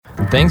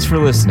Thanks for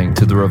listening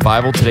to the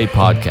Revival Today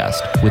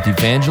podcast with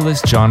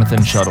evangelist Jonathan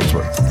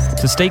Shuttlesworth.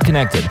 To stay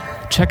connected,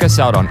 check us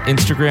out on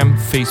Instagram,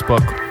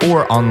 Facebook,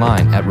 or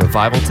online at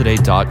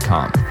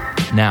revivaltoday.com.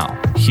 Now,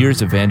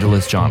 here's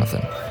evangelist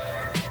Jonathan.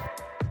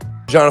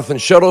 Jonathan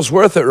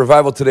Shuttlesworth at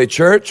Revival Today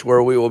Church,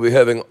 where we will be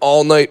having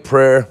all-night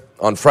prayer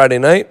on Friday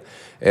night,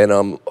 and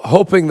I'm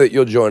hoping that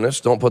you'll join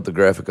us. Don't put the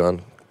graphic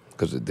on,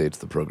 because it dates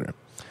the program.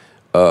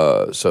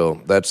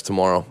 So that's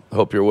tomorrow.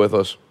 Hope you're with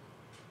us.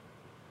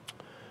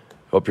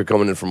 Hope you're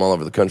coming in from all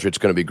over the country. It's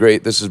going to be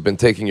great. This has been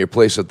Taking Your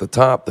Place at the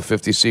Top, the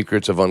 50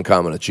 Secrets of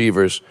Uncommon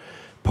Achievers,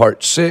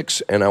 Part 6,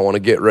 and I want to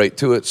get right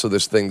to it so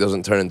this thing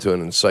doesn't turn into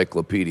an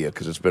encyclopedia,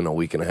 because it's been a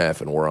week and a half,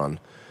 and we're on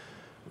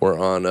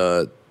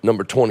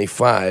number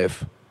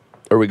 25,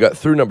 or we got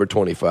through number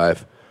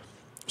 25.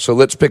 So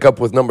let's pick up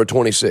with number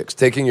 26,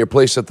 Taking Your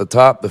Place at the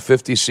Top, the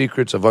 50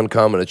 Secrets of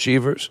Uncommon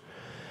Achievers.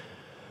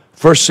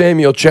 1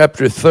 Samuel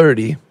chapter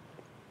 30,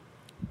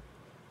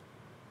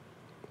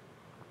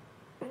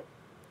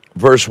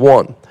 verse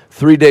 1.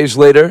 3 days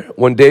later,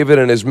 when David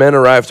and his men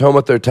arrived home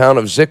at their town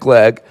of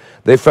Ziklag,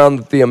 they found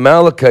that the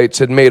Amalekites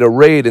had made a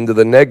raid into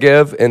the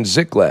Negev and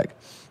Ziklag.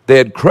 They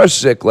had crushed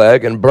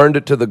Ziklag and burned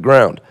it to the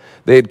ground.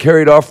 They had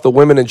carried off the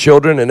women and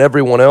children and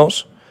everyone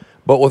else,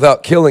 but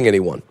without killing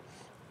anyone.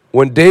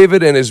 When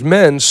David and his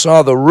men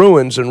saw the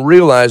ruins and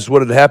realized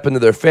what had happened to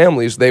their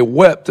families, they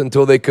wept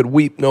until they could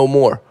weep no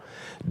more.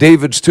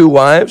 David's two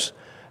wives,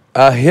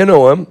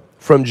 Ahinoam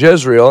from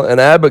Jezreel and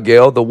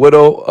Abigail, the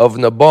widow of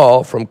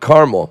Nabal from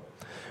Carmel,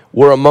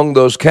 were among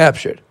those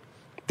captured.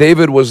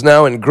 David was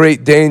now in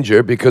great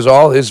danger because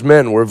all his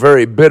men were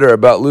very bitter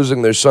about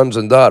losing their sons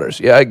and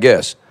daughters. Yeah, I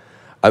guess.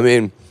 I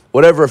mean,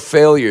 whatever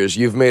failures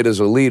you've made as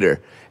a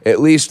leader, at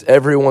least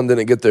everyone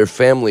didn't get their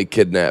family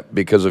kidnapped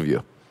because of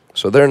you.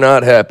 So they're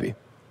not happy.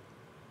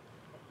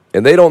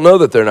 And they don't know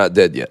that they're not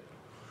dead yet.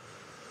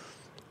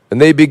 And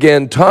they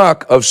began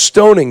talk of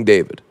stoning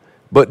David.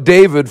 But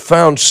David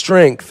found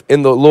strength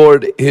in the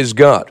Lord his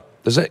God.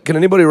 Can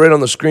anybody write on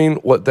the screen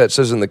what that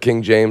says in the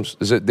King James?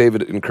 Is it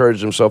David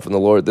encouraged himself in the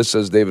Lord? This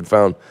says David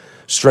found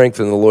strength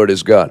in the Lord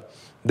his God.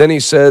 Then he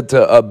said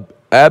to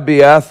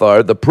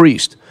Abiathar, the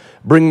priest,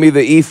 bring me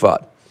the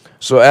ephod.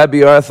 So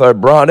Abiathar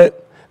brought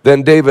it.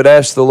 Then David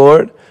asked the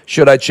Lord,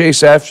 should I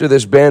chase after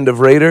this band of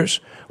raiders?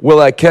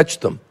 Will I catch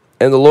them?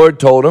 And the Lord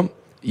told him,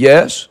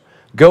 yes,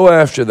 go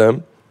after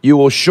them. You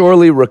will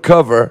surely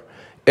recover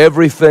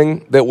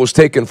everything that was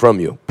taken from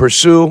you.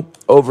 Pursue,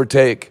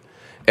 overtake,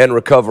 and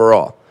recover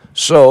all.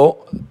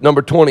 So,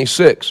 number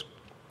 26,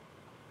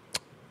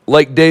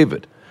 like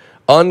David,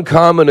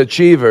 uncommon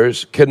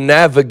achievers can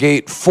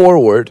navigate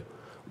forward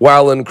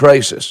while in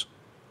crisis.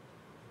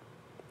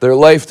 Their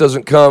life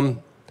doesn't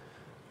come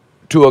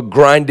to a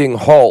grinding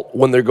halt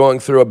when they're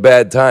going through a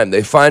bad time.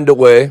 They find a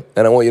way,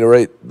 and I want you to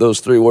write those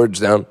three words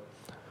down,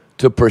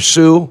 to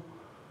pursue,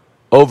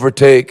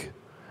 overtake,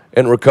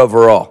 and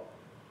recover all.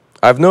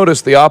 I've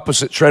noticed the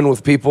opposite trend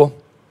with people,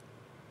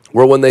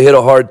 where when they hit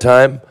a hard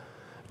time,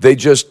 they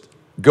just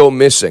go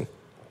missing.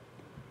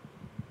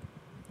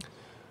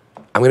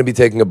 I'm going to be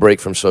taking a break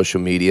from social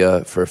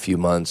media for a few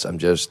months. I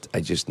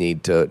just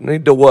need to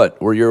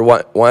what? Were your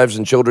wives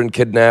and children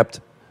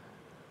kidnapped?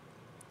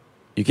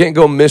 You can't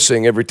go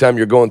missing every time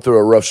you're going through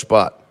a rough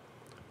spot.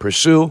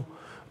 Pursue,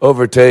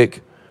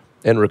 overtake,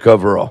 and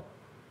recover all.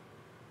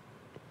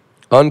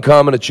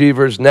 Uncommon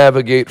achievers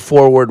navigate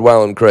forward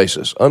while in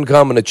crisis.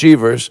 Uncommon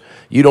achievers,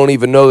 you don't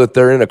even know that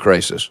they're in a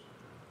crisis.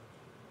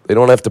 They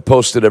don't have to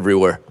post it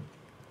everywhere.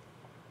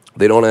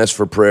 They don't ask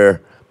for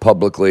prayer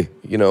publicly.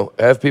 You know,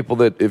 have people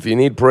that if you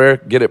need prayer,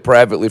 get it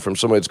privately from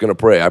somebody that's going to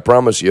pray. I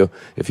promise you,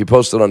 if you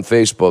post it on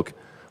Facebook,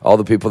 all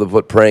the people that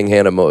put praying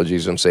hand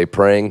emojis and say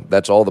praying,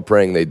 that's all the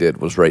praying they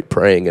did was write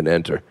praying and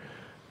enter.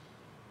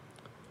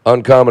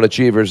 Uncommon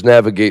achievers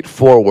navigate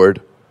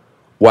forward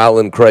while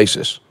in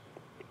crisis.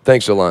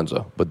 Thanks,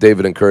 Alonzo. But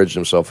David encouraged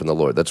himself in the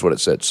Lord. That's what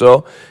it said.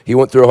 So he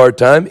went through a hard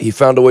time. He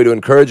found a way to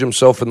encourage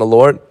himself in the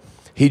Lord.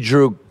 He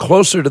drew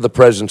closer to the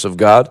presence of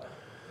God,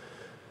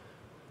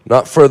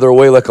 not further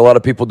away like a lot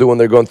of people do when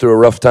they're going through a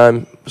rough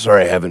time.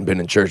 Sorry, I haven't been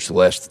in church the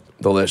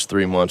last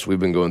 3 months. We've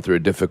been going through a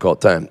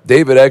difficult time.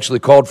 David actually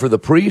called for the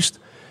priest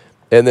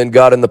and then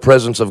got in the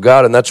presence of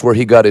God, and that's where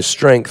he got his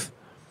strength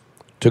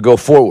to go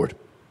forward.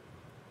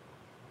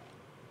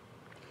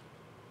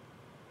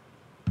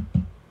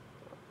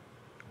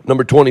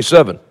 Number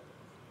 27,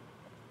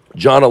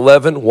 John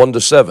 11,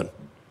 1-7.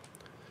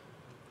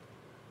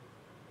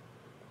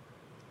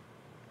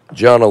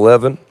 John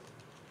 11,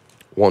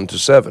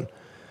 1-7.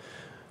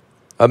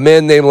 A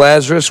man named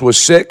Lazarus was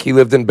sick. He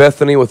lived in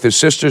Bethany with his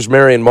sisters,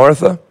 Mary and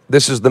Martha.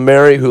 This is the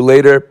Mary who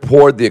later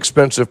poured the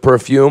expensive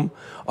perfume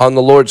on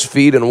the Lord's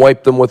feet and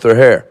wiped them with her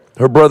hair.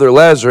 Her brother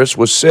Lazarus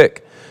was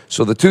sick.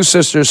 So the two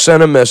sisters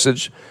sent a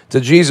message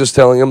to Jesus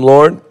telling him,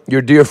 Lord,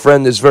 your dear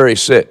friend is very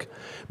sick.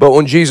 But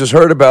when Jesus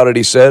heard about it,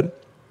 he said,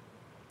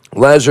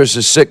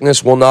 Lazarus'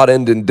 sickness will not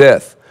end in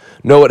death.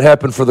 No, it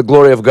happened for the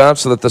glory of God,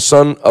 so that the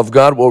Son of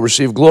God will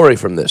receive glory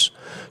from this.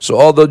 So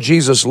although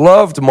Jesus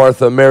loved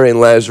Martha, Mary, and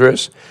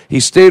Lazarus,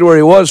 he stayed where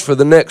he was for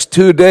the next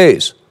 2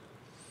 days.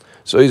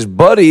 So his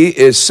buddy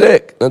is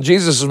sick. Now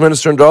Jesus is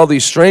ministering to all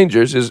these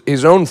strangers.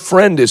 His own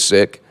friend is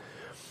sick.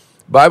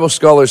 Bible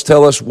scholars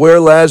tell us where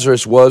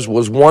Lazarus was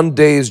 1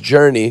 day's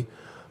journey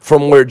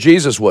from where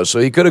Jesus was. So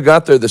he could have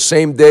got there the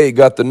same day he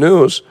got the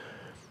news.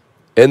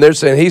 And they're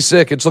saying, he's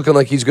sick. It's looking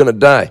like he's going to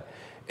die.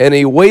 And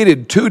he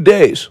waited 2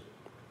 days.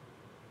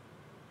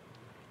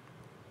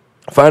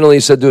 Finally, he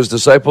said to his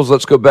disciples,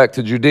 let's go back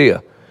to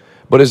Judea.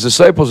 But his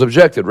disciples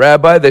objected.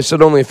 Rabbi, they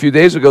said only a few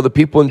days ago the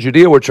people in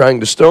Judea were trying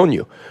to stone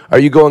you. Are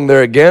you going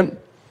there again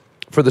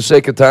for the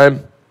sake of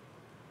time?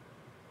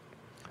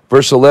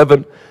 Verse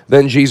 11,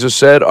 then Jesus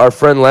said, our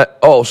friend,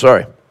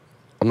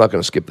 I'm not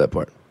going to skip that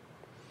part.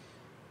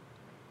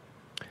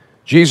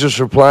 Jesus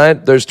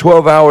replied, there's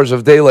 12 hours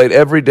of daylight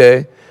every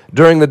day.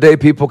 During the day,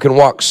 people can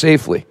walk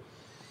safely.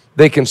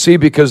 They can see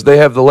because they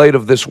have the light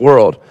of this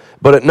world.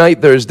 But at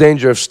night, there is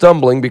danger of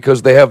stumbling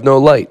because they have no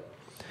light.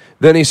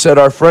 Then he said,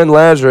 our friend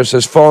Lazarus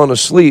has fallen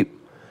asleep,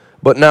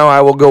 but now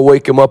I will go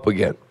wake him up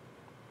again.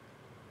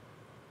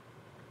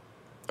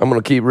 I'm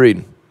going to keep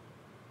reading.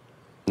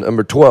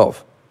 Number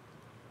 12.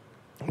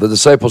 The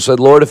disciples said,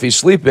 Lord, if he's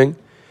sleeping,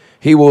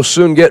 he will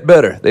soon get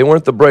better. They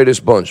weren't the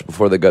brightest bunch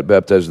before they got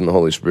baptized in the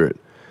Holy Spirit.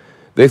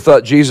 They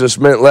thought Jesus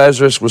meant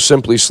Lazarus was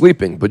simply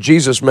sleeping, but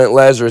Jesus meant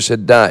Lazarus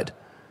had died.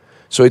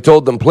 So he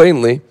told them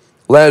plainly,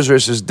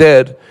 Lazarus is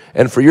dead,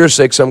 and for your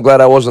sakes I'm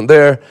glad I wasn't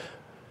there.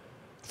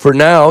 For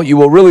now you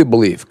will really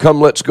believe. Come,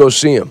 let's go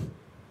see him.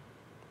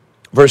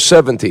 Verse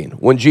 17,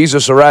 when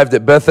Jesus arrived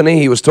at Bethany,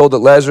 he was told that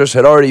Lazarus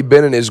had already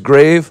been in his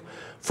grave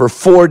for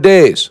 4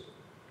 days.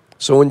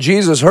 So when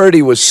Jesus heard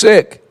he was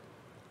sick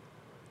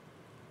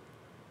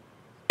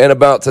and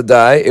about to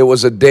die, it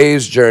was a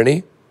day's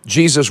journey.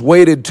 Jesus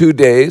waited 2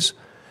 days.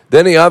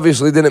 Then he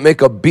obviously didn't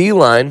make a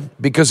beeline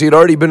because he'd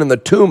already been in the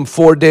tomb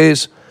 4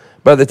 days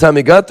by the time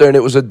he got there, and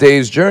it was a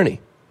day's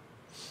journey.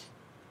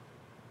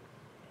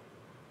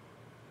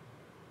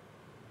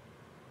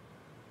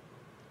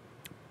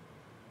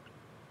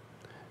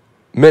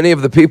 Many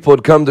of the people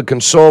had come to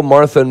console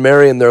Martha and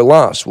Mary in their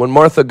loss. When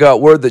Martha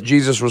got word that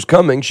Jesus was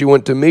coming, she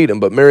went to meet him,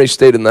 but Mary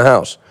stayed in the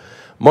house.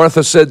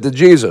 Martha said to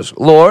Jesus,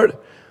 Lord,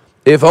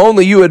 if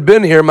only you had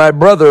been here, my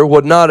brother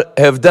would not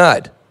have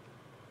died.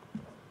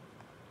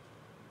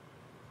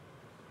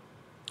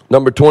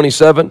 Number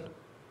 27,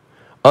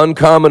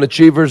 uncommon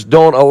achievers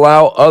don't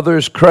allow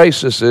others'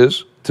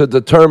 crises to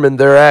determine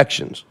their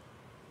actions.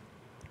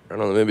 I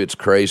don't know, maybe it's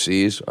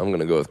crises. I'm going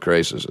to go with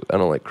crises. I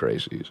don't like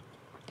crises.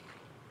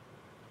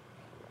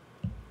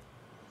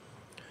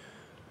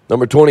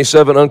 Number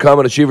 27,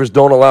 uncommon achievers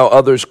don't allow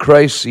others'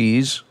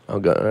 crises, I'll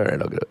get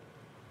it,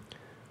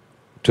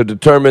 to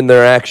determine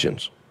their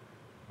actions.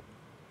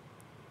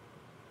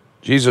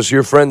 Jesus,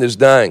 your friend is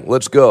dying.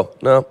 Let's go.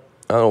 No,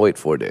 I'll wait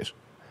 4 days.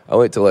 I'll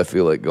wait till I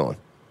feel like going.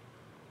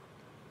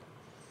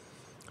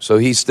 So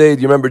he stayed.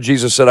 You remember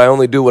Jesus said, I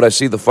only do what I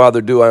see the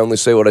Father do. I only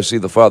say what I see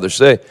the Father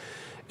say.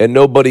 And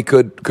nobody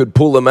could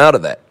pull him out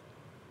of that.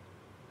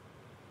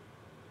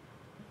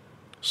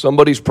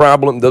 Somebody's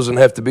problem doesn't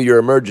have to be your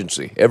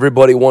emergency.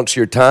 Everybody wants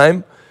your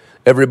time.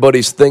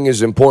 Everybody's thing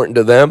is important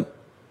to them.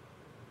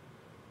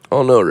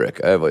 Oh, no,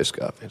 Rick, I have iced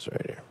coffee. It's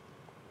right here.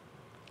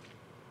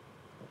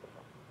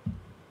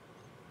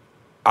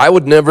 I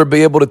would never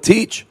be able to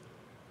teach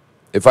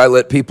if I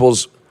let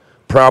people's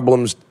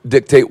problems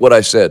dictate what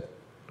I said.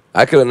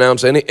 I could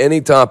announce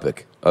any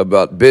topic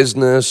about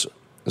business.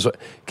 So,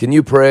 can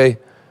you pray?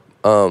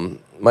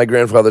 My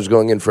grandfather's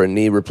going in for a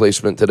knee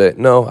replacement today.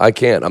 No, I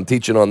can't. I'm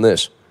teaching on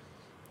this.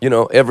 You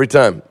know, every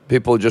time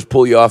people just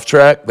pull you off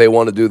track, they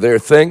want to do their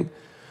thing.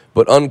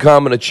 But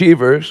uncommon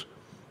achievers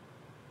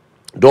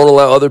don't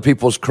allow other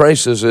people's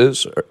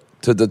crises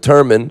to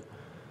determine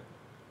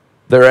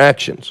their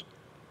actions.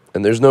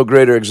 And there's no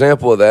greater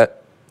example of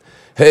that.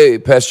 Hey,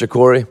 Pastor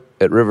Corey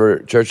at River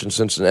Church in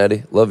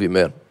Cincinnati, love you,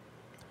 man.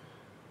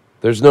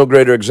 There's no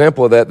greater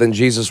example of that than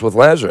Jesus with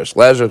Lazarus.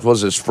 Lazarus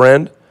was his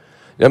friend.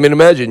 I mean,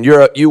 imagine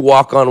you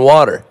walk on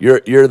water.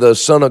 You're the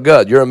Son of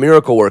God. You're a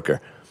miracle worker.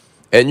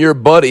 And your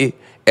buddy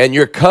and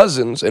your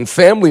cousins and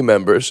family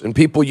members and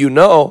people you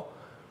know,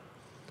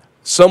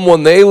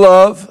 someone they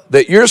love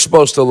that you're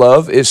supposed to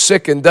love is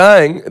sick and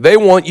dying. They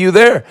want you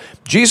there.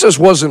 Jesus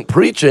wasn't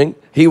preaching.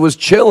 He was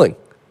chilling.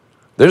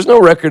 There's no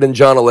record in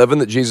John 11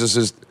 that Jesus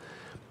is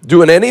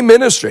doing any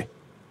ministry.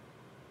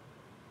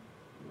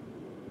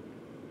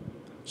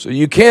 So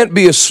you can't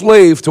be a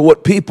slave to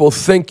what people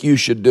think you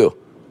should do.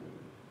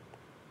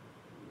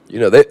 You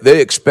know, they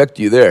expect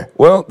you there.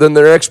 Well, then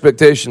their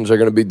expectations are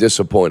going to be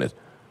disappointed.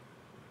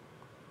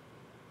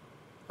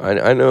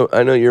 I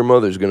know your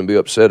mother's going to be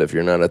upset if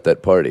you're not at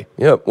that party.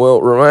 Yep,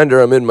 well, remind her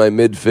I'm in my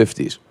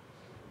mid-50s.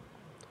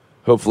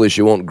 Hopefully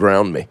she won't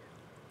ground me.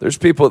 There's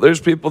people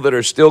that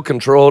are still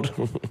controlled.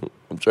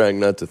 I'm trying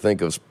not to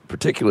think of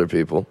particular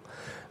people,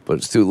 but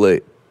it's too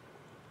late.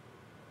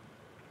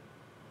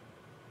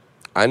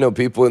 I know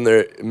people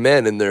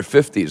men in their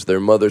 50s, their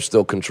mother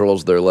still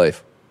controls their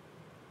life.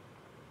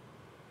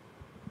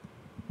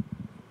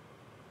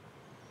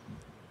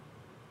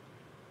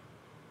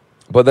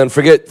 But then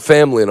forget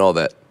family and all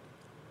that.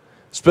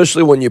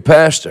 Especially when you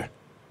pastor.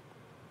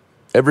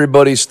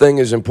 Everybody's thing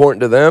is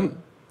important to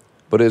them.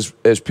 But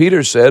as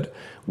Peter said,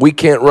 we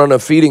can't run a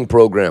feeding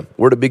program.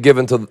 We're to be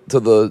given to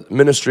the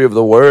ministry of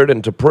the word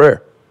and to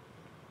prayer.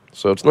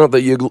 So it's not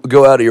that you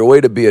go out of your way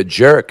to be a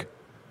jerk,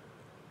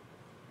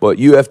 but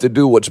you have to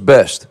do what's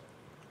best.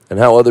 And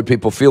how other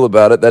people feel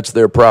about it, that's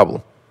their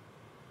problem.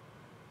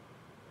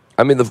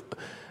 I mean,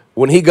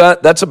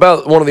 that's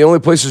about one of the only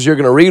places you're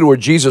going to read where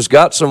Jesus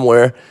got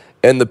somewhere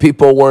and the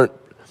people weren't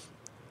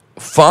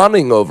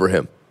fawning over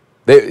him.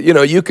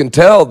 You can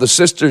tell the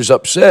sister's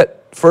upset.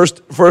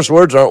 First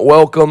words aren't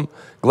welcome,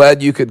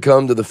 glad you could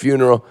come to the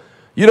funeral.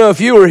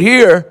 If you were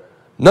here,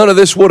 none of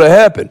this would have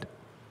happened.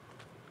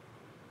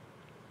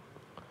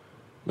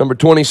 Number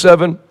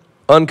 27,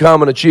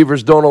 uncommon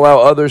achievers don't allow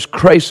others'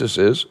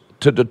 crises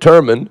to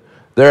determine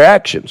their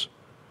actions.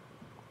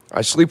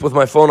 I sleep with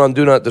my phone on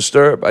Do Not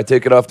Disturb. I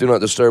take it off Do Not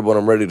Disturb when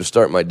I'm ready to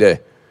start my day.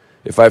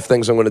 If I have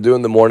things I'm going to do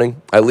in the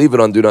morning, I leave it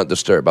on Do Not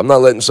Disturb. I'm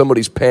not letting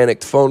somebody's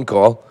panicked phone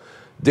call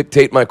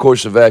dictate my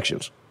course of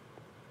actions.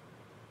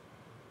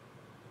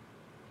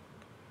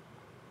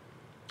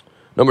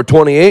 Number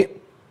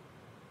 28,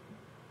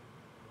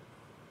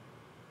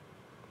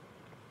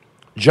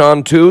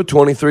 John 2,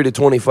 23 to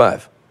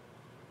 25.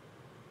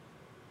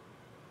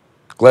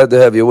 Glad to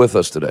have you with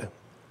us today,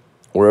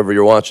 wherever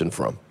you're watching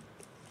from.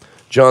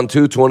 John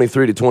 2,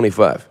 23 to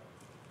 25.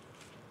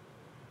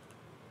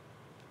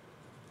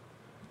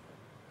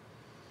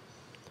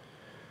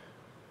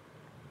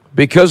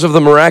 Because of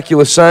the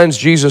miraculous signs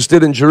Jesus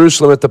did in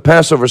Jerusalem at the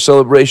Passover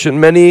celebration,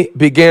 many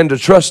began to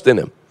trust in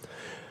him.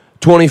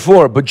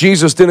 24, but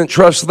Jesus didn't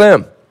trust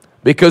them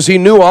because he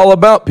knew all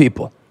about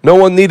people. No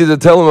one needed to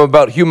tell him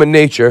about human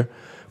nature,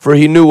 for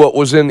he knew what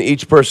was in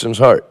each person's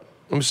heart.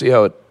 Let me see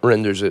how it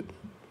renders it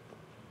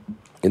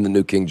in the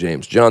New King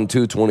James. John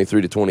 2,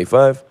 23 to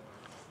 25.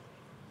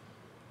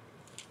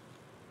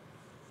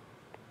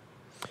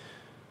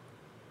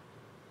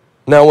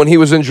 Now, when he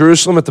was in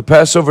Jerusalem at the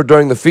Passover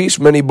during the feast,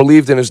 many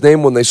believed in his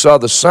name when they saw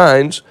the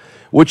signs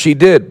which he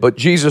did. But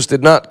Jesus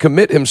did not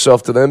commit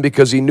himself to them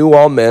because he knew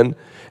all men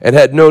and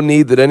had no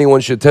need that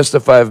anyone should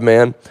testify of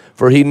man,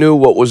 for he knew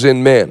what was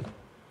in man.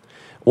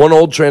 One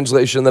old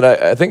translation that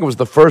I think it was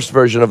the first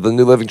version of the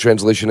New Living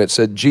Translation, it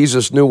said,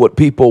 Jesus knew what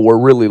people were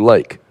really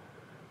like.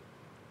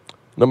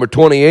 Number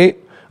 28,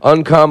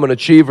 uncommon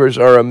achievers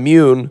are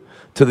immune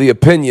to the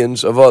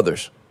opinions of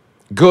others,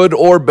 good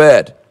or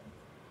bad.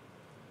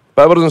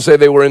 The Bible doesn't say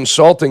they were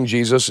insulting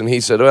Jesus and he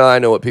said, well, I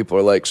know what people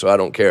are like, so I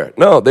don't care.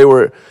 No,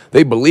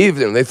 they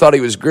believed him. They thought he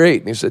was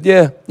great. And he said,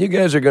 yeah, you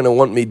guys are going to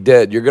want me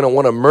dead. You're going to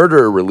want a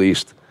murderer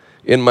released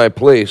in my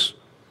place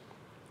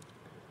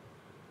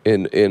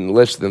in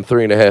less than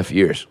 3.5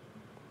 years.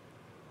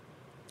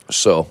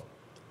 So,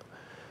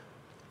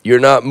 you're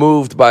not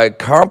moved by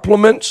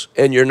compliments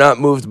and you're not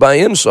moved by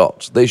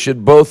insults. They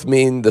should both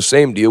mean the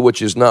same to you,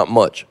 which is not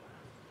much.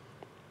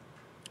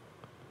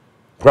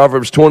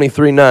 Proverbs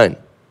 23:9.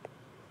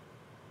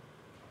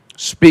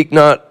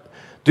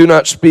 Do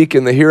not speak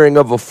in the hearing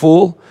of a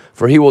fool,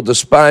 for he will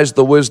despise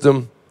the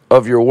wisdom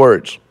of your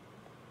words.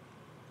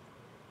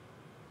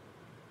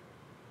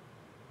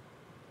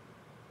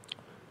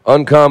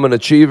 Uncommon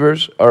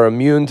achievers are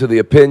immune to the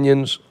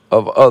opinions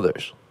of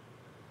others.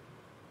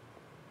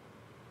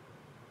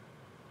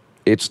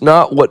 It's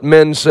not what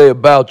men say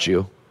about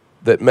you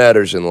that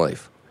matters in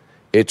life.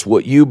 It's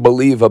what you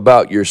believe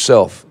about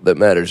yourself that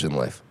matters in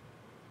life.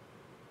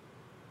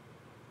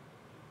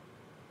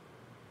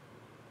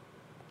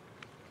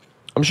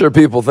 I'm sure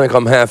people think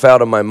I'm half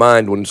out of my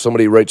mind when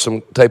somebody writes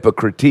some type of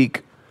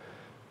critique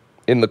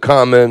in the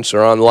comments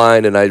or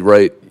online, and I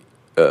write,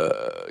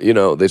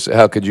 they say,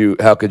 how could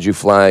you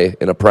fly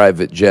in a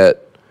private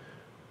jet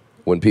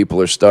when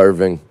people are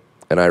starving?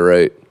 And I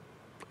write,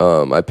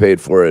 I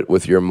paid for it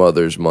with your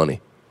mother's money,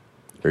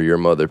 or your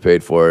mother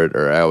paid for it,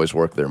 or I always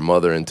work their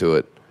mother into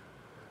it.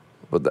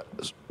 But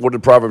what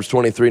did Proverbs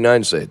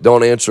 23:9 say?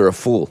 Don't answer a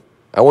fool.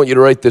 I want you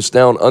to write this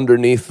down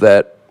underneath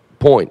that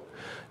point.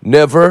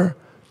 Never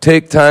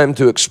take time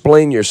to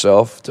explain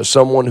yourself to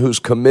someone who's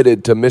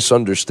committed to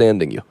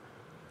misunderstanding you.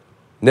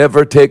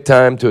 Never take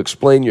time to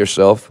explain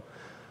yourself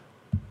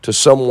to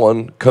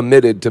someone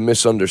committed to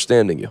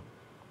misunderstanding you.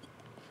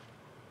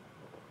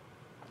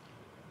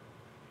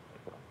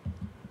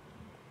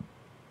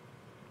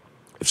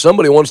 If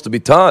somebody wants to be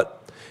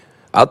taught,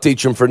 I'll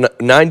teach them for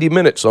 90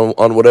 minutes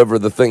on whatever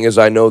the thing is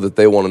I know that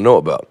they want to know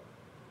about.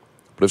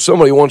 But if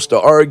somebody wants to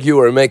argue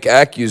or make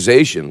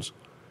accusations,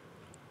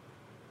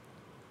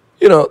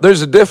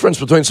 there's a difference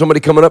between somebody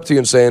coming up to you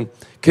and saying,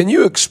 can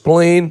you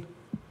explain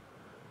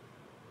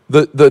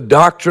the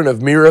doctrine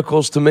of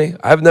miracles to me?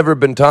 I've never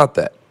been taught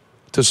that.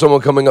 To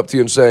someone coming up to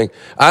you and saying,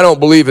 I don't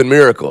believe in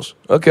miracles.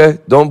 Okay,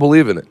 don't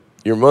believe in it.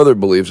 Your mother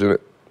believes in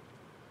it.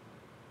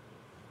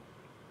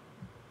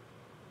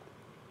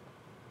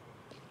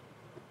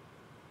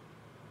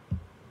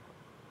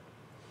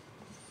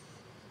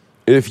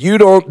 If you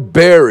don't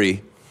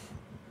bury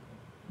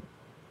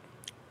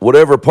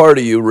whatever part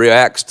of you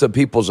reacts to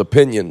people's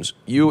opinions,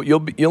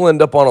 you'll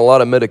end up on a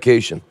lot of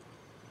medication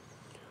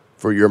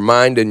for your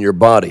mind and your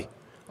body.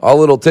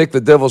 All it'll take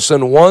the devil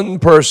send one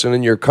person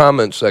in your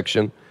comment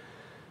section,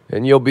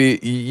 and you'll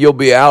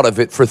be out of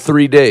it for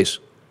 3 days.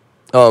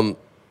 I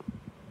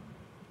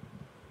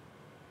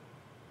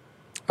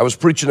was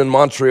preaching in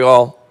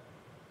Montreal,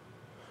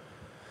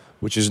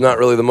 which is not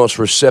really the most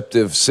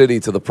receptive city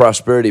to the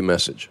prosperity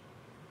message.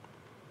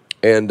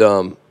 And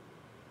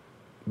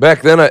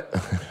back then,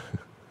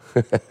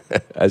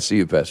 I see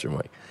you, Pastor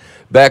Mike.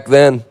 Back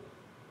then,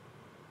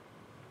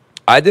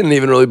 I didn't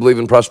even really believe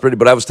in prosperity,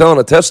 but I was telling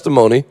a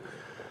testimony.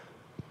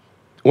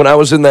 When I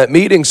was in that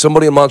meeting,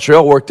 somebody in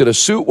Montreal worked at a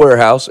suit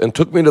warehouse and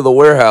took me to the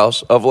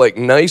warehouse of like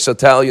nice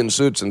Italian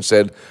suits and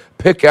said,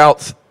 pick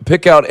out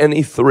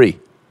any 3.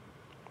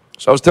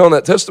 So I was telling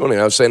that testimony.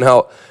 I was saying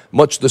how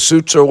much the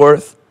suits are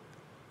worth.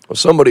 Well,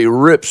 somebody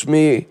rips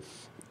me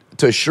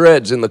to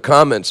shreds in the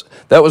comments.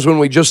 That was when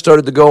we just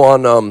started to go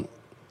on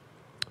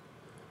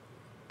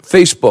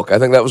Facebook. I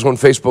think that was when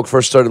Facebook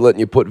first started letting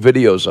you put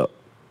videos up.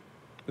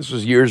 This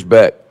was years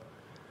back.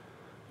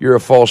 You're a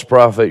false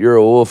prophet. You're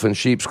a wolf in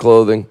sheep's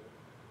clothing.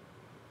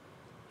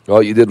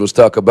 All you did was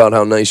talk about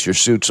how nice your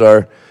suits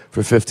are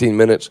for 15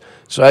 minutes.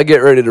 So I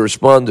get ready to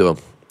respond to him.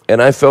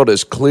 And I felt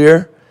as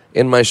clear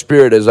in my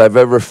spirit as I've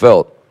ever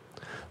felt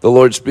the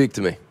Lord speak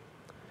to me.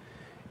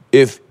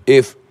 If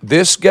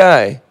this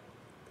guy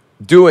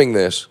doing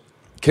this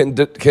can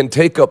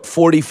take up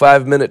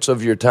 45 minutes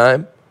of your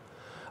time,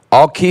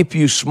 I'll keep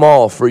you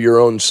small for your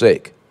own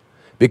sake.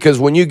 Because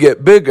when you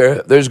get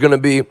bigger, there's going to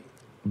be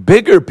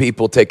bigger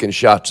people taking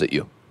shots at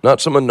you,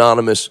 not some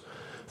anonymous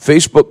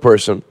Facebook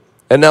person.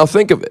 And now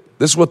think of it.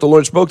 This is what the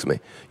Lord spoke to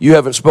me. You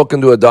haven't spoken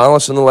to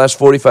Adalis in the last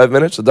 45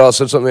 minutes? Adalis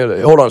said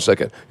something. Hold on a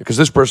second. Because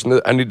this person,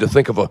 I need to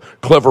think of a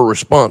clever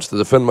response to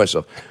defend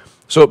myself.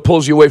 So it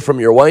pulls you away from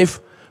your wife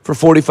for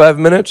 45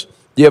 minutes.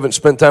 You haven't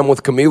spent time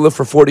with Camila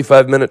for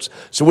 45 minutes.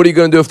 So what are you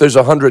going to do if there's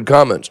 100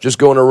 comments? Just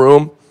go in a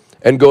room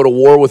and go to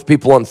war with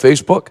people on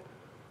Facebook?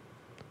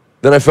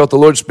 Then I felt the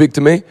Lord speak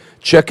to me.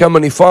 Check how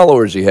many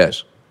followers he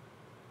has.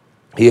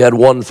 He had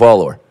 1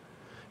 follower.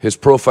 His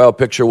profile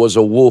picture was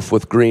a wolf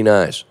with green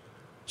eyes.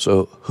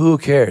 So who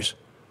cares?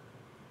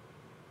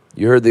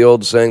 You heard the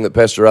old saying that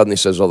Pastor Rodney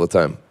says all the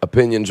time.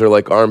 Opinions are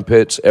like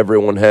armpits.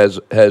 Everyone has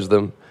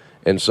them,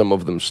 and some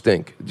of them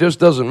stink. It just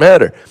doesn't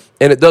matter.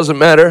 And it doesn't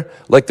matter,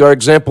 like our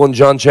example in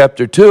John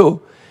chapter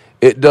 2,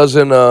 it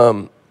doesn't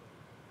matter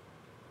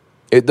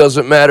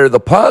the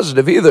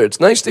positive either.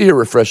 It's nice to hear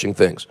refreshing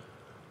things.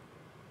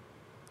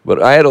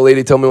 But I had a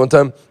lady tell me one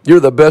time, you're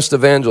the best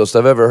evangelist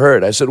I've ever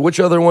heard. I said, which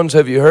other ones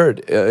have you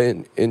heard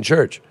in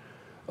church?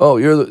 Oh,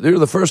 you're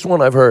the first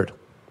one I've heard.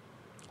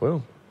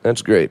 Well,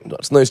 that's great.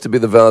 It's nice to be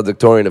the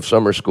valedictorian of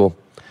summer school.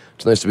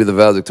 It's nice to be the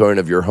valedictorian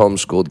of your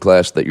homeschooled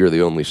class that you're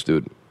the only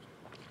student.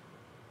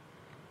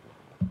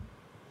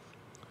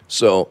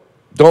 So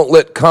don't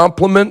let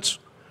compliments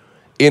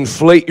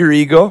inflate your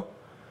ego,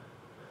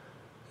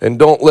 and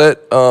don't let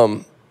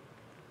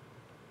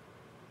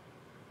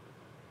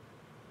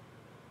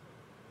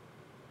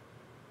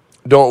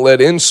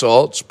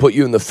insults put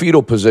you in the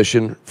fetal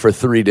position for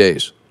 3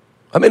 days.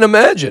 I mean,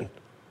 imagine.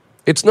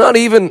 It's not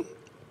even...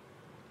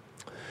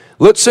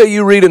 Let's say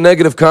you read a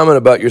negative comment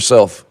about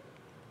yourself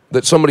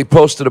that somebody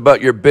posted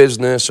about your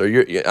business, or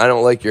I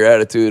don't like your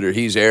attitude, or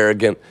he's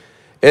arrogant,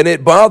 and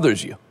it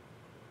bothers you.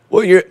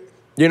 Well, you're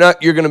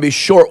going to be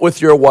short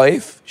with your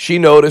wife. She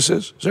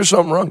notices. Is there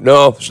something wrong?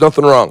 No, there's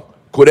nothing wrong.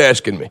 Quit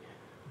asking me.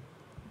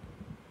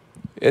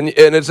 And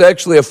it's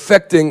actually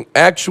affecting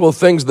actual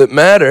things that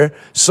matter.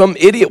 Some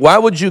idiot. Why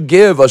would you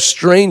give a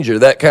stranger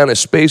that kind of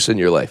space in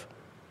your life?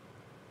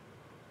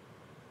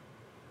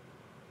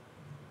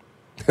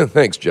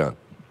 Thanks, John.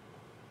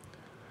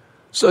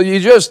 So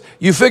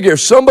you figure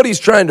if somebody's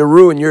trying to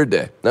ruin your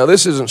day. Now,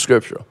 this isn't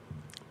scriptural,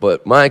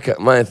 but my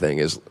thing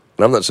is,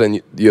 and I'm not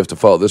saying you have to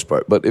follow this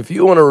part, but if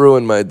you want to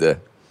ruin my day,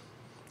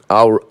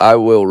 I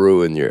will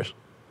ruin yours.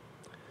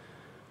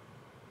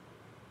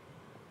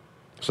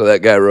 So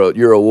that guy wrote,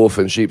 you're a wolf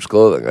in sheep's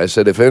clothing. I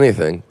said, if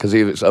anything, because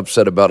he was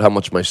upset about how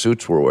much my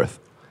suits were worth.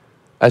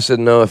 I said,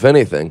 no, if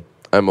anything,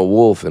 I'm a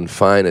wolf in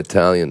fine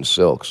Italian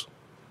silks.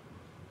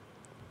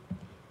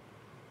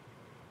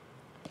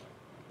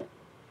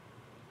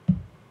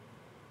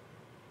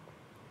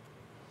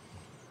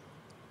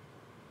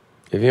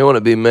 If you want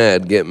to be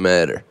mad, get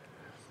madder.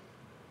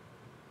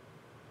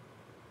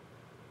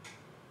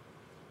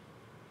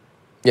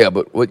 Yeah,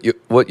 but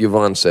what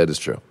Yvonne said is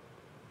true.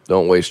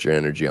 Don't waste your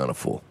energy on a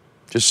fool.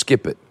 Just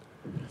skip it.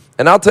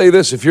 And I'll tell you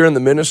this, if you're in the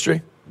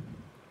ministry,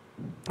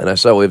 and I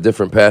saw we have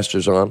different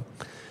pastors on,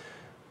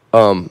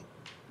 I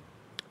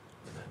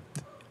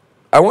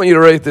want you to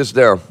write this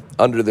down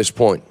under this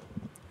point.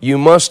 You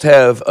must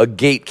have a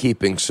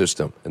gatekeeping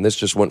system. And this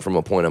just went from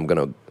a point I'm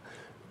going to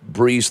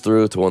breeze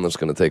through to one that's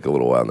going to take a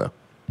little while now.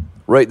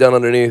 Write down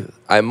underneath,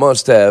 I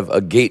must have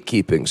a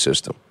gatekeeping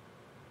system.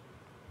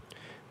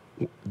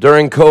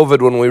 During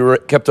COVID, when we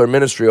kept our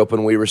ministry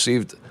open, we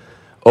received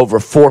over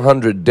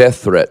 400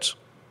 death threats.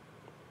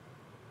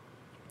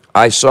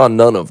 I saw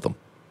none of them.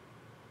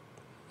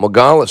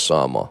 Magala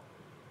saw them all.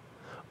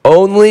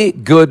 Only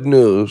good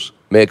news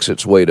makes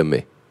its way to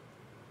me.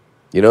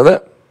 You know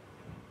that?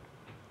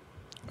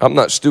 I'm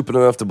not stupid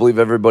enough to believe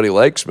everybody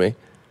likes me,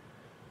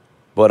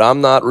 but I'm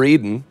not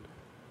reading.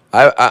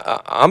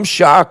 I'm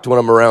shocked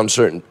when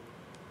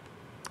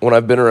when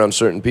I've been around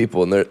certain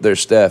people and their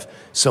staff.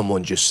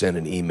 Someone just sent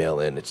an email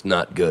in. It's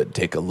not good.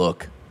 Take a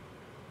look.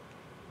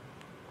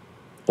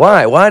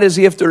 Why? Why does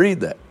he have to read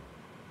that?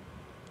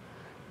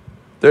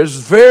 There's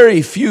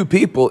very few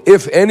people,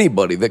 if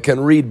anybody, that can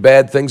read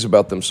bad things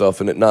about themselves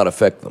and it not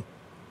affect them.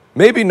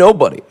 Maybe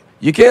nobody.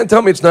 You can't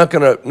tell me it's not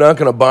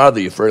gonna bother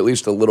you for at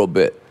least a little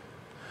bit.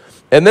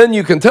 And then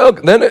you can tell.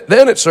 Then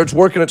it starts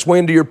working its way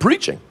into your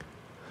preaching.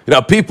 You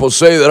know, people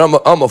say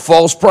that I'm a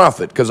false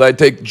prophet because I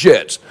take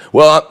jets.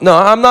 Well, no,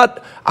 I'm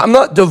not. I'm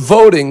not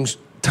devoting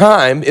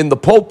time in the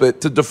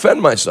pulpit to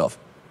defend myself.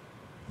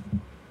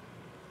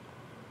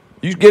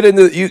 You get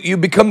into you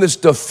become this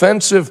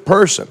defensive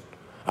person.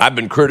 I've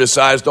been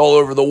criticized all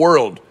over the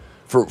world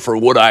for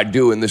what I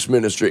do in this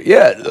ministry.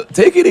 Yeah,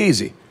 take it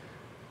easy.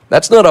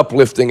 That's not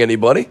uplifting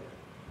anybody.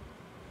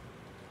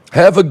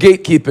 Have a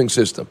gatekeeping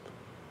system.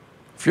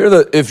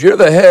 If you're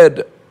the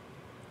head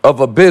of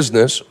a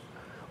business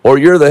or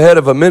you're the head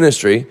of a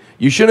ministry,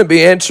 you shouldn't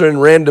be answering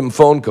random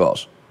phone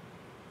calls.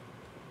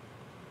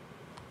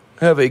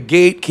 Have a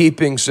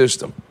gatekeeping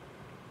system.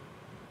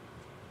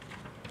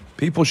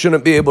 People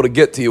shouldn't be able to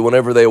get to you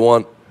whenever they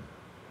want.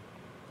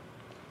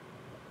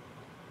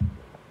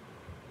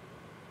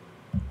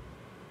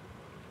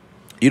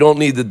 You don't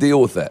need to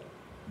deal with that.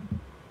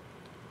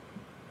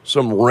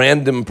 Some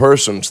random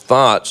person's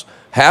thoughts,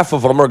 half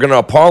of them are going to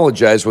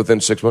apologize within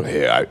 6 months.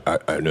 Hey,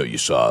 I know you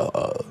saw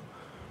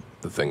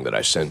the thing that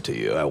I sent to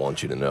you. I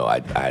want you to know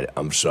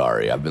I'm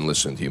sorry. I've been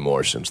listening to you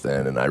more since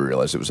then, and I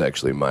realized it was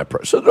actually my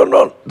so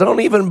don't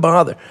even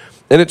bother.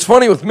 And it's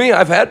funny with me,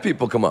 I've had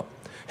people come up.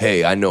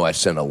 Hey, I know I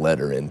sent a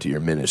letter into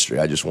your ministry.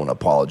 I just want to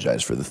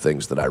apologize for the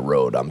things that I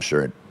wrote. I'm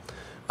sure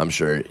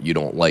you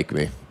don't like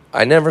me.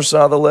 I never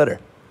saw the letter.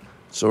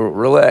 So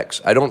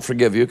relax. I don't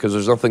forgive you because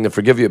there's nothing to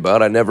forgive you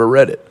about. I never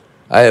read it.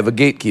 I have a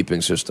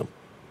gatekeeping system.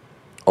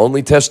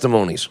 Only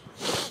testimonies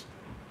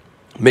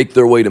make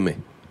their way to me.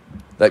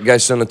 That guy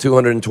sent a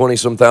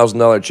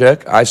 $220,000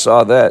 check. I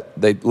saw that.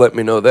 They let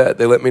me know that.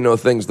 They let me know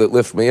things that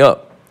lift me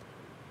up.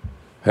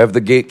 Have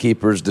the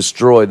gatekeepers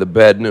destroy the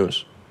bad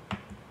news.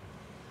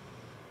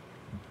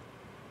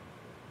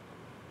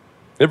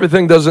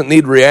 Everything doesn't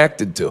need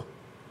reacted to.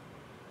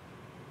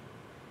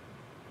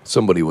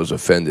 Somebody was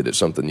offended at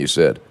something you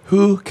said.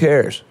 Who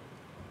cares?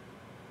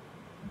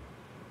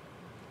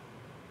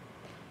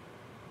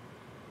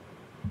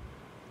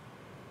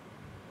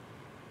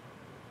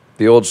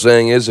 The old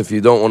saying is, if you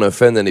don't want to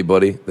offend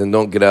anybody, then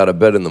don't get out of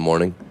bed in the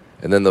morning,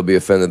 and then they'll be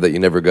offended that you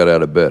never got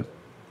out of bed.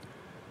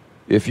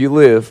 If you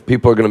live,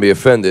 people are going to be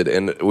offended,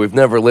 and we've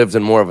never lived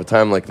in more of a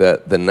time like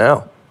that than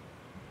now.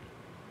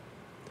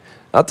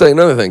 I'll tell you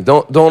another thing.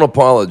 Don't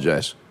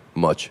apologize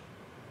much.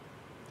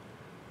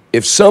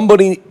 If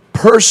somebody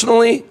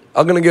personally,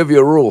 I'm going to give you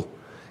a rule.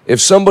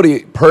 If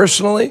somebody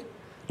personally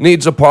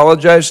needs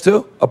apologize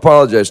to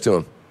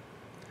him.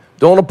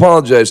 Don't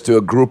apologize to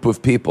a group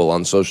of people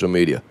on social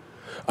media.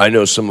 I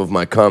know some of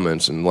my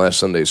comments in last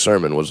Sunday's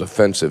sermon was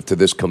offensive to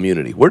this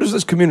community. Where does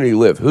this community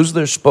live? Who's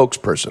their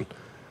spokesperson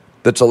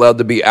that's allowed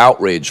to be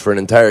outraged for an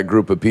entire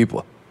group of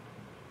people?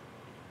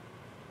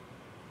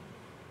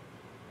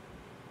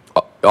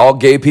 All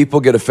gay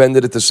people get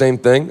offended at the same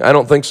thing? I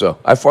don't think so.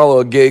 I follow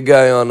a gay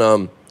guy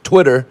on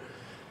Twitter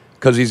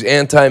because he's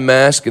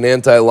anti-mask and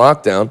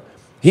anti-lockdown.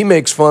 He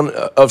makes fun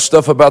of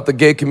stuff about the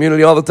gay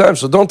community all the time.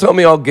 So don't tell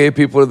me all gay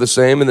people are the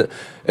same and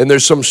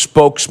there's some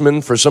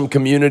spokesman for some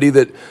community,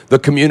 that the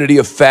community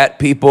of fat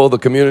people, the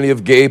community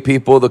of gay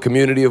people, the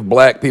community of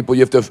black people,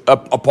 you have to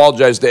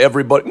apologize to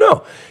everybody.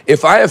 No.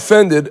 If I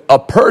offended a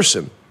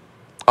person,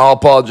 I'll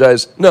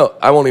apologize. No,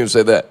 I won't even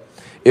say that.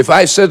 If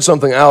I said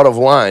something out of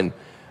line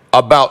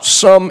about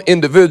some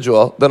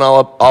individual, then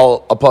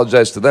I'll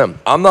apologize to them.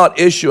 I'm not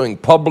issuing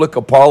public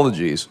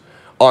apologies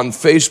on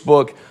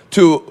Facebook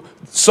to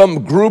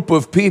some group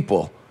of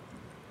people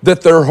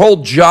that their whole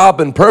job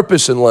and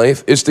purpose in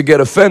life is to get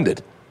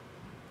offended.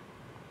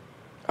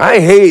 I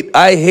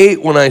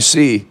hate when I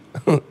see,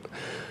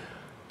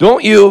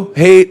 don't you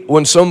hate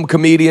when some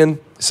comedian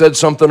said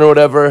something or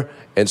whatever,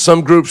 and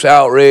some group's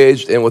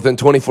outraged, and within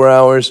 24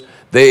 hours,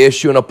 they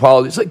issue an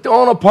apology. It's like,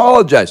 don't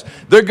apologize.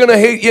 They're going to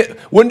hate you.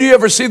 When do you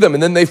ever see them?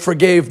 And then they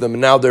forgave them,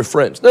 and now they're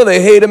friends. No,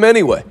 they hate him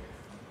anyway.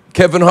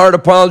 Kevin Hart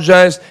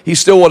apologized. He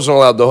still wasn't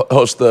allowed to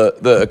host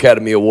the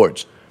Academy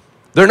Awards.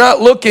 They're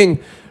not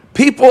looking,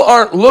 people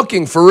aren't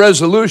looking for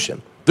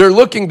resolution. They're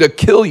looking to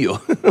kill you.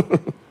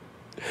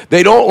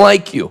 They don't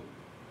like you.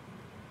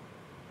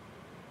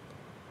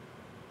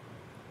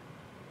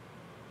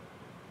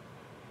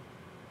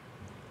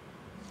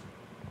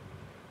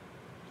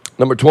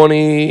 Number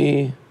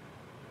 27,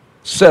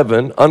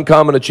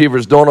 uncommon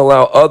achievers don't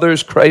allow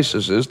others'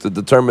 crises to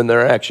determine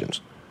their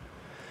actions.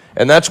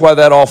 And that's why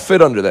that all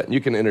fit under that. You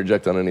can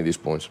interject on any of these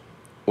points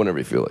whenever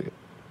you feel like it.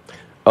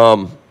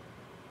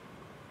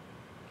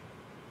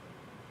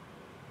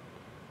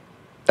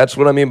 That's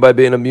what I mean by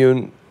being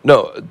immune.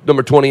 No,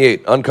 number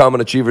 28,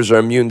 uncommon achievers are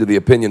immune to the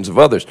opinions of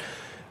others.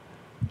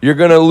 You're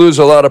going to lose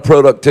a lot of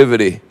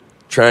productivity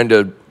trying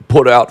to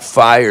put out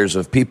fires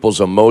of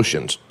people's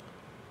emotions.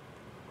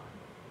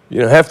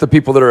 Half the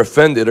people that are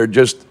offended are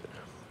just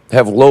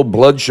have low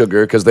blood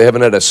sugar because they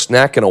haven't had a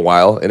snack in a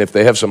while, and if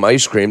they have some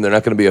ice cream, they're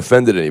not going to be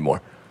offended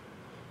anymore.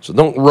 So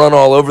don't run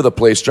all over the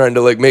place trying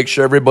to make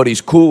sure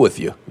everybody's cool with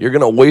you. You're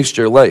going to waste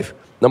your life.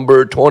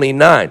 Number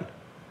 29.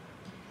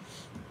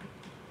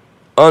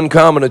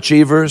 Uncommon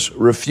achievers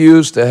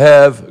refuse to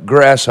have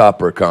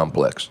grasshopper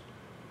complex.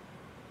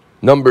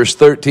 Numbers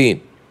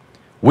 13.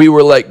 We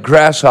were like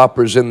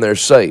grasshoppers in their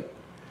sight,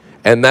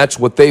 and that's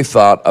what they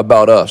thought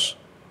about us.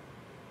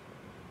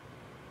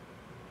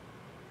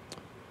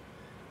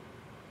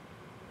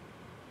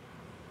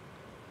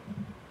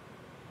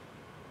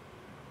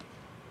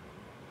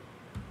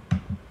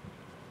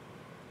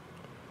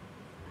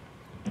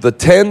 The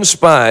 10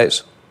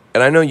 spies,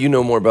 and I know you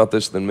know more about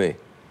this than me,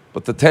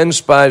 but the 10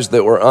 spies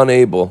that were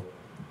unable,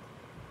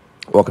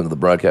 welcome to the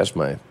broadcast,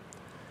 my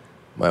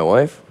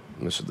wife,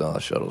 Mrs.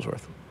 Dallas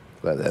Shuttlesworth.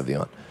 Glad to have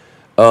you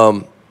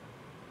on.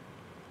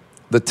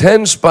 The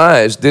 10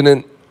 spies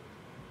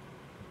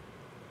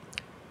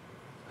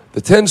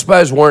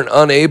weren't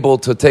unable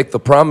to take the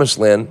promised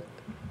land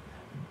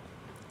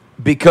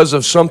because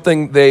of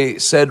something they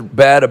said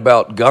bad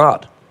about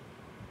God.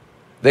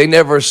 They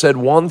never said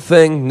one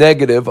thing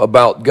negative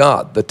about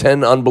God, the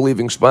 10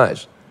 unbelieving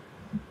spies.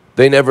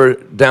 They never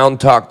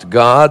down-talked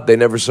God. They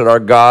never said our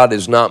God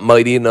is not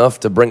mighty enough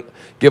to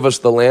give us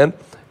the land.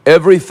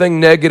 Everything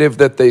negative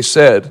that they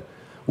said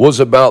was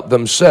about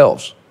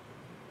themselves.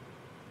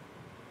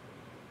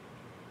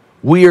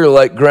 We are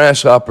like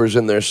grasshoppers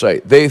in their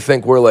sight. They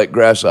think we're like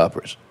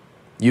grasshoppers.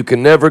 You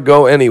can never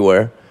go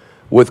anywhere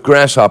with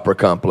grasshopper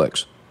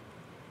complex.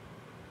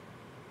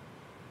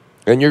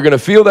 And you're going to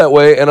feel that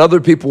way, and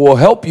other people will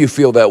help you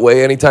feel that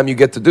way anytime you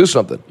get to do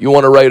something. You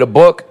want to write a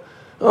book?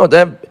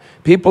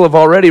 People have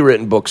already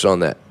written books on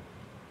that.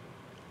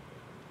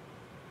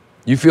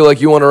 You feel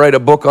like you want to write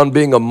a book on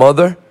being a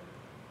mother?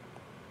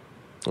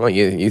 Oh,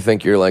 you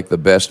think you're like the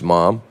best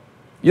mom?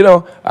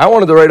 I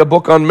wanted to write a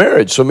book on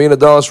marriage, so me and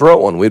Adalis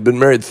wrote one. We'd been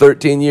married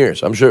 13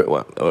 years. I'm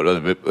sure,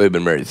 we've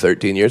been married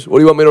 13 years. What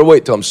do you want me to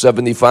wait till I'm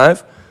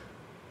 75?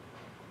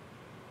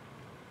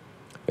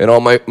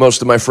 And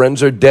most of my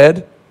friends are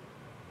dead?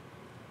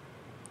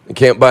 You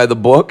can't buy the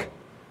book.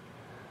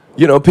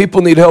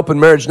 People need help in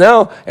marriage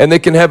now, and they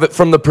can have it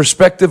from the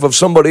perspective of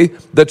somebody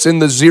that's in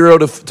the 0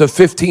 to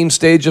 15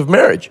 stage of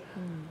marriage.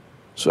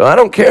 So I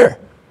don't care.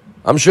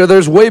 I'm sure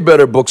there's way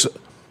better books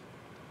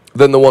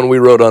than the one we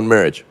wrote on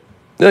marriage.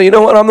 No, you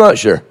know what? I'm not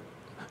sure.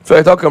 In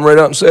fact, I'll come right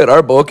out and say it.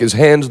 Our book is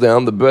hands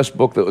down the best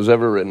book that was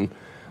ever written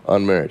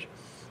on marriage.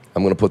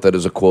 I'm going to put that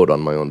as a quote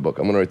on my own book.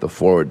 I'm going to write the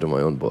foreword to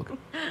my own book.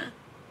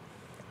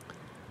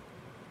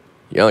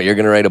 You're going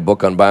to write a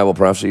book on Bible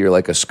prophecy. You're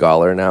like a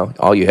scholar now.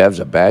 All you have is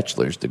a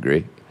bachelor's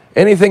degree.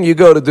 Anything you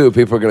go to do,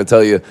 people are going to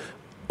tell you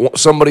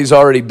somebody's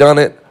already done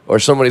it or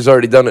somebody's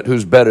already done it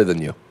who's better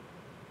than you.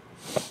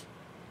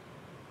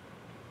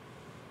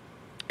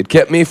 It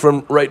kept me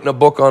from writing a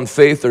book on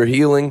faith or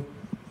healing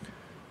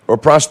or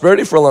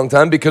prosperity for a long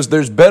time because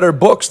there's better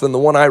books than the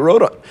one I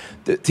wrote on.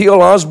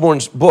 T.L.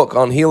 Osborne's book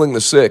on healing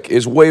the sick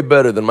is way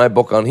better than my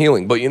book on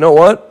healing. But you know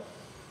what?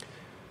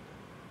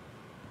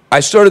 I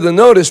started to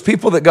notice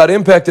people that got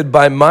impacted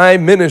by my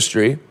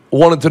ministry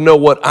wanted to know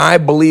what I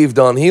believed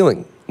on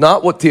healing,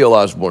 not what T.L.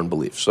 Osborne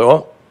believed.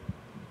 So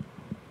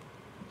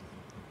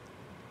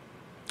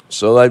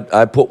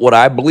I put what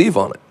I believe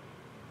on it.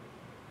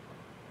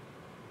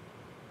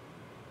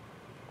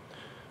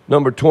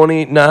 Number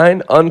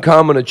 29,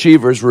 uncommon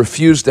achievers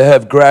refuse to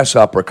have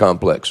grasshopper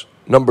complex.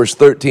 Numbers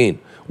 13,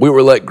 we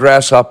were like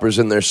grasshoppers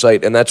in their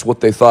sight, and that's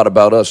what they thought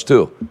about us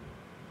too.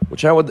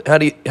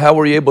 How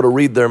were you able to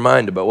read their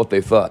mind about what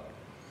they thought?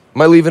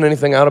 Am I leaving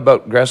anything out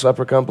about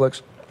grasshopper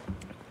complex?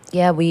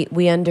 Yeah,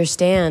 we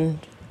understand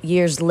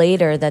years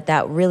later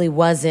that really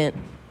wasn't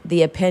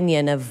the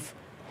opinion of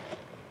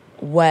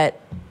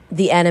what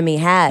the enemy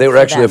had. They were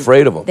actually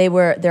afraid of them.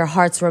 Their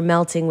hearts were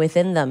melting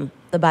within them,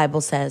 the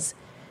Bible says.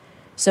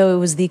 So it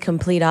was the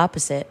complete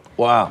opposite.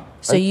 Wow.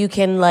 So you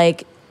can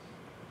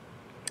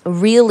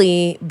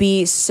really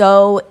be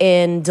so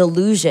in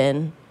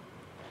delusion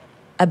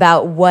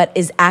about what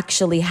is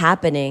actually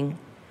happening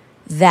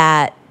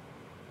that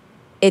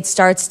it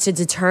starts to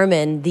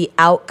determine the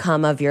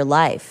outcome of your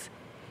life.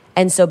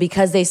 And so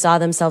because they saw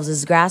themselves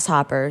as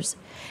grasshoppers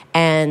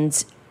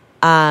and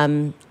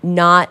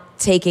not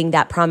taking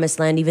that promised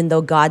land, even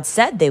though God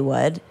said they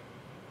would,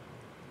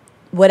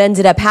 what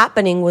ended up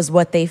happening was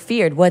what they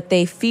feared. What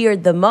they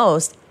feared the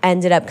most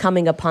ended up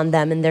coming upon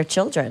them and their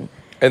children.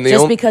 And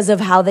just because of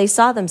how they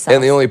saw themselves.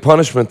 And the only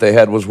punishment they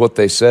had was what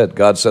they said.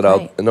 God said,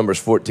 in Numbers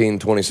 14,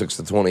 26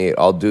 to 28,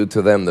 I'll do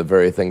to them the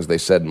very things they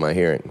said in my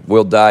hearing.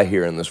 We'll die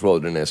here in this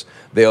wilderness.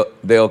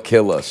 They'll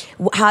kill us.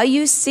 How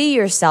you see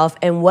yourself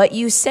and what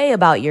you say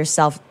about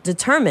yourself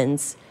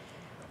determines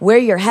where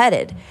you're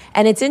headed.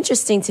 And it's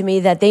interesting to me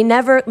that they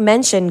never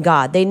mentioned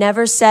God. They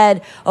never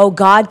said, oh,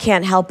 God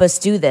can't help us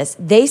do this.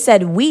 They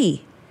said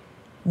we.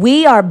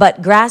 We are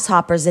but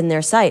grasshoppers in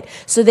their sight.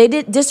 So they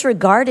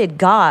disregarded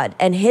God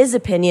and his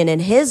opinion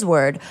and his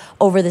word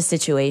over the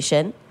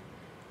situation.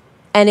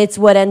 And it's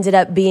what ended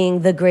up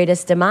being the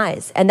greatest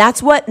demise. And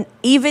that's what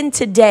even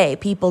today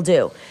people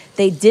do.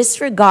 They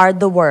disregard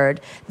the word.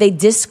 They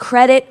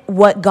discredit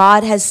what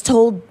God has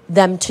told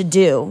them to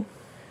do.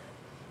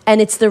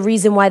 And it's the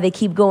reason why they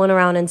keep going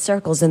around in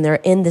circles and they're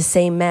in the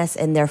same mess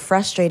and they're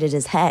frustrated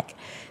as heck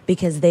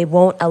because they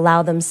won't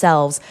allow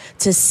themselves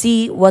to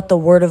see what the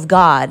word of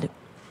God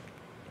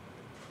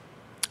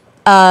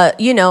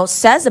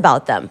says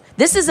about them.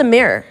 This is a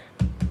mirror.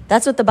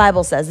 That's what the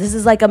Bible says. This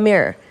is like a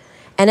mirror.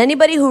 And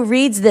anybody who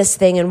reads this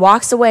thing and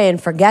walks away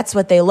and forgets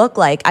what they look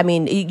like, I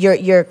mean,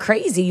 you're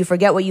crazy. You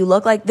forget what you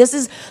look like. This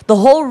is the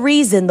whole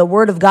reason the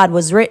word of God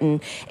was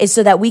written, is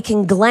so that we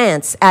can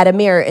glance at a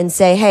mirror and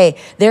say, hey,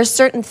 there's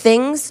certain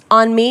things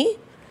on me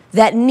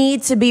that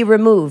need to be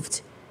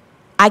removed.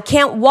 I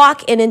can't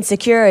walk in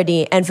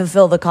insecurity and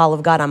fulfill the call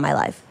of God on my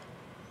life.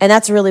 And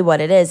that's really what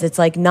it is. It's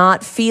like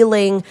not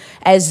feeling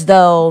as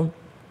though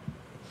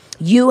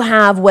you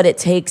have what it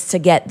takes to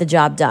get the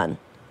job done.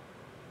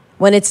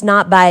 When it's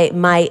not by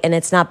might and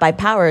it's not by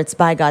power, it's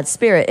by God's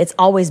Spirit. It's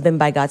always been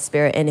by God's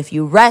Spirit. And if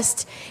you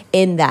rest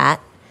in that,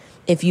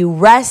 if you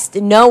rest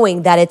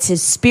knowing that it's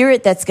his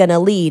Spirit that's going to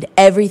lead,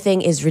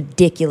 everything is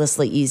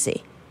ridiculously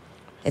easy.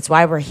 It's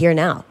why we're here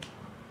now.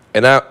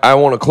 And I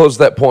want to close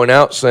that point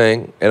out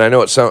saying, and I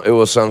know it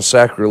will sound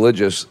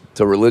sacrilegious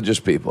to religious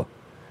people,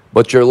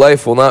 but your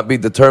life will not be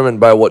determined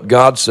by what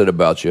God said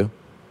about you,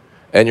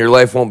 and your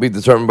life won't be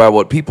determined by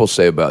what people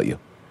say about you.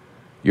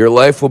 Your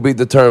life will be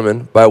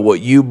determined by what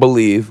you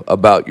believe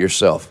about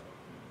yourself.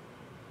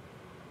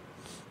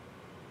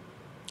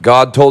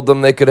 God told them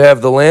they could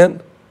have the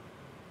land,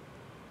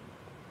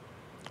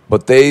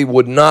 but they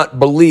would not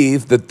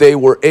believe that they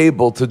were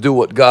able to do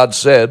what God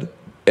said,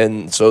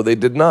 and so they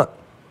did not.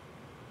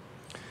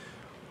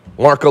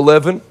 Mark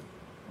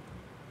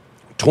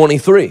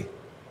 11:23.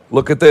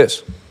 Look at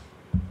this.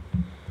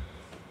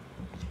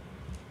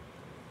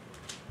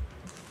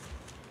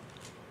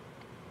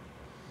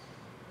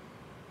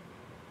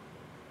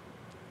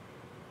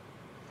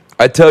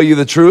 I tell you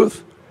the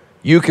truth,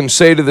 you can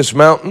say to this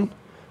mountain,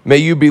 may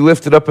you be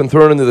lifted up and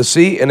thrown into the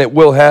sea, and it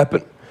will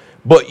happen.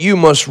 But you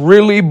must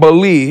really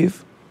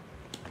believe.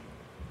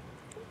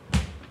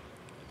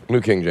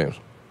 New King James.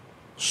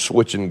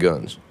 Switching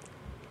guns.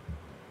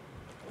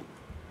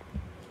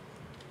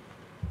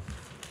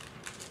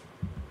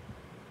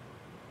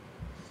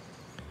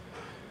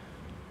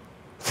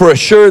 For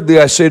assuredly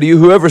I say to you,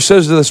 whoever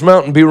says to this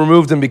mountain, be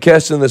removed and be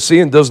cast into the sea,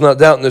 and does not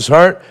doubt in his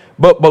heart,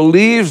 but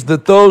believes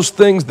that those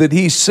things that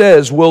he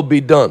says will be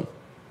done,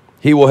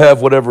 he will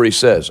have whatever he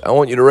says. I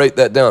want you to write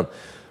that down.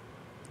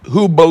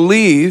 Who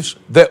believes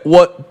that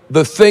what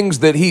the things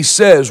that he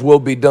says will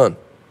be done.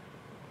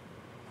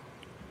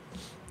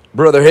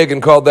 Brother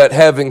Hagin called that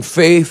having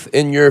faith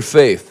in your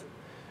faith.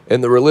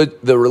 And the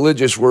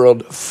religious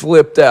world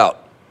flipped out.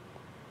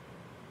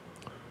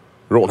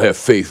 We don't have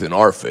faith in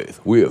our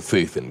faith. We have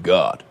faith in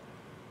God.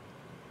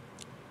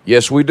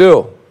 Yes, we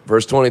do.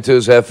 Verse 22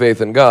 is have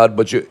faith in God.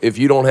 But if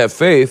you don't have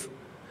faith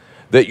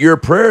that your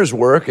prayers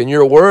work and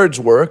your words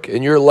work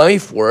and your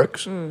life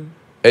works and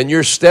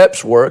your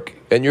steps work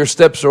and your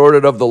steps are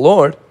ordered of the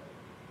Lord,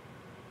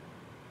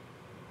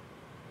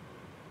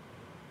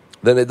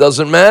 then it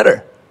doesn't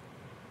matter.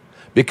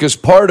 Because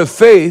part of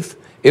faith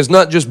is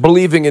not just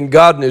believing in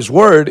God and his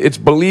word, it's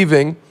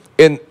believing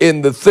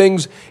in the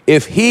things.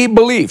 If he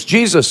believes,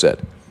 Jesus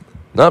said,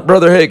 not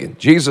Brother Hagin,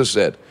 Jesus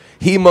said,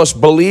 he must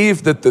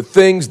believe that the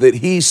things that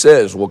he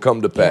says will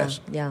come to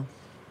pass. Yeah.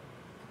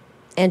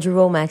 Andrew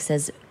Womack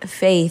says,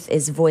 faith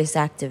is voice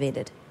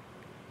activated.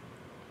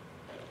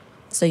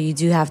 So you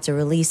do have to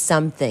release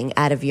something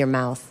out of your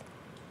mouth.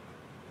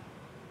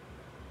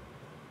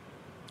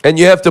 And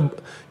you have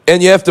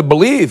to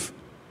believe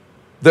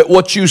that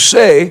what you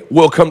say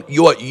will come,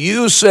 what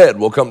you said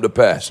will come to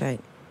pass. That's right.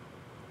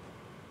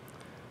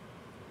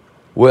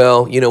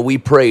 Well, we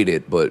prayed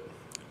it, but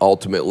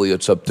ultimately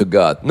it's up to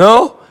God.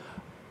 No,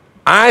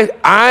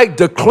 I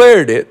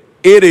declared it.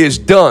 It is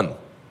done.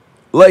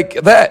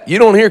 Like that. You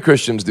don't hear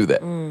Christians do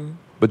that.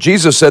 But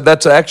Jesus said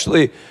that's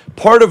actually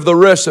part of the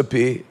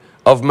recipe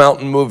of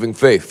mountain moving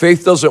faith.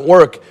 Faith doesn't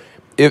work.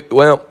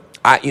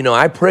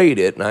 I prayed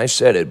it and I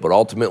said it, but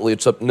ultimately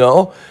it's up.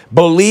 No,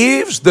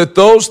 believes that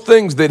those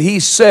things that he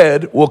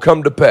said will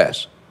come to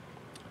pass.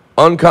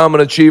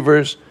 Uncommon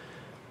achievers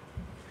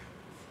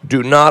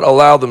do not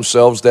allow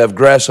themselves to have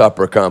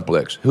grasshopper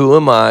complex. Who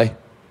am I?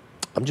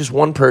 I'm just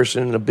one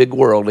person in a big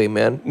world,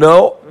 amen?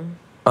 No,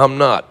 I'm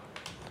not.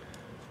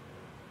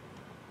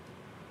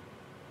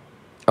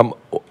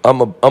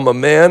 I'm a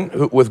man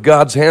who, with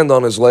God's hand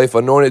on his life,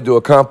 anointed to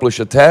accomplish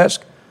a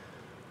task,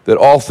 that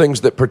all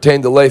things that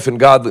pertain to life and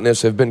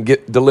godliness have been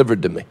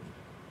delivered to me.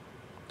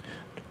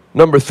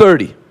 Number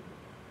 30,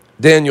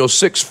 Daniel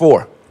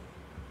 6:4.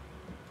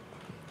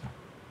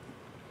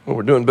 Well,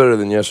 we're doing better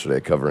than yesterday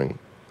covering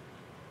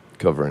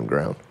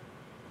ground.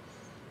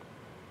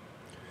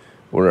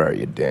 Where are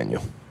you,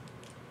 Daniel?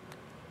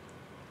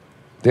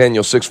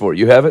 Daniel 6:4.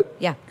 You have it?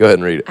 Yeah. Go ahead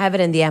and read it. I have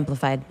it in the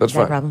Amplified. That's Is that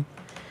a fine. problem?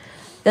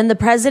 Then the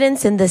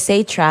presidents and the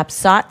satraps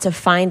sought to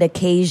find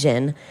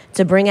occasion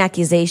to bring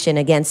accusation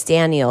against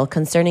Daniel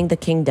concerning the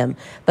kingdom,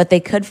 but they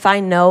could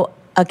find no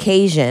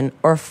occasion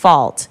or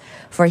fault,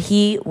 for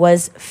he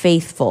was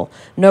faithful,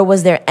 nor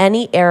was there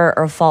any error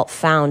or fault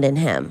found in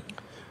him.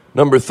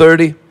 Number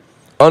 30,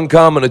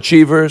 uncommon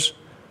achievers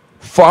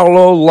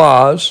follow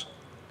laws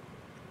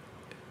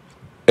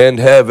and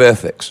have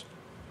ethics.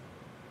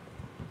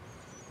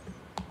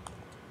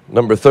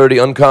 Number 30,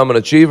 uncommon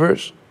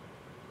achievers,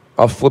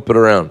 I'll flip it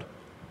around,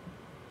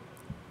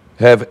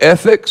 have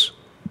ethics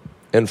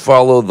and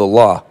follow the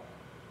law.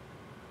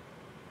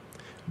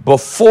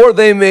 Before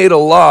they made a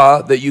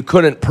law that you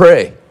couldn't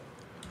pray,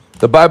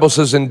 the Bible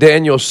says in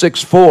Daniel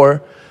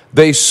 6:4,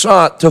 they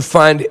sought to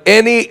find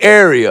any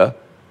area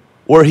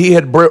where he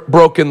had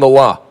broken the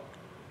law.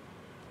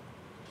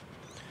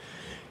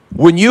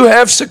 When you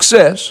have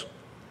success,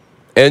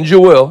 and you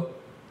will,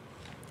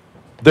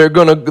 they're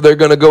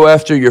gonna go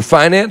after your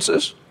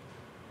finances.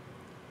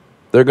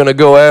 They're gonna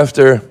go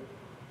after,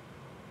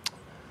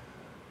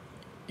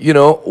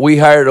 we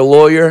hired a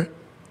lawyer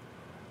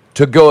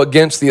to go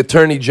against the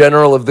Attorney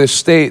General of this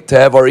state to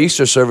have our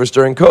Easter service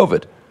during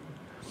COVID.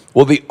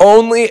 Well, the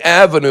only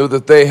avenue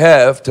that they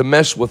have to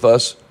mess with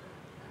us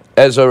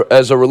as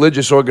a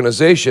religious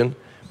organization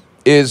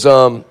is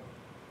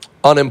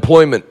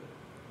unemployment,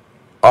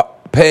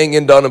 paying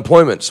into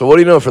unemployment. So what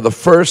do you know? For the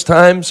first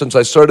time since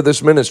I started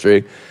this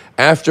ministry,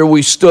 after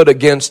we stood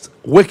against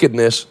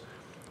wickedness,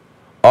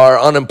 our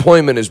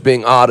unemployment is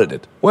being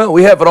audited. Well,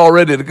 we have it all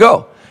ready to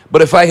go.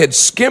 But if I had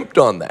skimped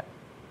on that,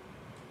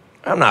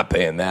 I'm not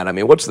paying that. I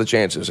mean, what's the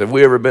chances? Have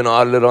we ever been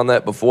audited on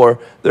that before?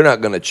 They're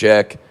not going to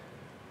check.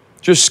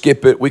 Just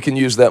skip it. We can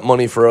use that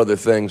money for other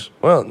things.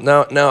 Well,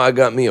 now I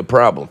got me a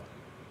problem.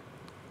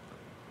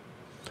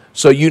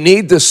 So you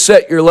need to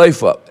set your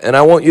life up. And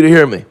I want you to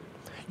hear me.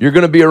 You're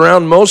going to be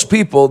around most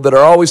people that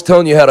are always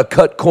telling you how to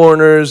cut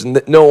corners and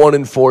that no one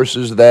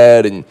enforces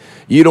that and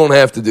you don't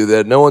have to do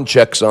that. No one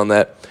checks on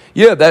that.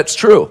 Yeah, that's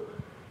true.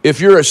 If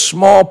you're a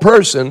small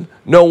person,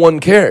 no one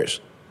cares.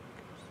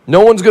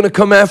 No one's going to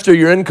come after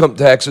your income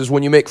taxes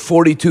when you make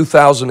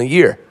 $42,000 a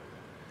year.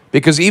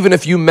 Because even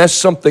if you mess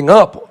something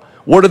up,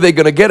 what are they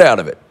going to get out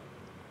of it?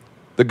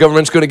 The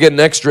government's going to get an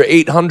extra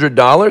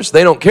 $800?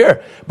 They don't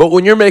care. But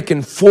when you're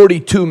making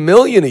 $42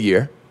 million a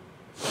year,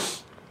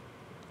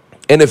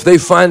 and if they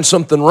find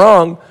something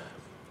wrong,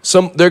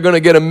 they're going to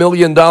get $1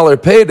 million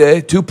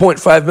payday,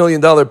 $2.5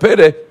 million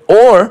payday.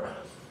 Or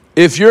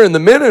if you're in the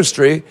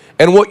ministry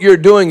and what you're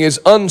doing is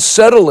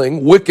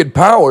unsettling wicked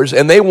powers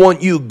and they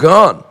want you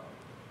gone.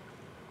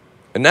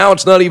 And now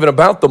it's not even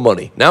about the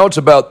money. Now it's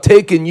about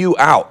taking you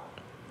out.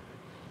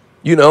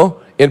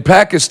 In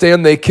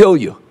Pakistan, they kill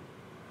you.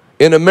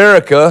 In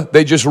America,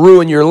 they just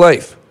ruin your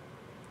life.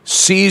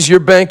 Seize your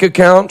bank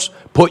accounts,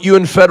 put you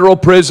in federal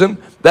prison.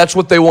 That's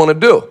what they want to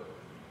do.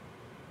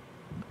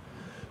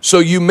 So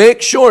you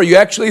make sure you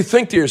actually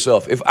think to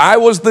yourself, if I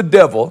was the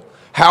devil,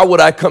 how would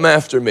I come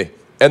after me?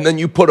 And then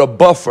you put a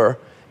buffer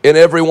in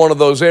every one of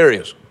those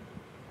areas.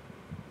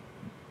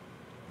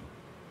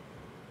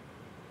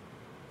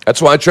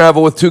 That's why I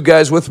travel with 2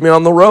 guys with me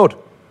on the road.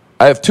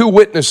 I have 2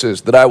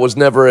 witnesses that I was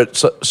never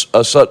at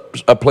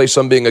a place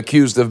I'm being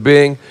accused of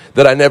being,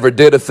 that I never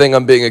did a thing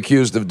I'm being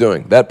accused of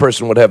doing. That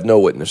person would have no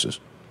witnesses.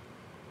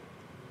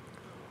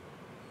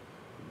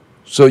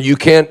 So you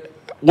can't,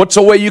 what's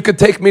a way you could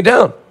take me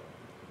down?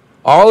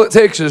 All it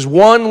takes is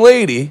one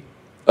lady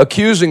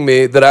accusing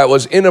me that I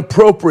was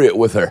inappropriate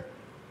with her.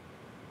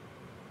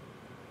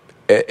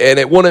 And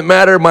it wouldn't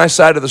matter my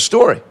side of the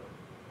story.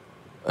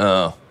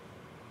 Oh.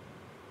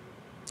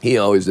 He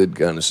always did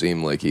kind of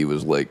seem like he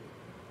was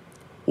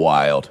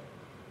wild.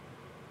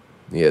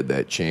 He had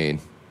that chain.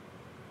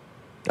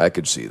 I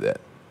could see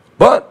that.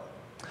 But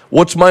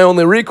what's my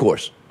only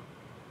recourse?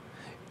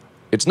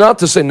 It's not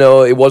to say,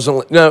 no, it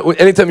wasn't. No,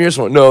 anytime you hear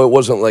someone, no, it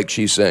wasn't like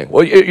she's saying.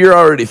 Well, you're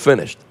already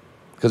finished.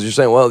 Because you're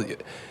saying, well,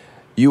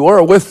 you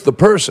are with the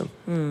person.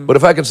 But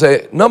if I can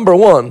say, number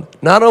one,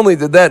 not only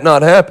did that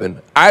not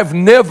happen, I've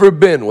never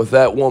been with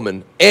that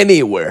woman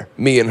anywhere,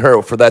 me and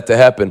her, for that to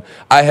happen.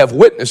 I have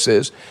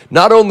witnesses.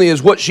 Not only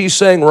is what she's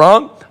saying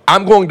wrong,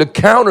 I'm going to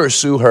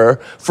countersue her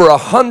for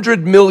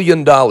 $100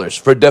 million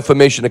for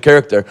defamation of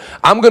character.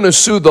 I'm going to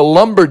sue the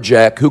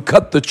lumberjack who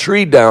cut the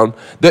tree down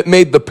that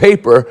made the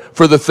paper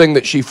for the thing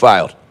that she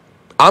filed.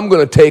 I'm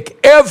going to take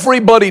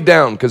everybody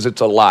down because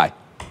it's a lie.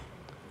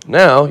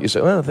 Now, you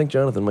say, well, I think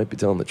Jonathan might be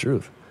telling the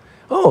truth.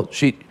 Oh,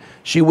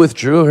 she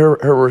withdrew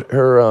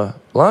her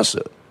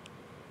lawsuit.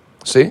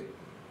 See?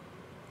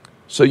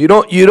 So you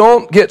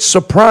don't get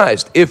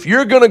surprised. If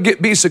you're going to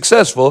be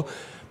successful,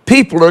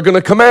 people are going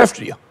to come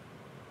after you.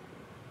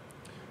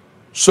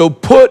 So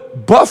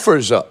put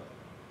buffers up.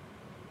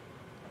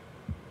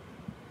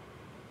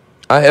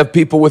 I have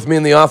people with me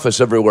in the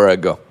office everywhere I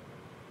go.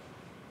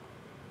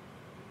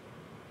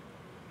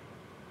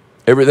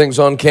 Everything's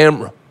on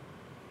camera.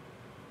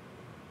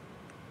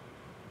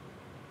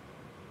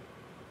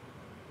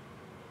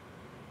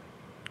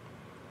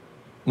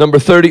 Number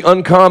 30,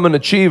 uncommon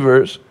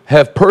achievers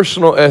have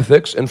personal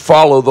ethics and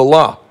follow the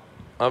law.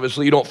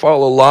 Obviously, you don't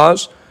follow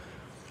laws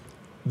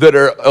that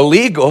are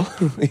illegal.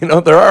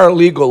 There are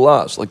illegal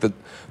laws, like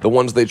the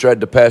ones they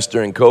tried to pass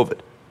during COVID.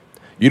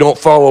 You don't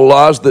follow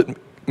laws that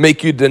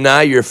make you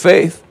deny your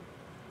faith.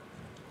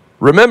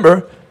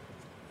 Remember,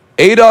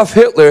 Adolf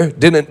Hitler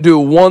didn't do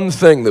one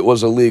thing that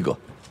was illegal.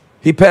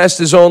 He passed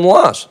his own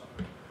laws.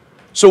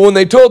 So when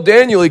they told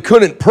Daniel he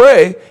couldn't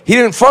pray, he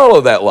didn't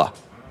follow that law.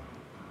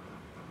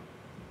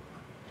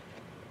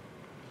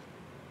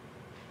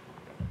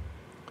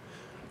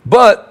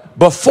 But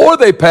before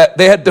they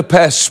had to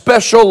pass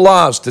special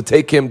laws to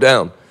take him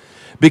down,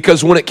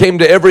 because when it came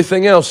to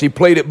everything else, he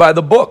played it by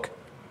the book.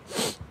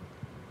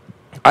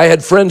 I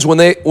had friends when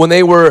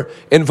they were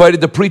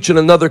invited to preach in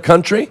another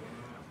country,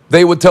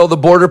 they would tell the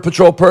border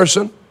patrol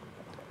person,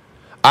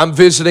 I'm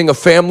visiting a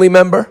family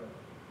member.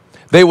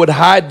 They would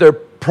hide their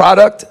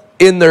product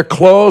in their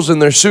clothes, in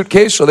their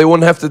suitcase, so they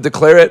wouldn't have to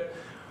declare it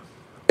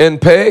and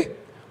pay.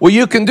 Well,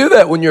 you can do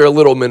that when you're a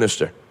little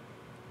minister.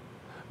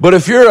 But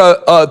if you're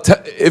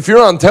if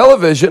you're on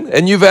television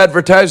and you've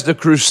advertised a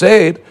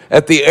crusade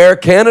at the Air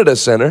Canada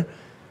Centre,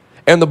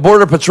 and the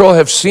Border Patrol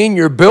have seen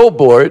your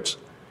billboards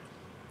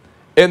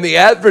and the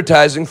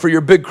advertising for your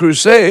big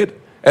crusade,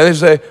 and they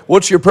say,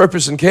 what's your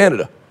purpose in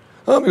Canada?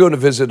 Oh, I'm going to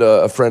visit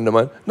a friend of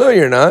mine. No,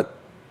 you're not.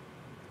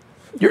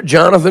 You're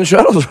Jonathan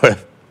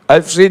Shuttlesworth.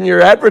 I've seen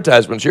your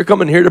advertisements. You're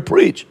coming here to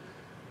preach.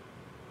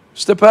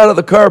 Step out of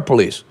the car,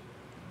 please.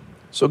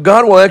 So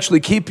God will actually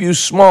keep you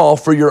small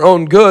for your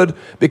own good,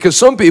 because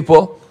some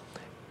people,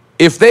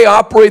 if they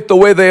operate the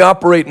way they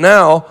operate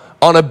now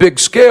on a big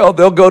scale,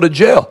 they'll go to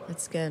jail.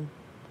 That's good.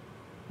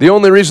 The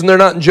only reason they're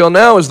not in jail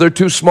now is they're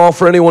too small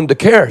for anyone to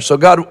care. So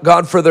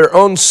God, for their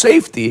own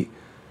safety,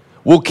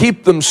 will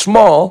keep them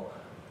small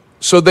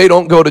so they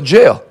don't go to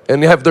jail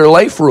and have their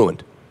life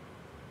ruined.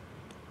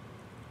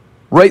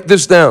 Write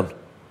this down.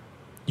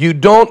 You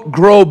don't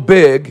grow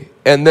big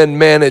and then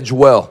manage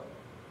well.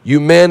 You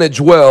manage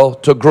well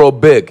to grow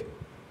big.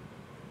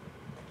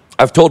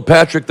 I've told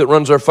Patrick that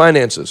runs our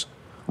finances,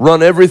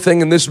 run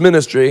everything in this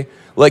ministry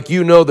like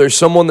there's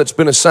someone that's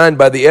been assigned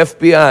by the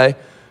FBI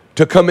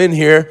to come in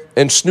here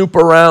and snoop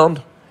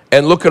around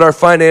and look at our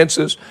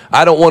finances.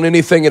 I don't want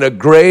anything in a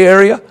gray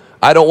area.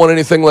 I don't want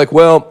anything like,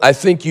 well, I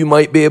think you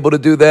might be able to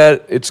do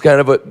that. It's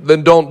kind of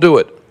then don't do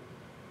it.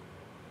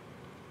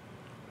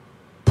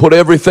 Put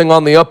everything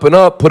on the up and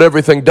up. Put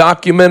everything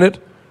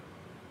documented.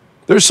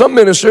 There's some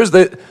ministers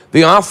that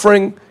the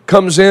offering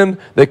comes in,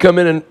 they come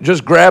in and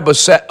just grab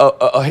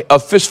a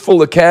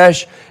fistful of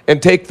cash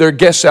and take their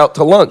guests out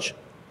to lunch.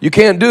 You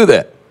can't do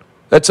that.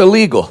 That's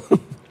illegal.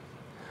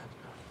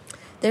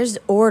 There's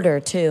order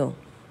too,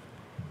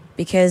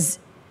 because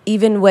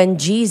even when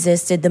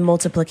Jesus did the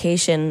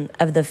multiplication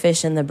of the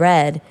fish and the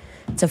bread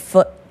to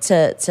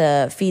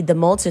feed the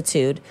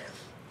multitude,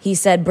 he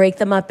said, break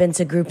them up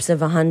into groups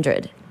of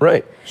 100.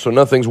 Right. So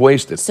nothing's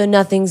wasted.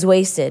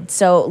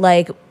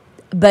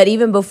 But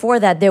even before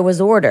that, there was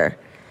order.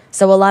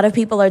 So a lot of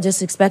people are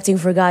just expecting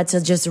for God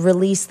to just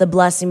release the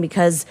blessing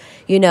because,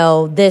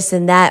 this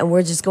and that, and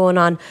we're just going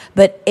on.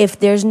 But if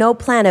there's no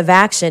plan of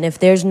action, if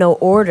there's no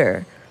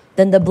order,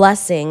 then the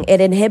blessing,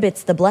 it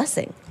inhibits the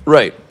blessing.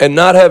 Right. And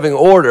not having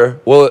order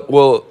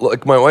will,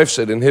 like my wife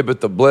said,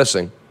 inhibit the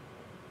blessing.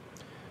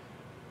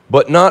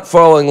 But not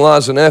following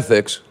laws and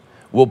ethics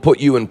will put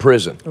you in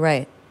prison.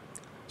 Right.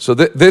 So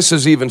this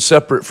is even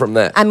separate from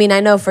that. I mean,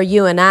 I know for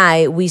you and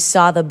I, we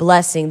saw the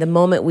blessing the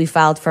moment we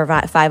filed for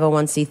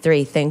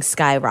 501c3, things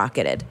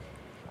skyrocketed.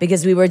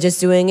 Because we were just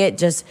doing it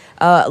just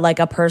like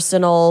a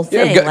personal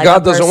thing. Yeah,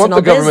 God doesn't want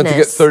the government to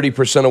get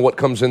 30% of what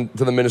comes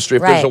into the ministry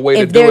if there's a way to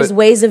do it. If there's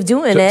ways of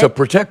doing it. To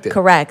protect it.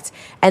 Correct.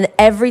 And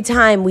every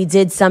time we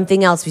did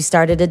something else, we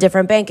started a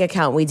different bank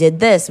account, we did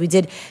this, we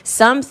did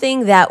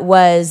something that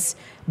was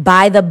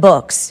by the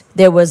books.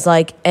 There was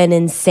like an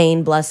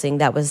insane blessing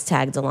that was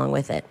tagged along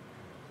with it.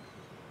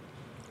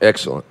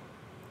 Excellent.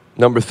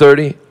 Number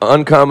 30,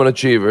 uncommon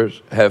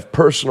achievers have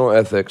personal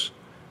ethics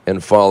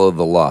and follow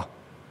the law.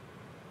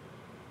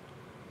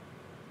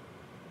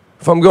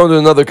 If I'm going to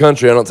another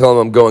country, I don't tell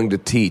them I'm going to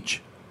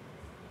teach.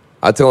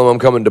 I tell them I'm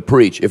coming to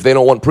preach. If they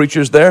don't want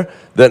preachers there,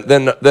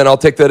 then I'll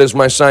take that as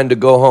my sign to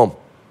go home.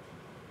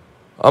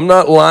 I'm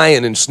not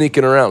lying and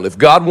sneaking around. If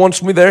God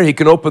wants me there, he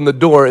can open the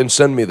door and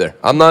send me there.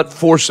 I'm not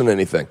forcing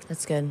anything.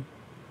 That's good.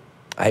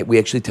 We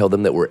actually tell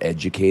them that we're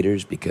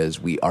educators because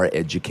we are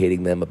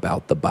educating them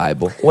about the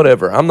Bible.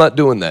 Whatever. I'm not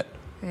doing that.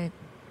 Right.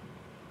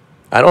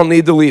 I don't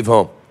need to leave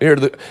home.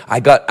 I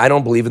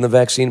don't believe in the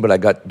vaccine, but I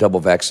got double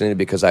vaccinated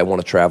because I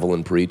want to travel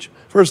and preach.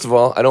 First of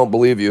all, I don't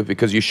believe you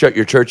because you shut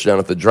your church down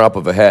at the drop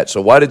of a hat.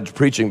 So why did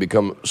preaching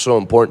become so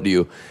important to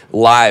you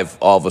live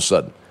all of a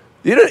sudden?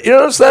 You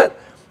notice that?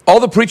 All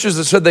the preachers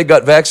that said they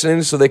got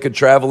vaccinated so they could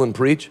travel and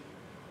preach?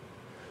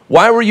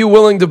 Why were you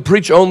willing to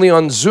preach only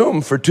on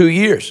Zoom for 2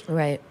 years?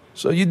 Right.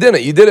 So you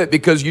didn't. You did it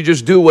because you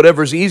just do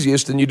whatever's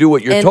easiest and you do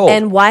what you're told.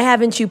 And why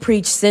haven't you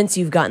preached since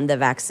you've gotten the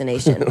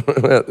vaccination?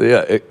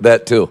 Yeah,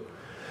 that too.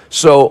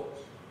 So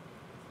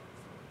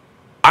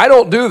I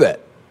don't do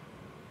that.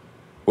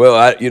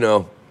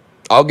 well,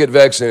 I'll get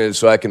vaccinated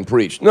so I can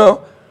preach.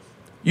 No,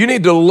 you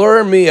need to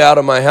lure me out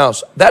of my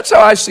house. That's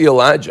how I see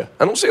Elijah.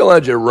 I don't see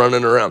Elijah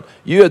running around.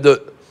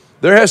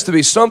 There has to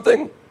be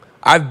something.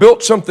 I've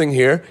built something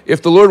here.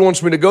 If the Lord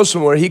wants me to go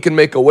somewhere, he can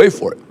make a way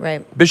for it.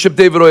 Right. Bishop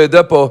David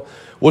Oyedepo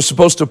was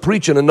supposed to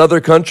preach in another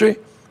country.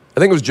 I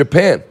think it was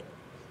Japan.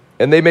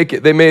 And they made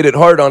it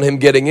hard on him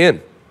getting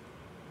in.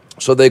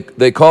 So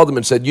they called him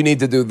and said, you need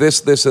to do this,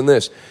 this, and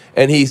this.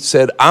 And he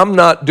said, I'm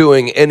not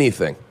doing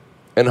anything,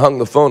 and hung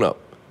the phone up.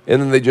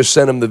 And then they just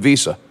sent him the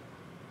visa.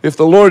 If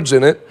the Lord's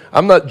in it,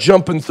 I'm not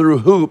jumping through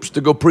hoops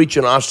to go preach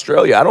in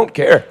Australia. I don't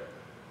care.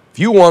 If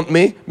you want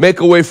me, make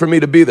a way for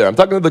me to be there. I'm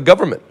talking to the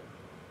government.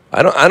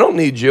 I don't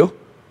need you.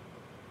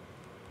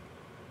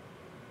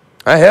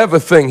 I have a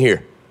thing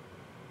here.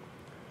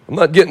 I'm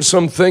not getting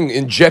something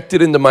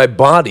injected into my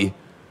body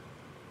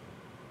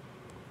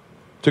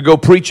to go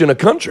preach in a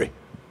country.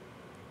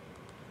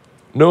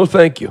 No,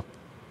 thank you.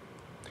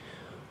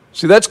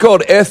 See, that's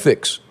called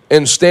ethics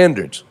and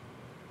standards.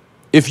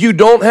 If you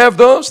don't have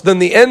those, then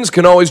the ends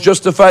can always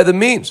justify the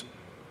means.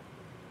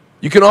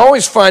 You can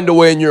always find a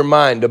way in your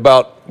mind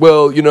about,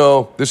 well,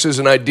 this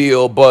isn't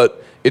ideal,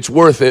 but it's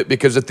worth it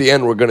because at the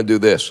end we're going to do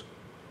this.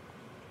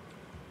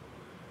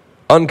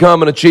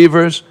 Uncommon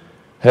achievers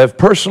have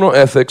personal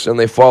ethics and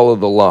they follow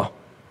the law.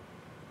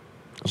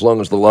 As long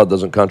as the law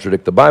doesn't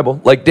contradict the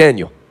Bible, like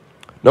Daniel.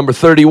 Number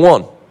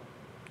 31,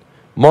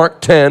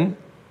 Mark 10,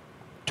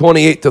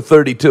 28 to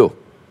 32.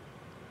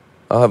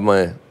 I'll have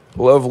my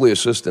lovely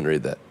assistant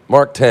read that.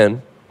 Mark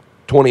 10,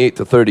 28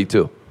 to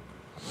 32.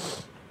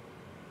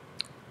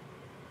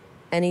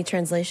 Any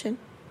translation?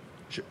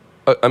 Sure.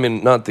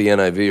 Not the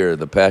NIV or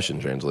the Passion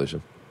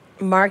Translation.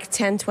 Mark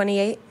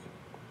 10:28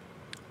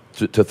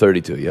 to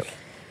 32, yep.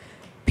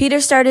 Peter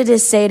started to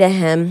say to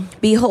him,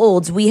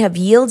 behold, we have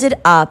yielded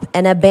up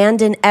and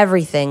abandoned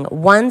everything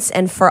once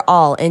and for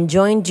all and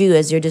joined you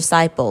as your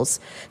disciples,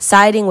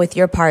 siding with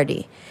your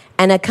party,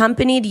 and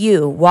accompanied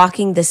you,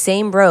 walking the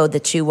same road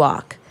that you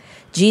walk.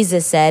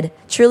 Jesus said,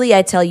 truly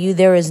I tell you,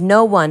 there is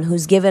no one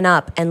who's given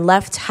up and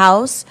left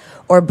house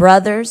or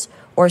brothers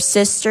or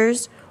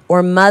sisters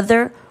or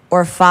mother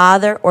or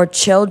father or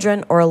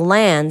children or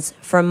lands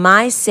for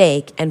my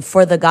sake and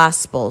for the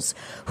gospel's,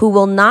 who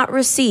will not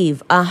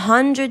receive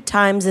 100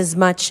 times as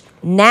much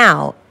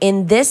now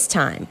in this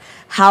time,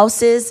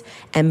 houses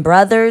and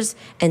brothers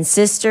and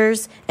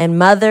sisters and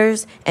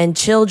mothers and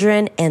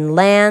children and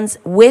lands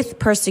with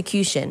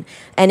persecution,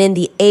 and in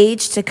the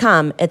age to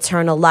come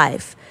eternal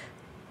life.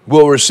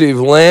 Will receive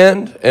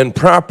land and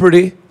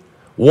property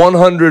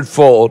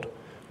 100-fold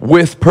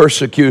with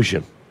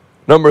persecution.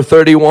 Number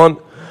 31,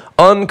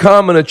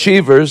 uncommon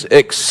achievers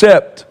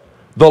accept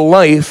the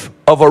life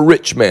of a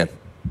rich man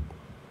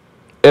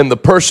and the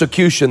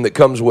persecution that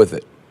comes with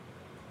it.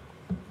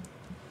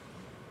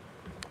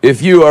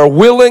 If you are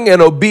willing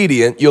and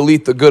obedient, you'll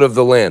eat the good of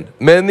the land.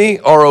 Many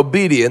are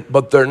obedient,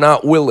 but they're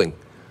not willing.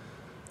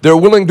 They're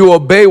willing to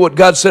obey what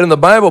God said in the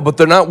Bible, but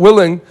they're not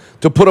willing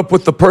to put up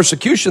with the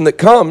persecution that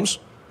comes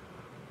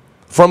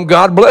from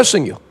God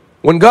blessing you.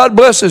 When God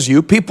blesses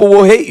you, people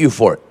will hate you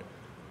for it.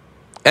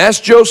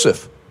 Ask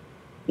Joseph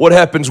what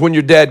happens when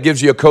your dad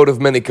gives you a coat of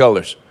many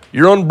colors.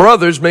 Your own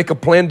brothers make a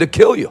plan to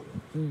kill you.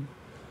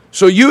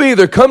 So you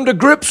either come to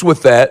grips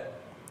with that,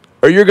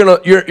 or you're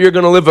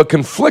gonna live a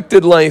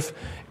conflicted life,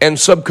 and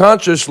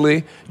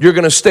subconsciously you're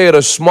gonna stay at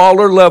a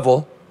smaller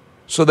level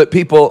so that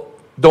people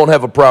don't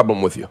have a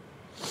problem with you.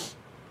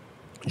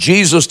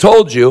 Jesus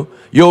told you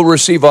you'll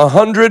receive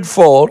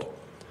 100-fold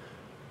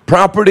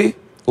property,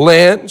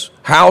 lands,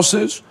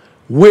 houses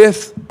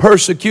with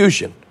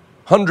persecution.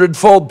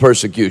 100-fold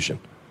persecution.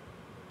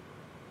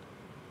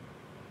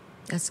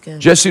 That's good.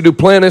 Jesse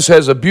Duplantis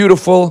has a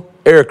beautiful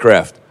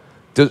aircraft.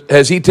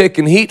 Has he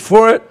taken heat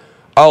for it?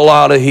 A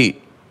lot of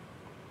heat.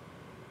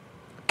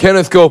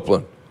 Kenneth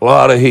Copeland, a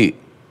lot of heat.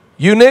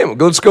 You name it.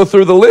 Let's go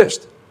through the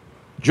list.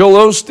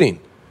 Joel Osteen.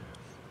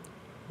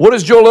 What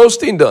has Joel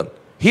Osteen done?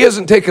 He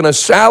hasn't taken a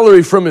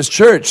salary from his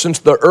church since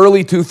the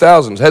early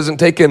 2000s. Hasn't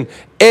taken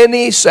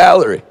any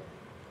salary.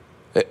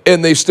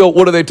 And they still,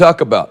 what do they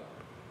talk about?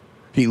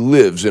 He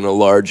lives in a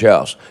large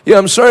house. Yeah,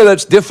 I'm sorry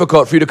that's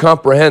difficult for you to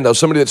comprehend how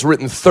somebody that's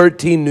written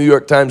 13 New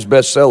York Times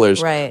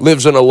bestsellers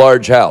lives in a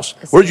large house.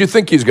 Where did you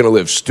think he's going to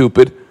live,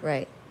 stupid?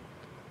 Right.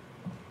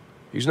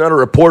 He's not a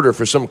reporter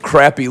for some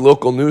crappy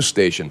local news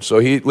station, so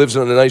he lives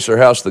in a nicer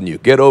house than you.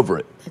 Get over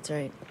it. That's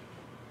right.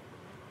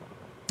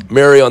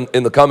 Mary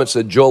in the comments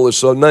said, Joel is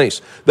so nice.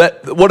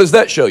 What does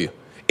that show you?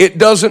 It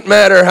doesn't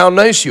matter how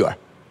nice you are.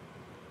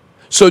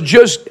 So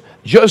just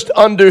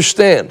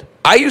understand.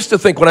 I used to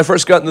think when I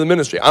first got into the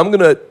ministry, I'm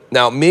going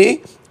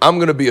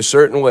to be a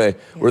certain way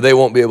where they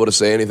won't be able to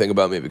say anything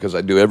about me because I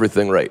do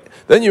everything right.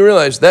 Then you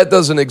realize that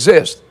doesn't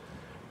exist.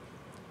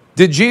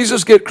 Did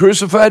Jesus get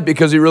crucified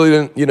because he really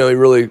didn't, he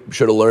really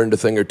should have learned a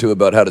thing or two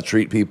about how to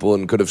treat people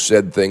and could have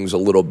said things a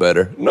little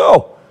better?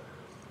 No.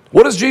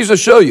 What does Jesus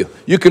show you?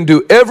 You can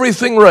do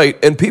everything right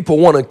and people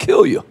want to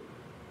kill you.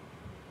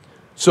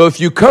 So if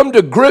you come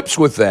to grips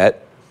with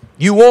that,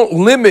 You won't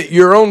limit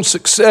your own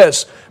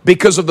success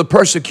because of the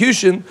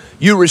persecution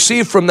you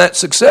receive from that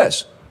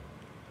success,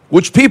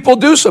 which people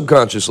do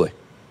subconsciously.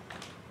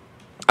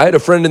 I had a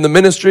friend in the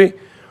ministry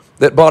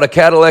that bought a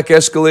Cadillac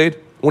Escalade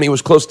when he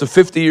was close to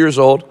 50 years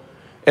old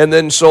and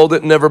then sold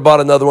it and never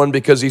bought another one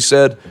because he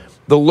said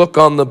the look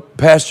on the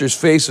pastor's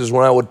faces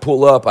when I would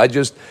pull up, I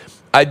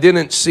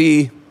didn't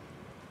see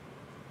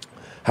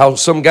how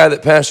some guy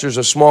that pastors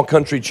a small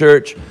country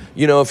church,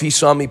 if he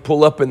saw me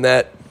pull up in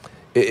that,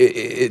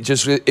 it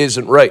just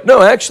isn't right.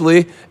 No,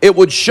 actually, it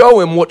would show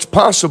him what's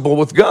possible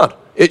with God.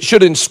 It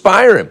should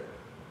inspire him.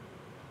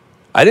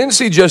 I didn't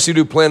see Jesse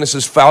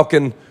Duplantis'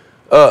 Falcon,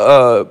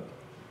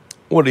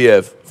 what do you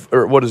have?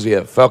 Or what does he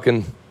have?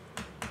 Falcon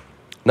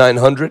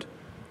 900?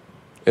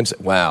 And say,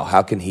 wow,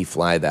 how can he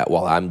fly that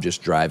while I'm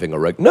just driving a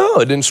regular? No,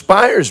 it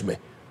inspires me.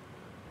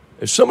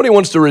 If somebody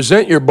wants to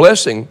resent your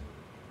blessing,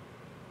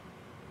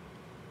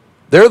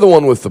 they're the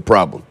one with the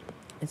problem.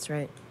 That's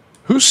right.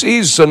 Who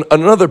sees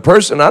another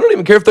person? I don't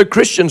even care if they're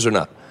Christians or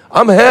not.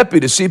 I'm happy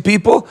to see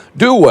people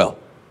do well,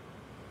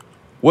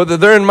 whether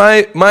they're in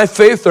my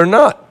faith or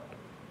not.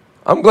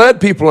 I'm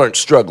glad people aren't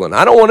struggling.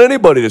 I don't want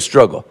anybody to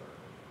struggle.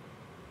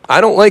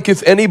 I don't like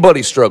if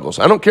anybody struggles.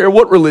 I don't care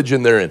what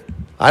religion they're in.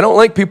 I don't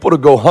like people to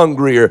go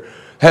hungry or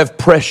have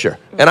pressure.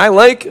 And I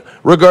like,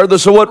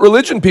 regardless of what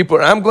religion people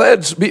are, I'm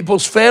glad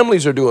people's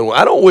families are doing well.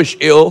 I don't wish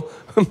ill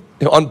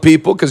on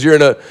people because you're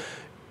in a,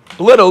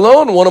 let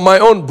alone one of my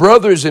own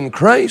brothers in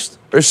Christ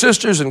or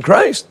sisters in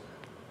Christ.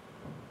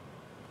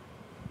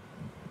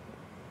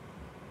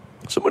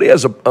 Somebody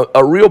has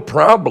a real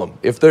problem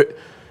if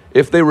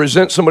they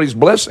resent somebody's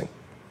blessing.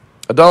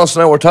 Adalis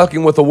and I were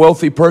talking with a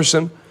wealthy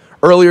person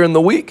earlier in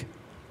the week,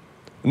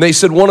 and they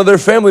said one of their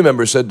family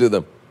members said to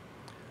them,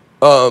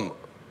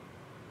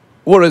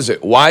 what is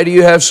it? Why do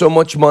you have so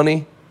much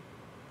money?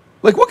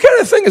 Like, what kind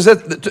of thing is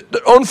that?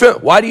 Their own family.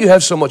 Why do you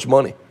have so much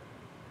money?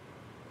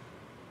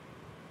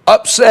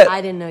 Upset.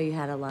 I didn't know you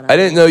had a lot of I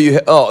didn't know you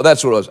had, oh,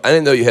 that's what it was. I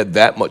didn't know you had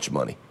that much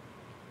money.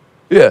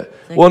 Yeah.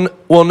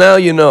 Well, now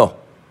you know.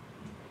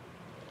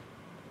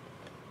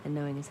 And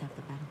knowing is half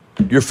the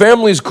battle. Your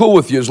family's cool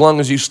with you as long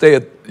as you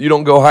you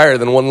don't go higher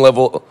than one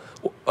level,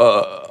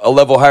 a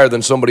level higher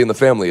than somebody in the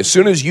family. As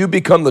soon as you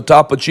become the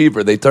top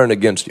achiever, they turn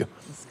against you.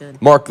 That's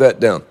good. Mark that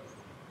down.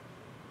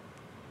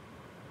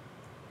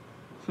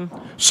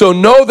 So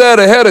know that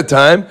ahead of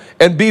time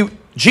and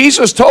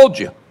Jesus told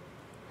you,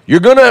 you're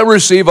going to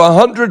receive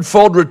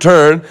 100-fold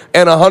return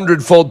and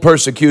 100-fold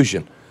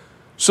persecution.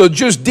 So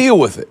just deal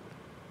with it.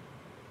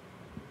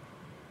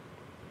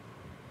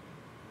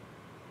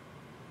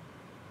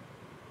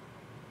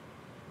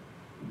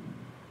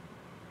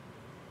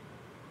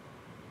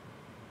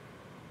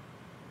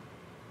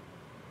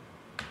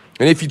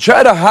 And if you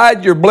try to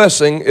hide your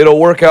blessing, it'll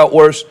work out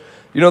worse.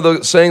 You know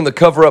the saying, the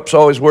cover-up's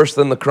always worse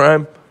than the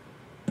crime?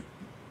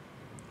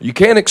 You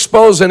can't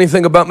expose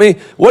anything about me.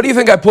 What do you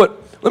think I put?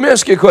 Let me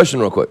ask you a question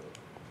real quick.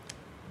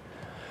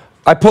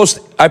 I post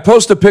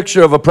a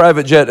picture of a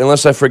private jet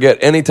unless I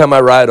forget anytime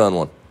I ride on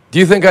one. Do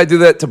you think I do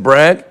that to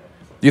brag?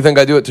 Do you think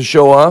I do it to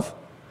show off?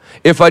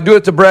 If I do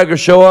it to brag or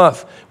show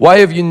off, why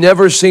have you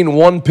never seen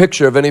one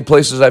picture of any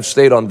places I've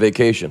stayed on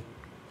vacation?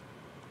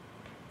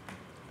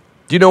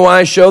 Do you know why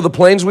I show the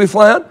planes we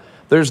fly on?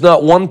 There's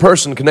not one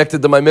person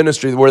connected to my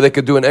ministry where they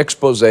could do an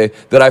expose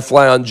that I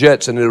fly on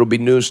jets and it'll be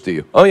news to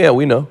you. Oh yeah,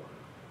 we know.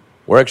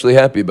 We're actually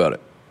happy about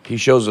it. He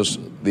shows us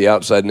the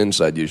outside and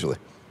inside usually.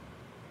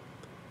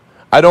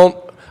 I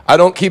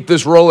don't keep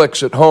this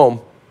Rolex at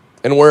home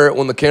and wear it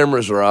when the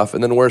cameras are off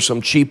and then wear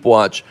some cheap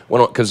watch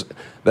because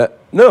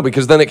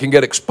then it can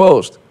get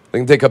exposed. They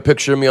can take a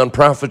picture of me on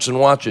Profits and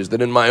Watches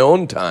that in my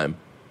own time.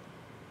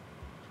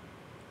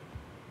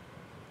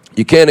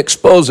 You can't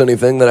expose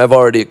anything that I've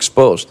already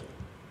exposed.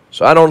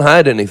 So I don't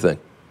hide anything.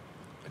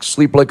 I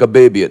sleep like a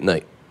baby at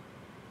night.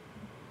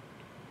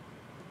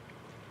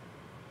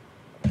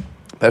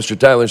 Pastor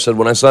Tyler said,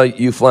 when I saw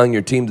you flying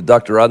your team to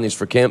Dr. Rodney's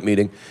for camp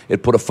meeting,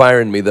 it put a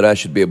fire in me that I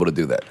should be able to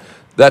do that.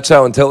 That's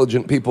how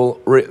intelligent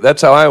people,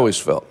 that's how I always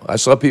felt. I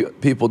saw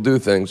people do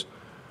things,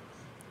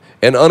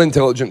 and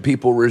unintelligent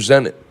people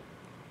resent it.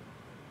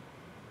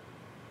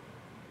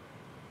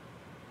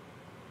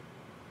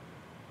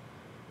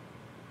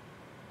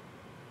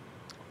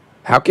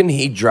 How can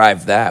he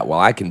drive that? Well,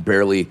 I can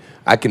barely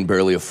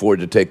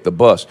afford to take the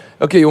bus.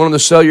 Okay, you want him to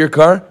sell your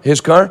car,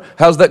 his car?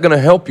 How's that going to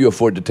help you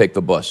afford to take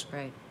the bus?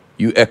 Right.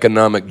 You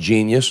economic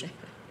genius.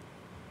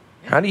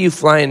 How do you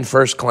fly in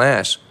first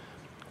class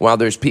while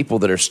there's people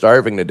that are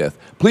starving to death?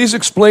 Please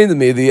explain to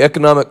me the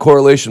economic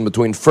correlation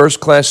between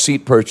first class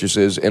seat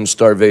purchases and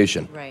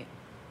starvation. Right.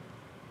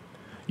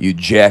 You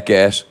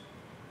jackass.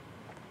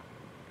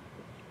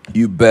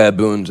 You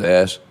baboon's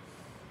ass.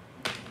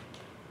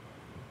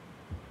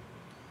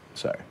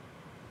 Sorry.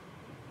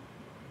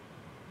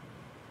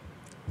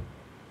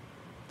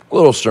 A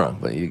little strong,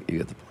 but you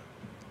get the point.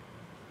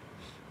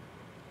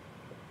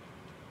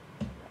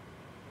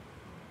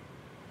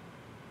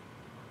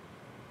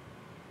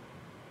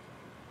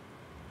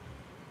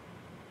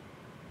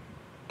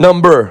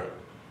 Number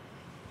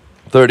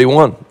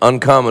 31,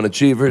 uncommon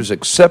achievers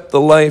accept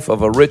the life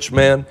of a rich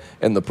man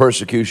and the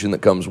persecution that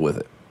comes with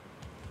it.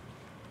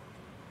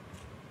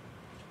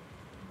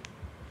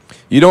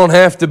 You don't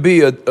have to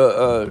be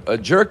a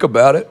jerk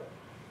about it,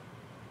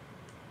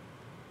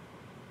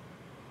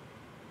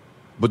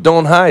 but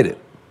don't hide it.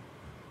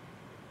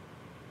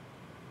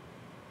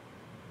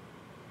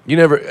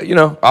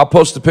 I'll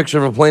post a picture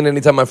of a plane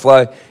anytime I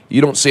fly.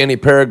 You don't see any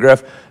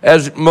paragraph.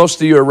 As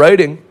most of you are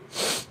writing,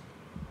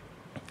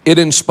 it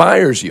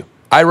inspires you.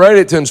 I write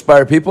it to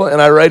inspire people, and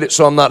I write it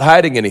so I'm not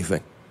hiding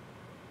anything.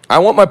 I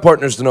want my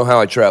partners to know how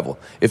I travel.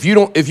 If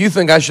you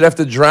think I should have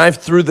to drive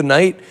through the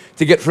night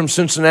to get from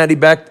Cincinnati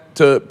back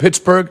to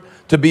Pittsburgh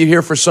to be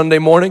here for Sunday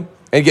morning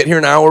and get here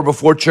an hour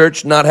before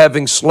church, not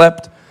having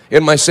slept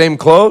in my same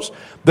clothes,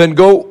 then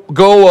go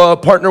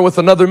partner with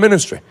another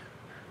ministry.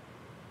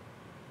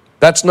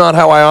 That's not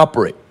how I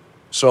operate.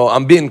 So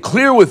I'm being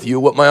clear with you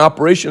what my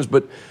operation is,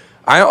 but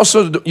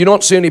you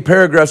don't see any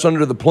paragraphs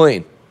under the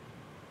plane.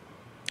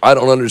 I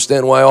don't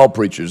understand why all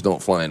preachers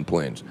don't fly in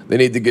planes. They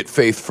need to get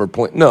faith for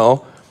planes.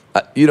 No,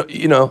 you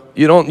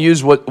don't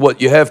use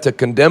what you have to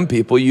condemn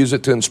people. You use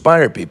it to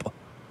inspire people.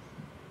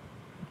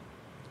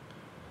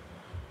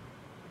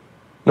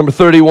 Number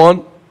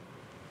 31,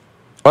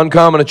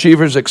 uncommon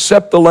achievers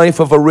accept the life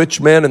of a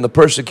rich man and the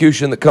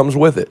persecution that comes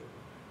with it.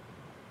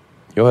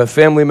 You'll have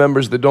family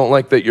members that don't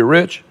like that you're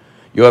rich.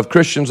 You'll have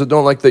Christians that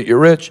don't like that you're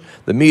rich.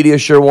 The media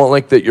sure won't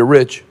like that you're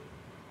rich.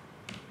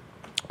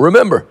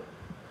 Remember,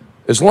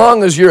 as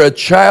long as you're a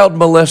child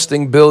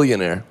molesting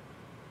billionaire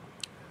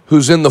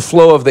who's in the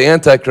flow of the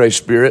Antichrist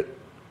spirit,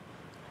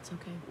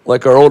 okay,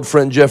 like our old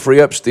friend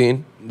Jeffrey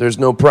Epstein, there's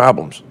no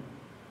problems.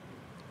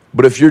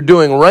 But if you're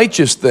doing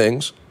righteous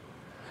things,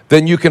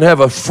 then you can have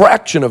a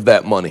fraction of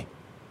that money.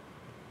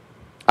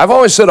 I've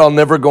always said I'll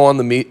never go on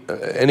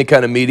any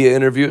kind of media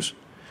interviews.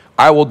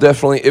 I will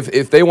definitely,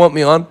 if they want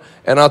me on,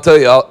 and I'll tell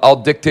you,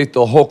 I'll dictate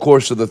the whole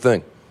course of the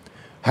thing.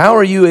 How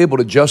are you able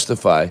to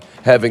justify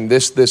having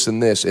this,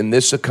 and this in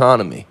this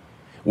economy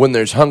when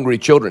there's hungry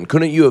children?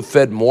 Couldn't you have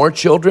fed more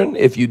children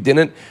if you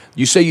didn't?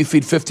 You say you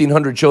feed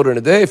 1,500 children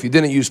a day. If you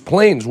didn't use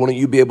planes, wouldn't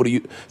you be able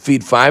to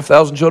feed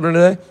 5,000 children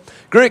a day?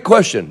 Great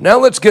question. Now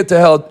let's get to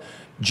how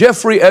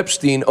Jeffrey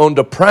Epstein owned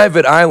a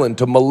private island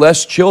to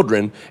molest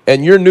children,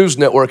 and your news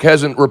network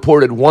hasn't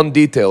reported one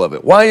detail of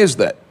it. Why is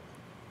that?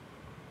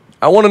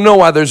 I want to know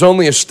why there's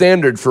only a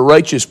standard for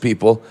righteous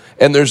people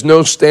and there's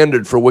no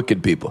standard for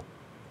wicked people.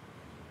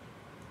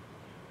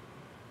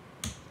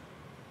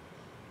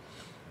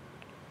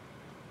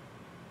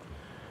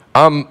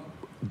 I'm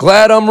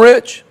glad I'm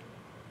rich.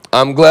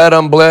 I'm glad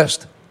I'm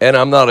blessed. And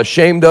I'm not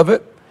ashamed of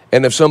it.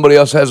 And if somebody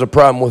else has a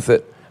problem with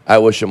it, I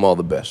wish them all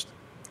the best.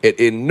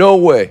 In no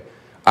way,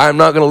 I'm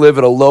not going to live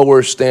at a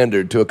lower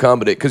standard to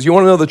accommodate. Because you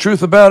want to know the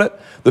truth about it?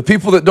 The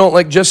people that don't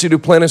like Jesse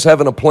Duplantis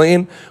having a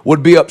plane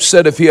would be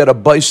upset if he had a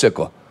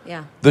bicycle.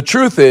 Yeah. The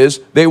truth is,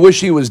 they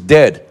wish he was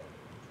dead.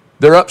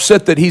 They're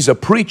upset that he's a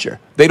preacher.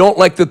 They don't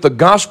like that the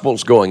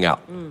gospel's going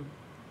out.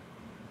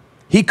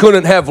 He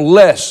couldn't have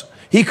less.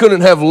 He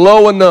couldn't have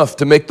low enough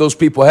to make those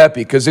people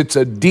happy because it's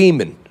a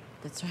demon.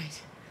 That's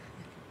right.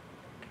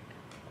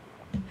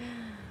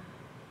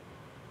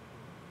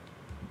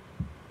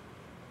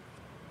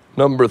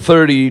 Number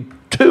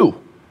 32.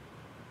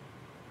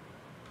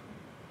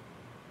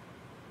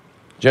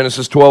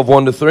 Genesis 12,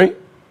 1-3.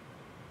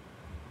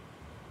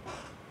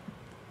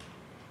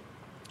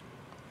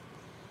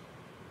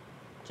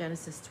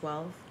 Genesis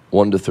 12.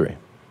 1-3.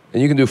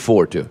 And you can do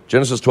 4 too.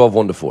 Genesis 12,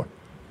 1-4.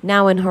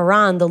 Now in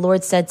Haran, the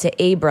Lord said to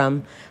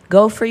Abram,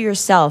 "Go for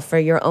yourself for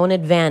your own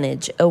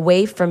advantage,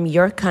 away from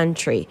your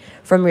country,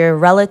 from your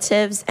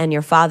relatives and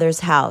your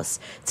father's house,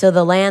 to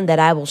the land that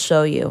I will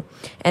show you.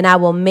 And I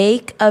will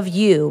make of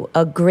you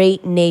a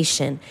great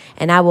nation,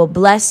 and I will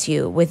bless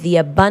you with the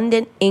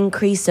abundant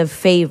increase of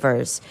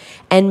favors,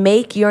 and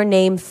make your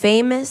name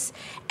famous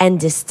and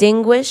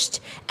distinguished,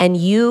 and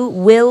you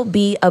will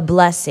be a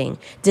blessing,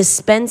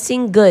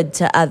 dispensing good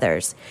to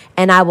others.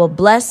 And I will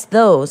bless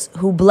those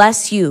who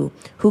bless you,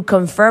 who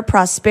confer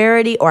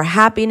prosperity or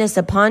happiness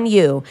upon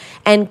you,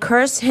 and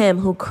curse him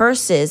who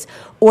curses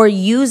or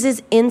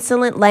uses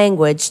insolent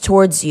language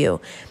towards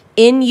you.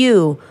 In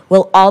you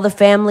will all the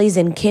families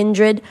and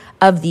kindred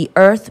of the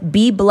earth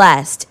be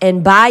blessed,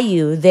 and by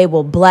you they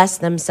will bless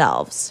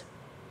themselves."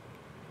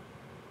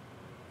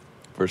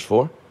 Verse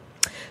 4.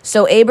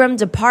 So Abram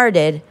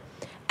departed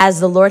as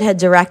the Lord had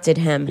directed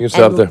him. You can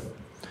stop there.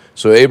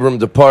 So Abram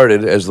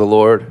departed as the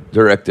Lord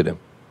directed him.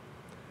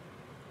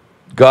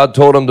 God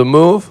told him to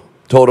move,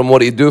 told him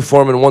what he'd do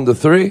for him in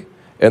 1-3,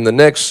 and the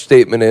next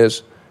statement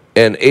is,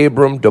 and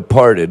Abram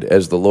departed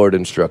as the Lord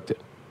instructed.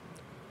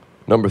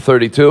 Number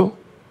 32,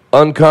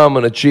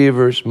 uncommon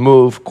achievers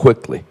move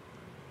quickly.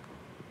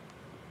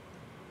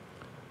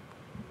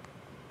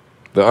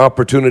 The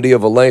opportunity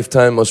of a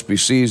lifetime must be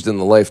seized in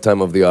the lifetime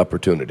of the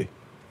opportunity.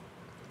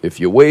 If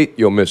you wait,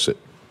 you'll miss it.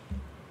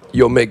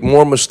 You'll make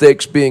more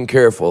mistakes being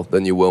careful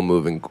than you will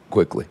moving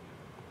quickly,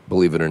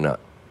 believe it or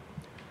not.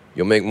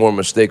 You'll make more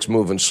mistakes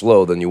moving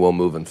slow than you will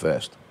moving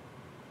fast.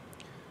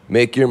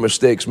 Make your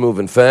mistakes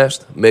moving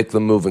fast. Make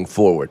them moving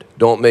forward.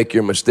 Don't make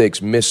your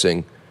mistakes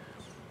missing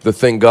the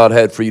thing God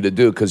had for you to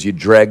do because you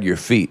drag your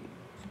feet.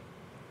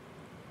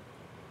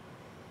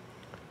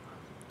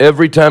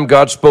 Every time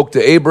God spoke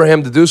to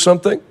Abraham to do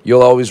something,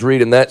 you'll always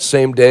read, in that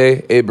same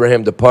day,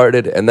 Abraham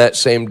departed, and that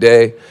same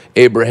day,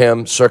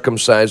 Abraham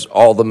circumcised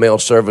all the male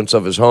servants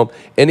of his home.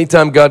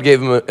 Anytime God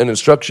gave him an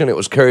instruction, it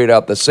was carried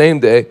out the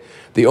same day.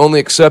 The only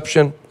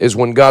exception is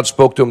when God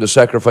spoke to him to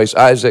sacrifice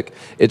Isaac,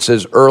 it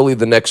says early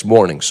the next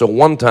morning. So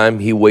one time,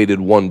 he waited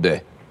one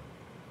day.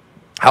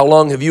 How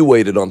long have you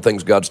waited on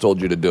things God's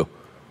told you to do?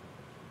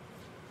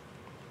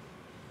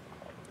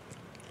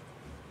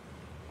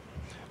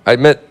 I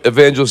met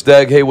Evangelist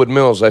Dag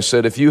Haywood-Mills. I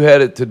said, if you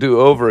had it to do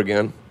over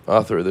again,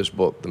 author of this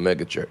book, The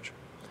Megachurch,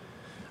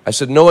 I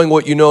said, knowing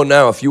what you know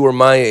now, if you were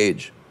my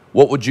age,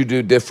 what would you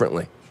do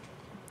differently?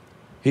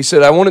 He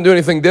said, I wouldn't do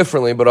anything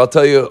differently, but I'll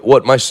tell you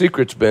what my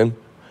secret's been.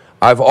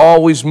 I've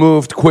always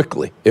moved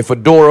quickly. If a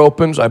door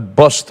opens, I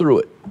bust through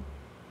it.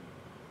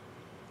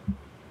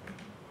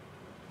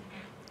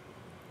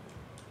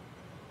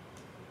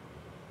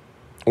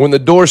 When the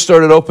doors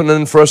started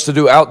opening for us to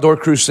do outdoor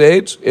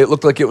crusades, it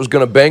looked like it was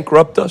going to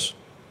bankrupt us.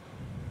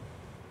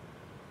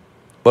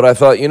 But I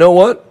thought, you know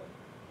what?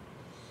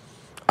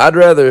 I'd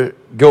rather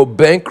go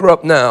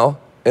bankrupt now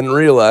and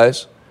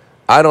realize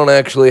I don't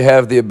actually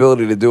have the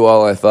ability to do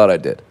all I thought I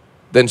did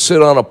than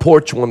sit on a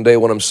porch one day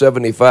when I'm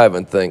 75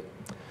 and think,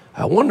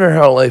 I wonder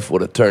how life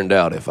would have turned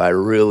out if I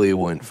really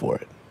went for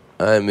it.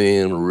 I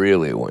mean,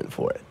 really went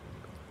for it.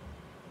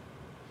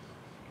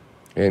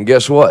 And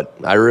guess what?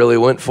 I really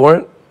went for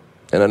it.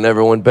 And I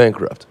never went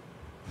bankrupt.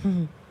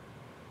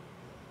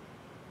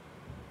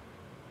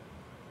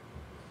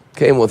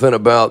 Came within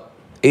about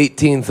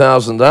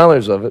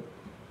 $18,000 of it,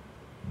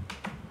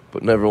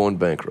 but never went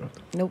bankrupt.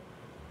 Nope.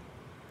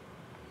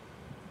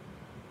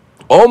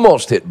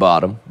 Almost hit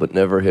bottom, but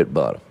never hit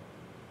bottom.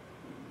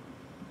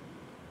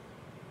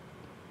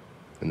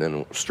 And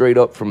then straight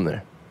up from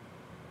there.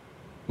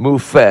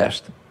 Move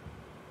fast.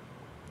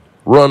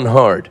 Run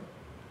hard.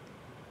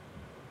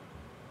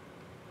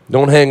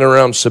 Don't hang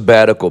around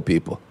sabbatical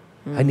people.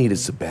 I need a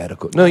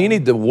sabbatical. No, you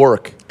need to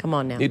work. Come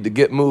on now. You need to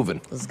get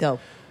moving. Let's go.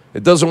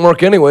 It doesn't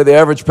work anyway. The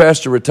average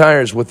pastor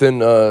retires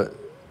within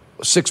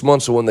 6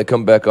 months of when they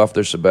come back off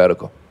their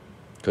sabbatical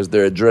because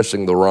they're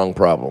addressing the wrong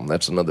problem.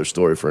 That's another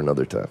story for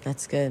another time.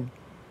 That's good.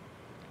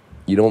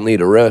 You don't need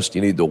a rest.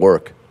 You need to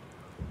work.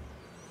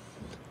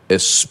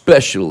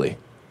 Especially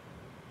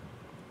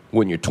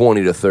when you're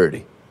 20 to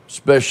 30.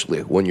 Especially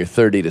when you're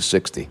 30 to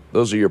 60.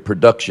 Those are your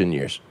production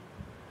years.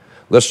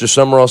 Lester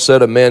Summerall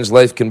said a man's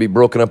life can be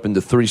broken up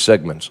into 3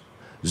 segments.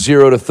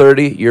 0 to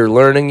 30, your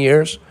learning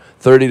years.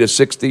 30 to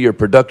 60, your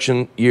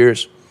production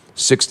years.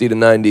 60 to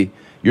 90,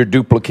 your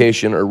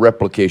duplication or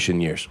replication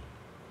years.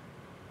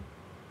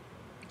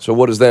 So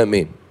what does that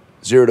mean?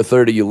 0 to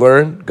 30, you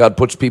learn. God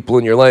puts people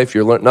in your life.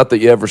 Not that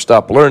you ever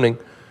stop learning,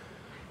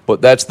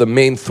 but that's the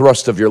main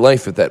thrust of your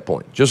life at that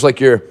point. Just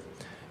like you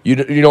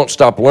don't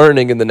stop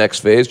learning in the next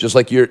phase, just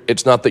like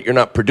it's not that you're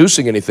not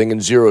producing anything in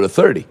 0 to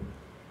 30.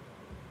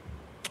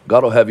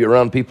 God will have you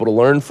around people to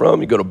learn from.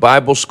 You go to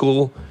Bible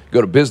school, you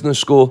go to business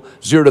school.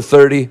 0 to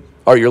 30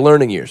 are your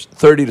learning years.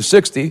 30 to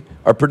 60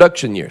 are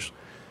production years.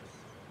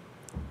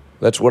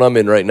 That's what I'm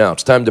in right now.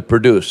 It's time to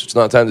produce. It's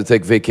not time to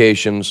take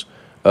vacations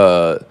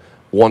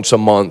once a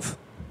month.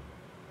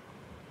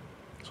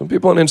 Some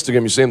people on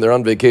Instagram, you see them, they're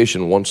on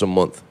vacation once a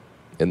month,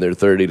 and they're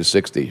 30 to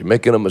 60. You're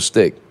making a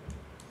mistake.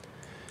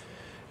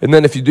 And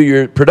then if you do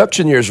your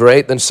production years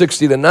right, then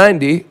 60 to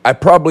 90, I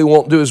probably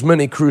won't do as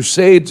many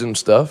crusades and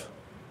stuff.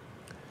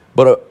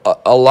 But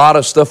a lot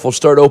of stuff will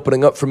start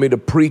opening up for me to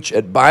preach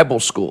at Bible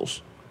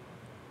schools.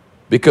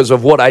 Because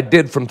of what I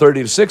did from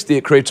 30 to 60,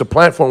 it creates a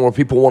platform where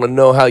people want to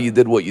know how you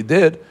did what you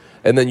did,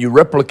 and then you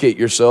replicate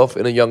yourself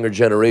in a younger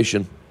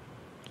generation,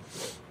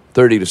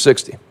 30 to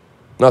 60.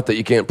 Not that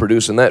you can't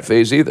produce in that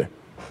phase either.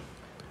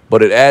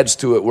 But it adds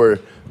to it where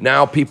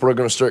now people are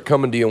going to start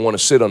coming to you and want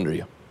to sit under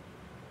you.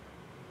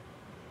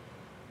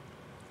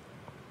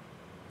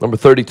 Number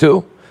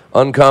 32,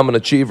 uncommon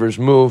achievers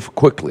move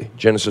quickly.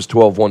 Genesis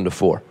 12,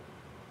 1-4.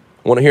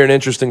 Want to hear an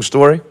interesting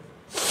story?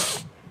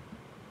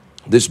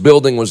 This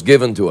building was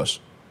given to us,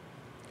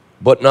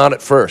 but not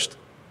at first.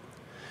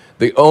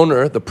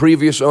 The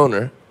previous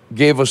owner,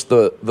 gave us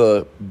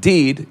the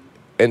deed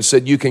and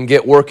said, you can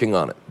get working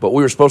on it. But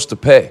we were supposed to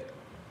pay.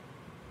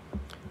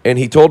 And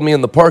he told me in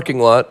the parking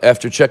lot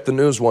after Check the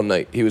News one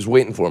night, he was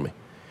waiting for me.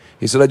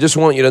 He said, I just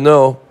want you to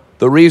know,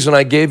 the reason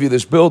I gave you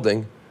this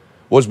building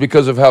was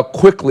because of how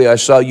quickly I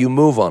saw you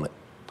move on it.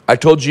 I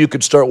told you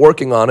could start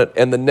working on it,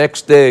 and the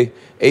next day,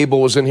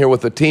 Abel was in here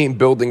with a team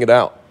building it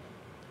out.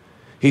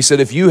 He said,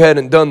 if you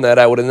hadn't done that,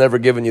 I would have never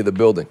given you the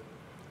building.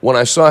 When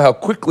I saw how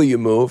quickly you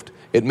moved,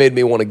 it made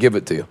me want to give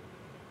it to you.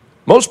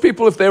 Most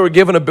people, if they were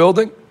given a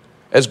building,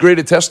 as great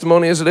a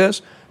testimony as it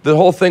is, the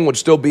whole thing would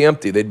still be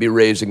empty. They'd be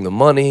raising the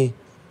money.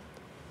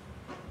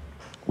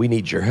 We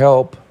need your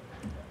help.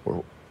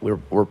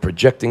 We're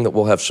projecting that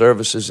we'll have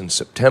services in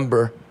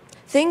September.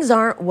 Things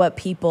aren't what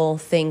people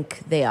think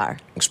they are.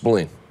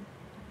 Explain.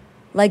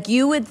 Like,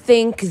 you would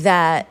think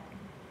that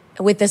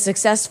with a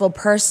successful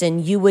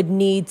person, you would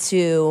need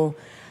to,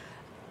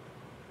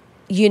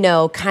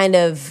 kind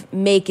of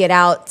make it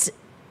out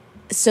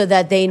so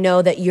that they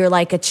know that you're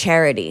like a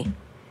charity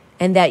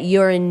and that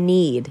you're in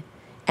need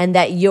and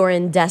that you're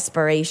in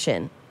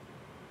desperation.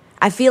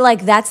 I feel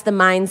like that's the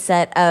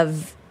mindset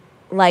of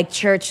like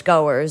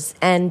churchgoers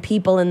and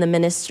people in the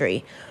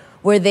ministry,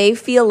 where they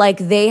feel like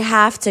they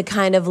have to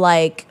kind of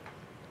like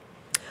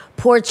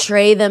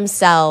portray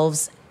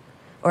themselves,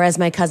 or as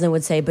my cousin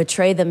would say,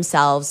 betray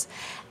themselves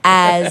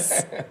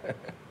as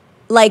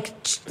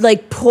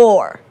like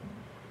poor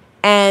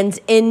and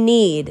in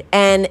need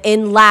and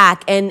in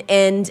lack and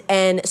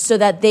so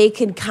that they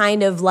can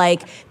kind of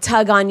like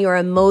tug on your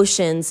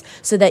emotions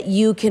so that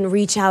you can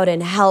reach out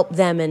and help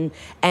them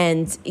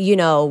and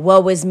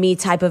woe is me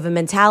type of a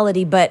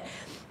mentality. But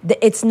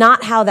it's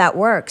not how that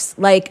works.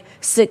 Like,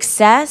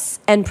 success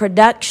and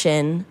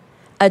production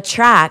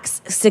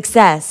attracts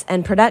success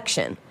and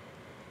production.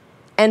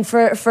 And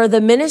for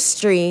the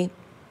ministry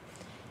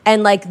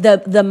and like the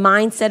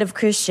mindset of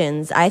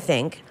Christians, I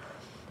think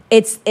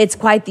it's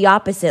quite the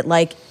opposite.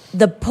 Like,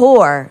 the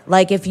poor,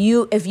 like if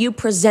you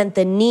present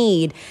the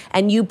need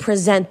and you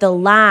present the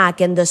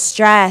lack and the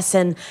stress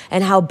and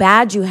how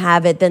bad you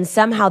have it, then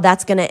somehow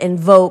that's going to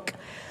invoke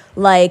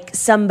like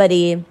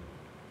somebody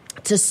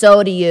to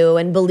sow to you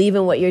and believe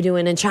in what you're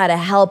doing and try to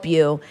help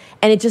you.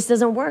 And it just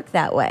doesn't work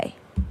that way.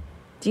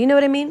 Do you know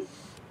what I mean?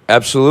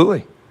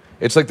 Absolutely.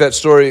 It's like that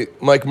story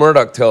Mike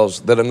Murdoch tells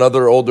that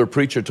another older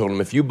preacher told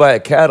him, if you buy a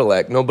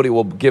Cadillac, nobody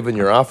will give in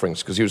your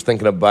offerings, because he was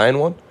thinking of buying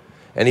one.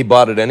 And he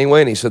bought it anyway,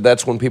 and he said,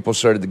 that's when people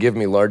started to give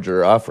me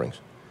larger offerings,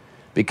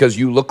 because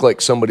you look like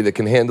somebody that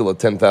can handle a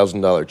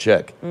 $10,000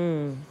 check.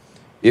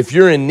 If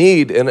you're in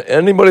need, and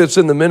anybody that's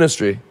in the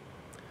ministry,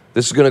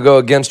 this is going to go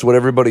against what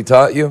everybody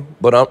taught you,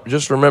 but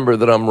just remember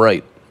that I'm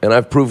right, and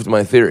I've proved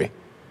my theory.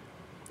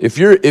 If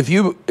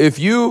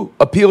you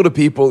appeal to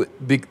people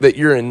that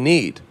you're in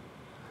need,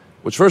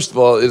 which first of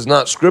all is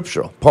not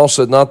scriptural. Paul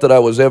said, not that I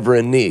was ever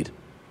in need.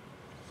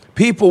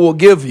 People will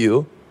give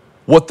you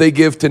what they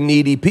give to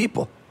needy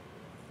people.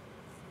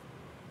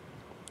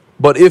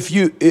 But if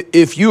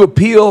you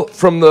appeal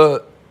from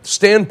the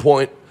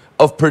standpoint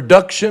of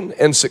production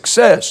and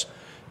success,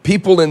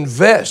 people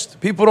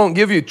invest. People don't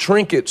give you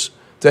trinkets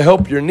to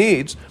help your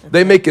needs.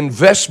 They make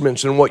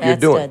investments in what you're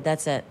doing. Good.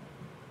 That's it.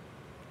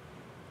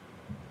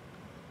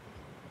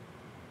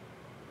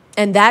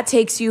 And that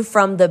takes you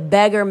from the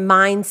beggar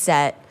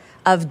mindset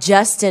of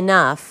just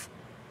enough,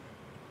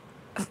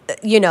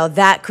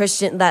 that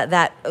Christian,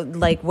 that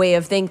like way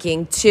of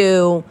thinking,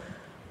 to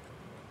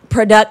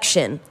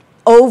production,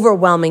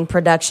 overwhelming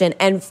production,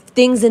 and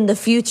things in the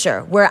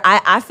future, where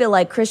I feel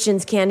like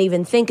Christians can't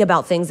even think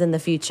about things in the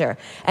future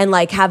and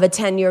like have a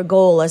 10-year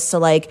goal as to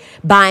like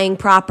buying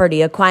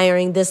property,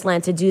 acquiring this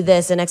land to do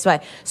this and X, Y.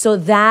 So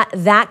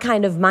that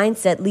kind of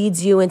mindset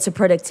leads you into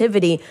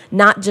productivity,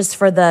 not just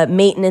for the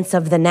maintenance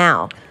of the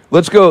now.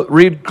 Let's go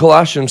read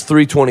Colossians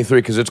 3:23,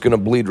 because it's going to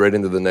bleed right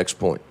into the next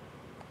point.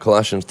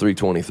 Colossians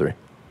 3:23.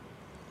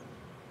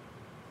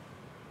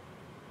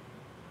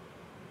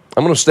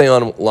 I'm going to stay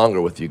on longer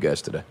with you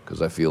guys today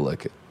because I feel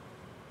like it.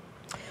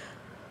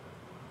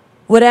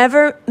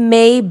 Whatever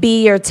may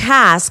be your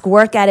task,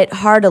 work at it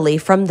heartily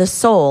from the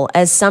soul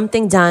as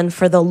something done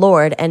for the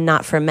Lord and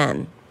not for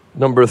men.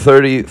 Number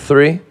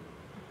 33.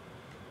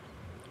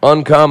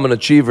 Uncommon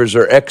achievers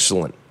are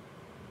excellent.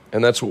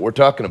 And that's what we're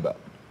talking about.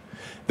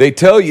 They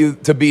tell you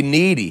to be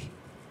needy.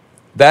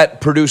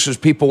 That produces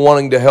people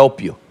wanting to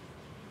help you.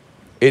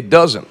 It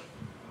doesn't.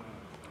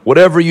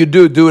 Whatever you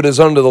do, do it as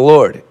unto the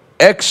Lord.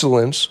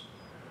 Excellence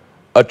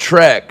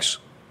attracts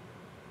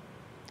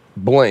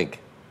blank.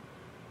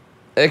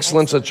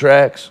 Excellence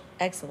attracts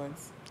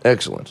excellence.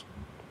 Excellence.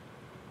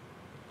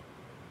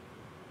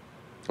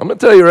 I'm going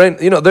to tell you right,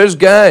 there's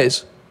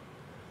guys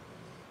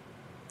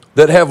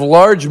that have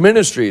large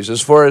ministries as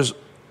far as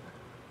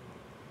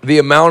the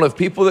amount of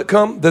people that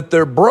come, that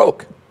they're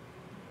broke.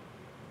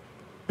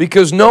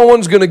 Because no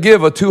one's going to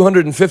give a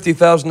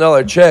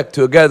 $250,000 check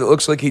to a guy that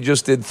looks like he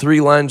just did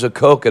 3 lines of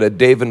coke at a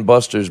Dave &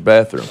 Buster's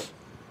bathroom.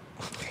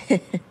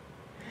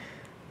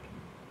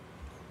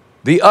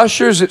 The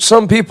ushers at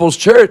some people's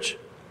church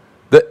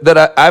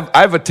that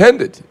I've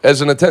attended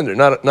as an attender,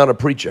 not a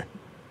preacher.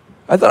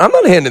 I thought, I'm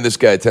not handing this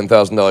guy a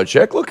 $10,000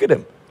 check. Look at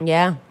him.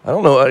 Yeah. I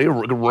don't know. He'll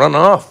run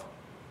off.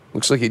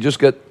 Looks like he just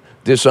got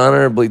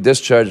dishonorably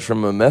discharged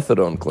from a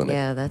methadone clinic.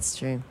 Yeah, that's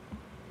true.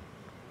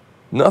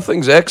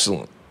 Nothing's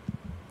excellent.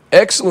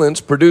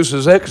 Excellence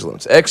produces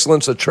excellence.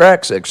 Excellence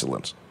attracts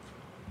excellence.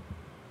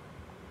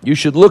 You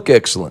should look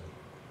excellent.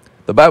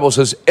 The Bible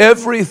says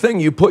everything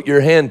you put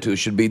your hand to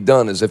should be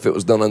done as if it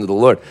was done unto the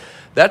Lord.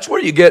 That's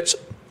where you get,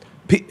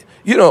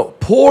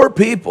 poor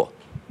people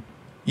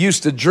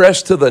used to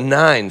dress to the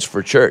nines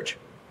for church.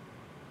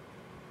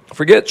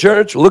 Forget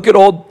church. Look at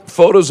old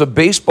photos of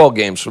baseball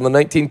games from the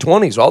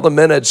 1920s. All the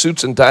men had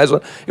suits and ties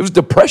on. It was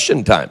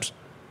Depression times.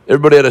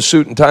 Everybody had a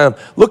suit and tie on.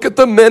 Look at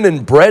the men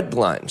in bread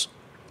lines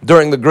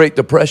during the Great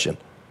Depression.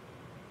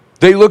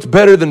 They looked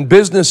better than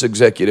business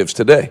executives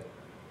today.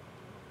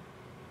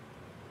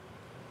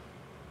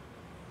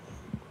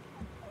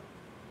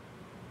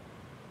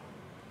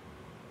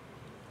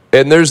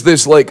 And there's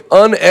this like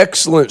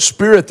unexcellent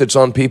spirit that's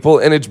on people,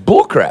 and it's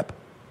bullcrap.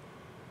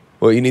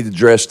 Well, you need to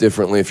dress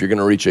differently if you're going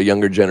to reach a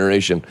younger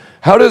generation.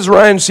 How does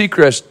Ryan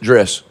Seacrest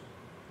dress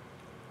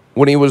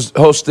when he was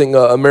hosting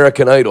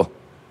American Idol,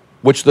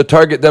 which the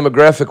target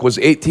demographic was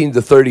 18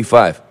 to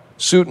 35?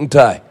 Suit and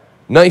tie.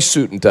 Nice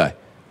suit and tie.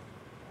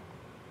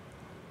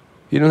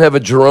 He didn't have a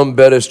Jerome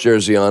Bettis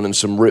jersey on and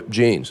some ripped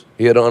jeans.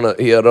 He had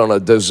on a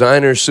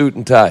designer suit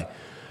and tie.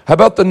 How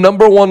about the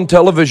 #1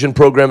 television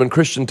program in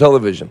Christian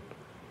television?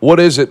 What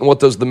is it and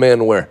what does the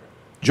man wear?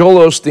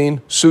 Joel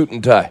Osteen, suit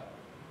and tie.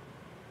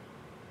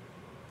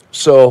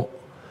 So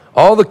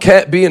all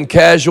the being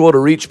casual to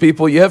reach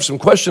people, you have some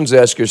questions to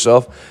ask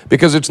yourself,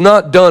 because it's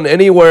not done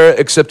anywhere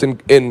except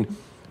in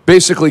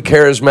basically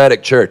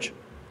charismatic church,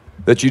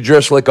 that you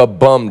dress like a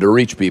bum to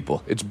reach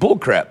people. It's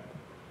bullcrap.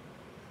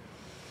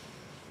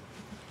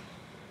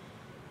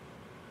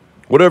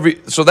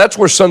 So that's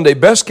where Sunday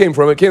best came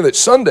from. It came that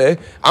Sunday,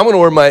 I'm going to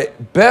wear my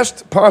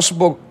best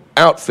possible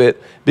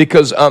outfit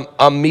because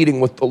I'm meeting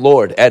with the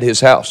Lord at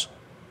his house.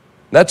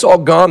 That's all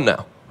gone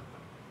now.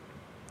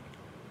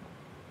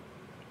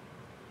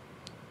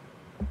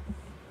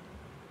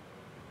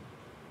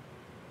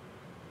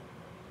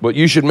 But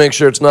you should make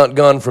sure it's not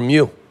gone from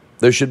you.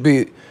 There should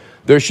be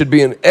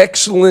an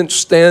excellent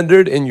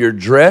standard in your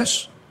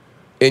dress,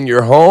 in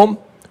your home,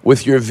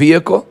 with your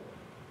vehicle.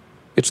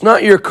 It's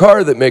not your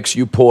car that makes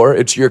you poor.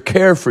 It's your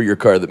care for your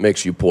car that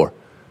makes you poor.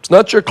 It's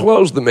not your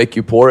clothes that make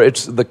you poor.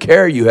 It's the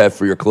care you have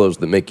for your clothes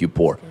that make you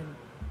poor.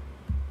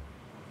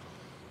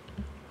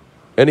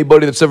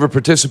 Anybody that's ever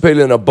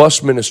participated in a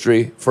bus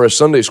ministry for a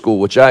Sunday school,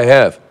 which I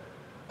have,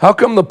 how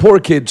come the poor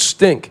kids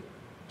stink?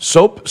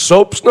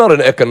 Soap's not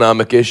an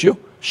economic issue.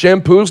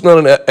 Shampoo's not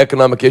an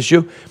economic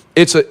issue.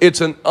 It's an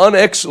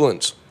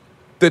unexcellence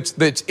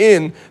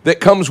that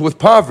comes with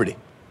poverty.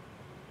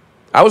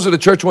 I was at a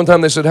church one time,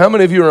 they said, how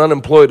many of you are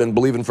unemployed and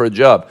believing for a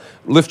job?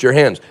 Lift your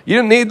hands. You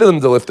didn't need them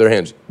to lift their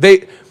hands.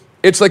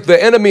 It's like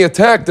the enemy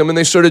attacked them and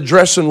they started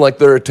dressing like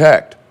they're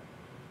attacked.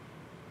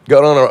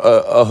 Got on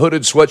a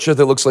hooded sweatshirt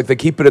that looks like they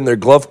keep it in their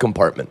glove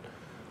compartment.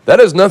 That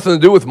has nothing to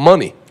do with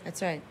money.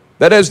 That's right.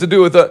 That has to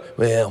do with,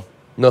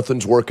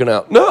 nothing's working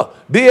out. No,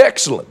 be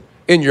excellent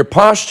in your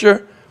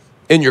posture,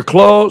 in your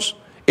clothes,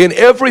 in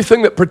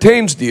everything that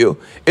pertains to you.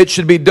 It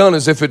should be done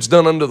as if it's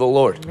done unto the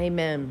Lord.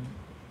 Amen.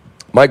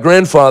 My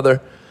grandfather,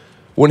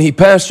 when he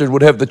pastored,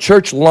 would have the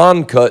church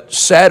lawn cut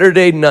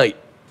Saturday night,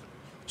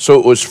 so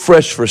it was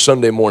fresh for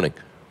Sunday morning.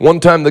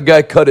 One time the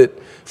guy cut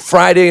it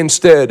Friday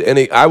instead, and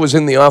I was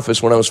in the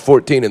office when I was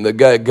 14, and the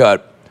guy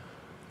got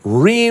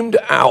reamed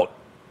out.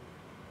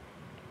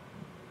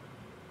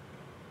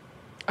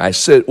 I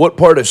said, what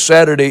part of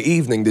Saturday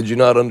evening did you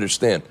not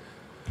understand?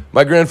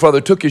 My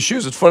grandfather took his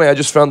shoes. It's funny, I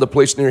just found the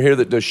place near here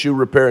that does shoe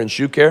repair and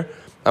shoe care.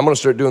 I'm going to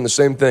start doing the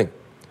same thing.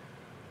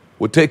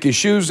 Would take his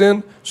shoes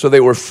in so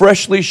they were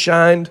freshly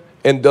shined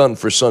and done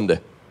for Sunday.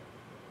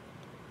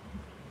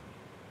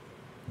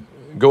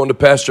 Going to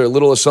pastor a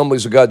Little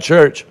Assemblies of God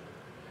church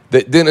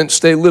that didn't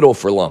stay little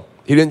for long.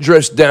 He didn't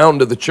dress down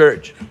to the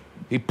church.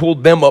 He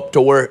pulled them up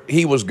to where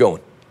he was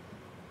going.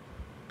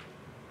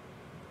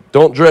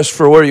 Don't dress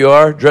for where you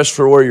are, dress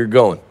for where you're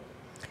going.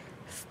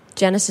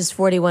 Genesis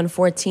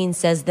 41:14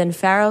 says, Then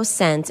Pharaoh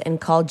sent and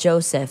called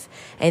Joseph,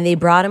 and they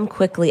brought him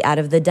quickly out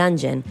of the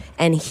dungeon,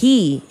 and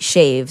he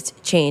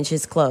changed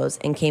his clothes,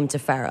 and came to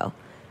Pharaoh.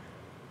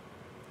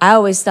 I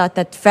always thought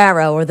that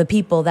Pharaoh, or the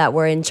people that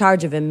were in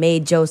charge of him,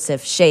 made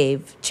Joseph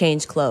shave,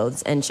 change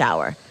clothes, and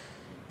shower.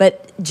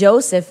 But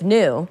Joseph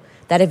knew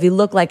that if he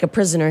looked like a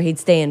prisoner, he'd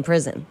stay in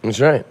prison. That's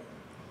right.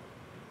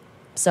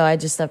 So I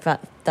just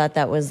thought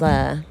that was,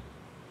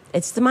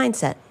 it's the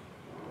mindset.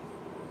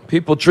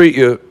 People treat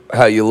you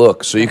how you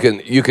look, so you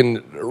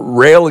can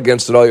rail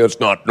against it all. It's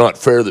not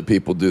fair that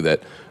people do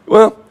that.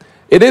 Well,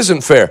 it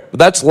isn't fair, but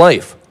that's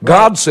life. Right.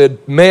 God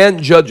said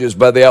man judges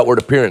by the outward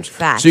appearance.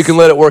 Facts. So you can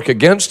let it work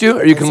against you,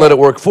 or you can let it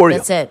work for you.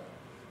 That's it.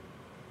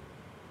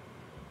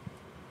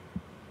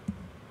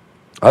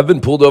 I've been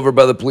pulled over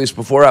by the police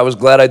before. I was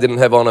glad I didn't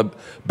have on a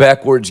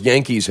backwards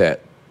Yankees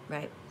hat.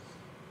 Right.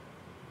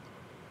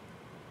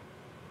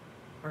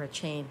 Or a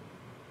chain.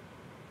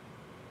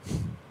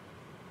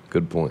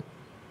 Good point.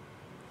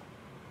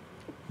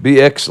 Be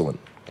excellent.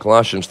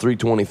 Colossians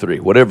 3:23.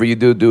 Whatever you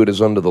do, do it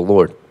as unto the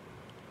Lord.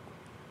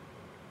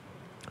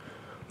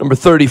 Number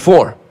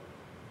 34.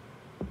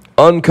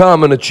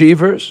 Uncommon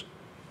achievers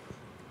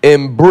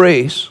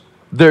embrace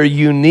their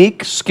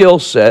unique skill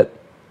set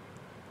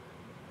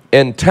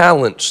and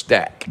talent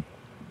stack.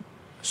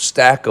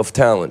 Stack of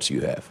talents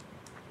you have.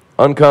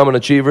 Uncommon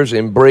achievers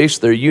embrace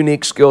their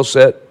unique skill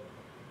set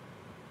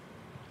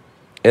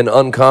and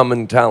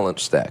uncommon talent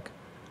stack.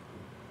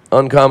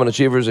 Uncommon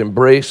achievers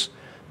embrace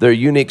their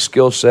unique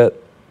skill set.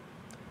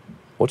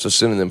 What's a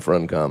synonym for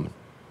uncommon?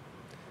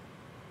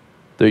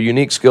 Their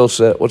unique skill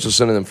set. What's a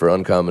synonym for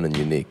uncommon and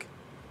unique?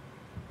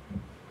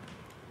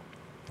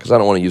 Because I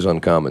don't want to use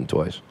uncommon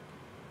twice.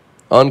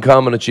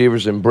 Uncommon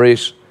achievers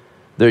embrace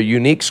their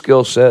unique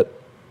skill set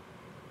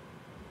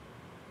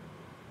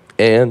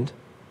and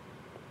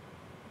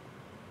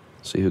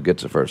See who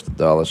gets it first,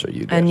 Dallas or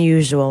you guys?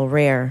 Unusual,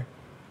 rare.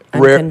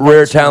 Rare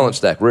Unconventional. talent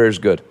stack. Rare is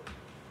good.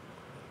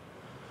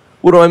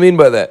 What do I mean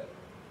by that?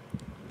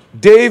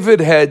 David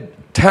had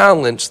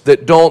talents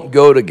that don't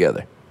go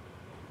together.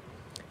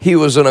 He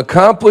was an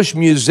accomplished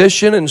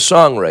musician and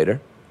songwriter.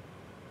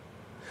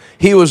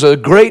 He was a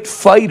great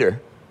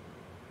fighter.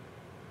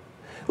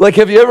 Like,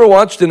 have you ever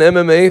watched an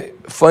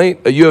MMA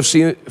fight, a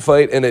UFC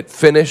fight, and it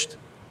finished?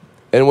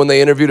 And when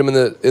they interviewed him in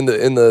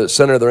the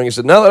center of the ring, he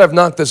said, "Now that I've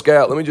knocked this guy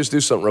out, let me just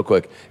do something real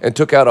quick," and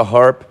took out a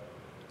harp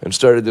and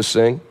started to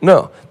sing.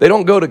 No, they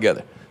don't go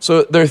together.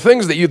 So there are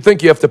things that you'd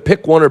think you have to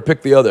pick one or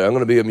pick the other. I'm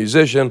going to be a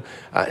musician.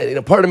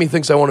 Part of me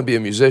thinks I want to be a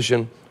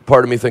musician.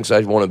 Part of me thinks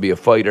I want to be a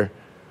fighter.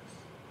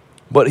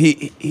 But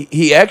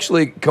he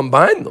actually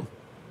combined them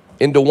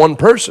into one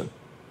person.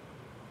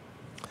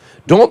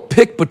 Don't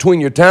pick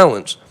between your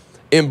talents.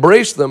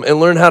 Embrace them and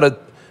learn how to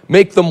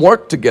make them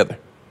work together,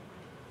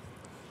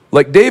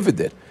 like David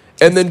did.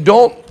 And then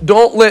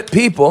don't let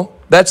people,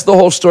 that's the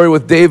whole story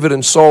with David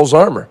and Saul's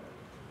armor.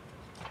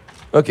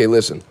 Okay,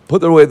 listen,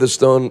 put away the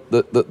stone,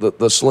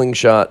 the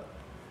slingshot,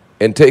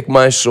 and take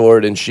my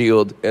sword and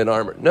shield and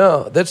armor.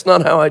 No, that's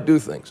not how I do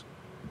things.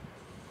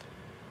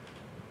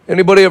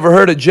 Anybody ever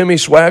heard of Jimmy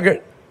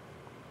Swaggart?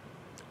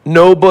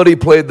 Nobody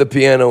played the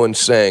piano and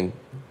sang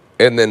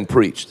and then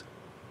preached.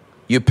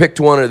 You picked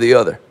one or the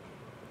other.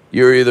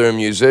 You're either a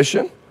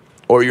musician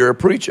or you're a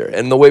preacher.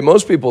 And the way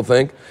most people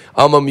think,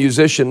 I'm a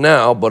musician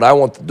now, but I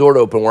want the door to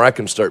open where I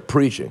can start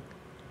preaching.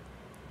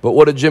 But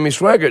what did Jimmy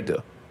Swaggart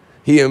do?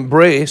 He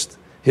embraced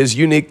his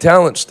unique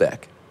talent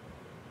stack.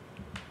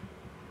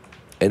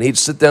 And he'd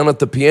sit down at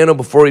the piano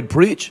before he'd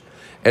preach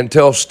and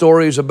tell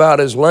stories about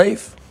his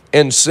life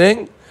and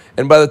sing.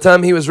 And by the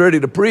time he was ready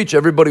to preach,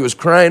 everybody was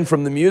crying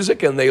from the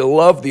music, and they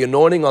loved the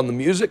anointing on the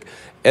music,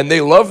 and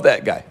they loved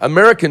that guy.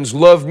 Americans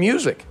love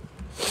music.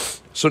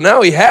 So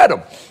now he had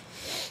him.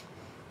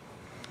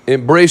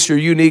 Embrace your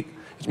unique.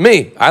 It's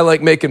me. I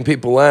like making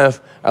people laugh.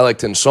 I like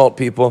to insult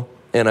people,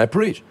 and I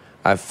preach.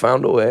 I've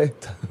found a way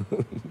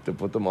to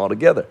put them all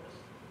together.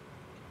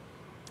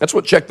 That's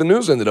what Check the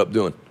News ended up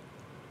doing.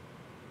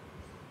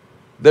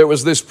 There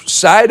was this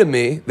side of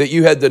me that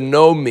you had to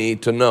know me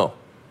to know.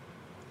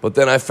 But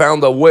then I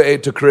found a way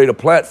to create a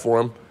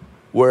platform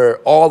where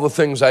all the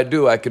things I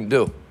do, I can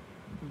do.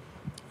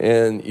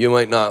 And you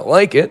might not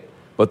like it,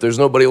 but there's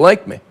nobody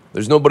like me.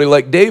 There's nobody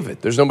like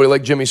David. There's nobody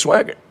like Jimmy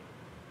Swaggart.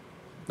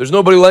 There's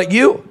nobody like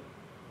you.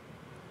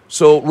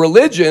 So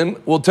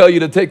religion will tell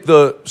you to take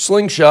the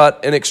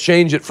slingshot and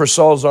exchange it for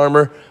Saul's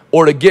armor,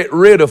 or to get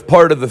rid of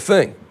part of the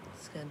thing.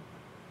 That's good.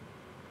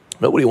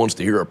 Nobody wants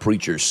to hear a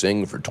preacher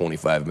sing for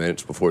 25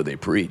 minutes before they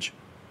preach.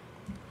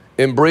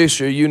 Embrace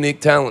your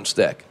unique talent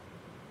stack.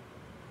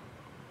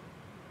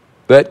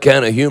 That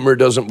kind of humor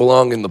doesn't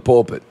belong in the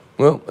pulpit.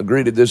 Well,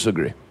 agree to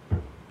disagree.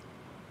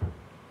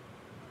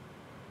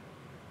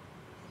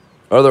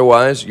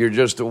 Otherwise,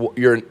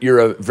 you're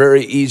a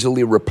very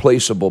easily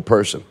replaceable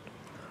person.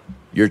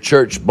 Your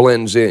church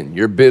blends in.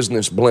 Your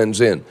business blends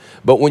in.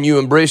 But when you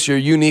embrace your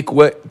unique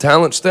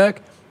talent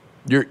stack,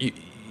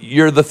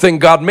 you're the thing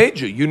God made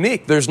you,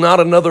 unique. There's not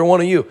another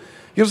one of you.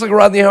 He was like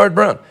Rodney Howard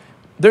Brown.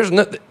 There's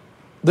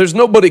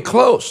nobody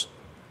close.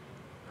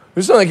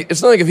 It's not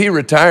like if he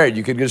retired,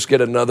 you could just get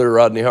another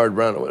Rodney Howard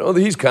Brown. Oh,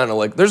 he's kind of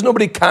like, there's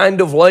nobody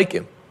kind of like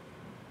him.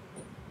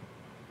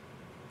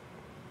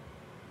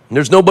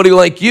 There's nobody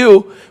like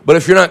you, but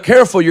if you're not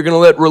careful, you're going to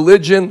let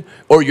religion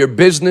or your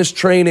business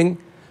training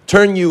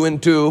turn you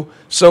into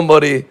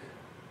somebody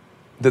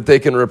that they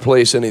can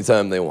replace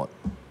anytime they want.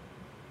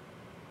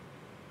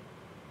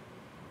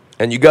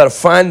 And you got to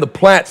find the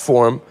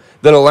platform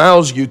that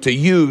allows you to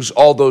use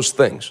all those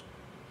things.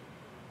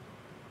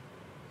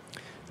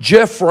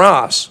 Jeff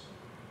Ross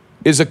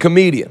is a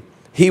comedian.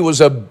 He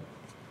was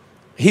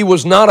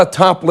not a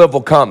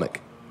top-level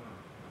comic.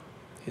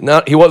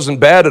 He wasn't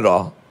bad at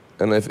all.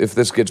 And if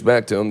this gets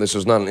back to him, this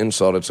is not an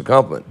insult, it's a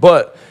compliment.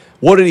 But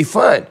what did he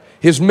find?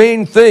 His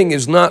main thing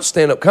is not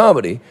stand-up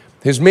comedy.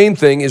 His main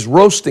thing is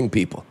roasting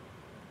people.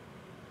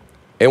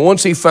 And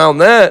once he found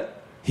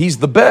that, he's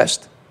the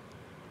best.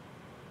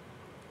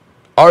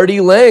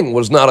 Artie Lang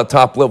was not a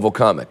top-level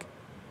comic.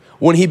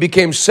 When he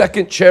became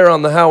second chair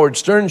on the Howard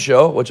Stern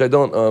show, which I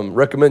don't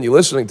recommend you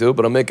listening to,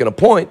 but I'm making a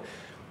point,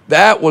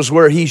 that was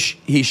where he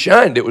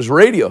shined. It was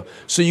radio.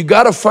 So you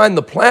got to find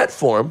the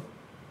platform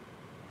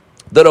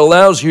that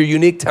allows your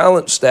unique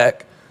talent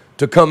stack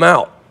to come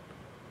out.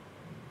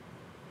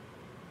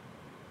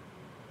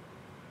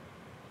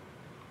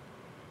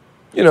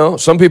 You know,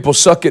 some people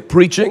suck at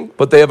preaching,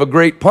 but they have a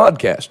great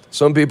podcast.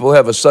 Some people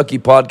have a sucky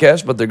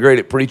podcast, but they're great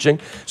at preaching.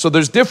 So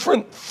there's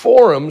different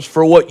forums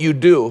for what you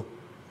do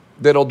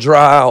that'll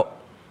draw out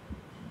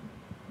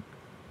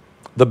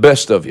the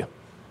best of you.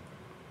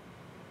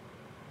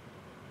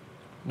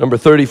 Number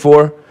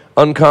 34,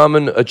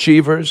 uncommon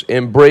achievers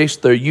embrace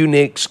their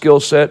unique skill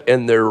set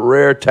and their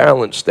rare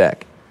talent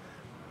stack.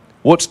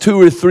 What's 2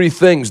 or 3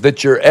 things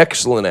that you're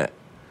excellent at?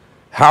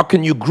 How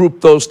can you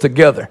group those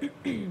together?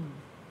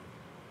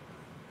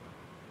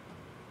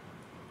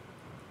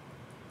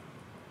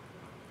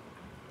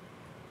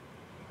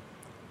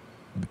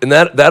 And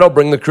that'll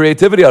bring the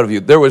creativity out of you.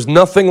 There was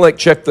nothing like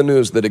Check the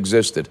News that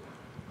existed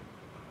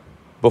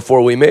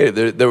before we made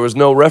it. There was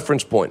no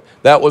reference point.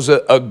 That was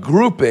a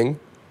grouping.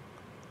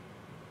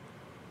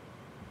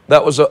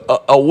 That was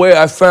a way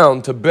I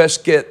found to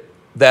best get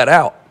that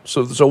out.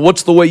 So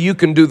what's the way you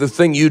can do the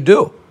thing you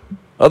do?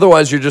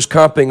 Otherwise, you're just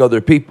copying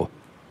other people.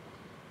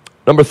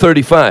 Number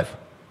 35.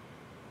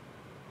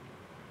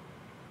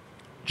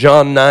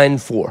 John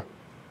 9:4.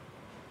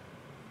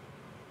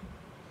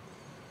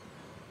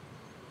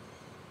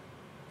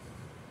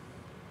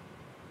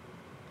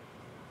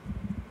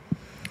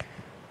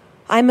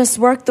 I must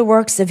work the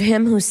works of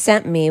him who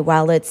sent me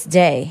while it's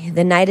day.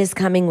 The night is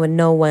coming when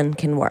no one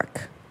can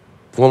work.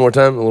 One more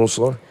time, a little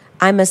slower.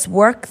 I must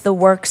work the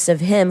works of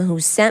him who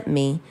sent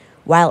me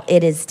while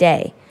it is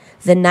day.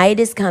 The night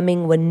is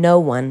coming when no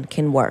one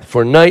can work.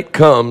 For night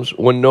comes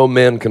when no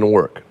man can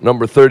work.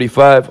 Number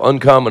 35,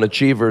 uncommon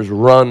achievers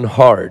run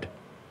hard.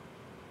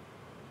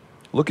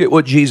 Look at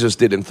what Jesus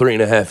did in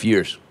 3.5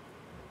 years.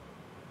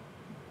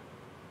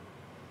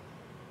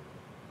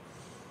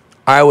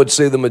 I would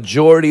say the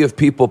majority of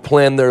people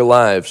plan their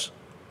lives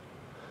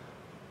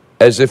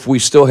as if we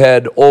still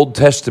had Old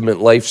Testament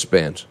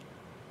lifespans.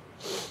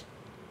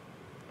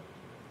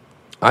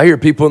 I hear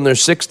people in their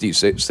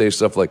 60s say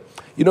stuff like,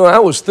 I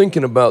was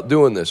thinking about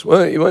doing this.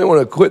 Well, you might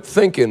want to quit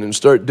thinking and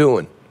start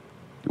doing.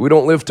 We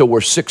don't live till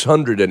we're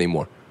 600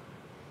 anymore.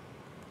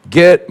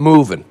 Get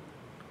moving.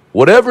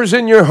 Whatever's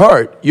in your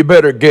heart, you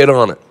better get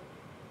on it.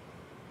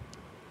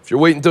 If you're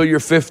waiting until you're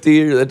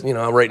 50,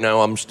 right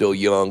now I'm still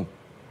young.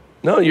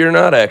 No, you're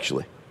not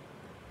actually.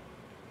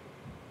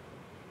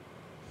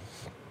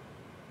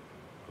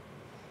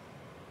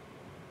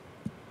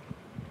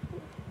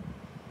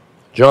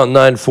 John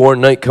 9:4,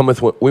 night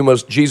cometh when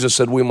Jesus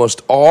said we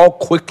must all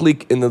quickly,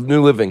 in the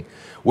New Living,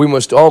 we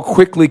must all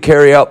quickly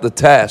carry out the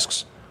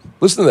tasks.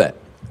 Listen to that.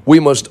 We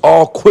must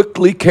all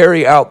quickly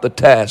carry out the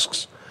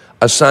tasks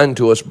assigned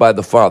to us by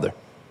the Father.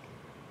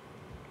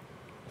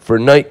 For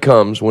night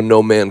comes when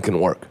no man can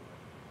work.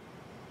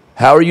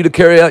 How are you to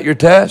carry out your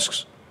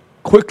tasks?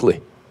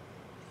 Quickly.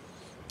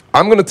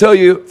 I'm going to tell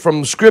you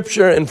from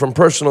Scripture and from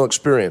personal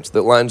experience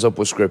that lines up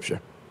with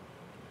Scripture.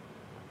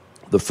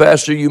 The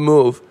faster you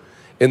move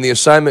in the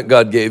assignment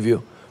God gave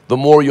you, the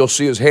more you'll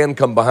see His hand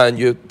come behind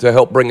you to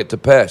help bring it to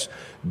pass.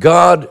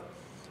 God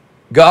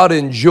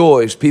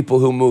enjoys people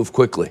who move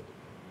quickly.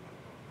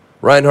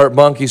 Reinhard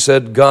Bonnke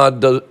said,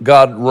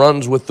 God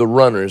runs with the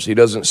runners. He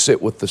doesn't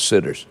sit with the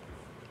sitters.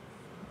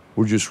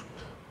 We're just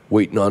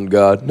waiting on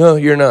God. No,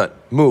 you're not.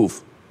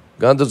 Move.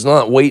 God's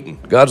not waiting.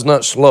 God's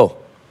not slow.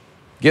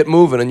 Get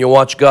moving and you'll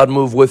watch God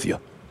move with you.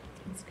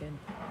 That's good.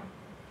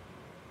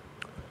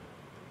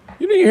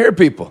 You hear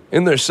people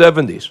in their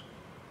 70s.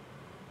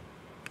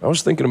 I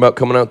was thinking about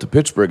coming out to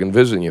Pittsburgh and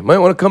visiting you. Might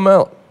want to come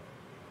out.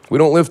 We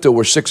don't live till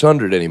we're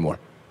 600 anymore.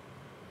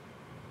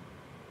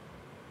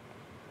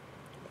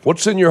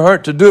 What's in your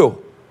heart to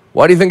do?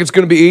 Why do you think it's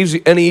going to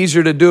be any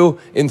easier to do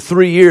in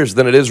 3 years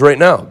than it is right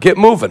now? Get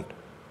moving.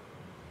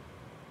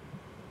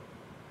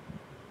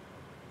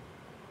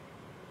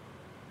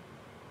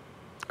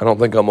 I don't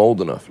think I'm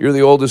old enough. You're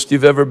the oldest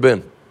you've ever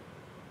been.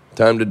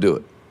 Time to do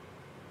it.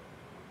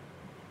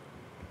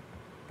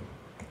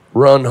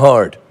 Run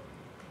hard.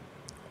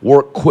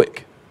 Work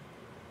quick.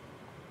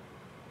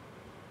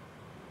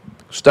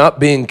 Stop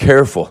being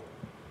careful.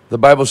 The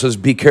Bible says,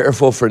 be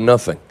careful for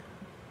nothing.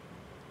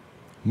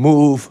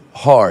 Move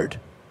hard.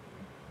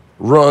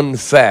 Run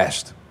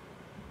fast.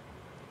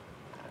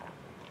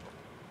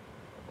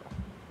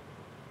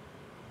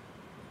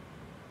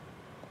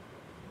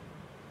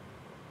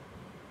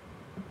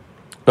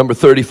 Number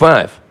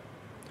 35.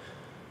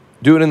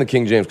 Do it in the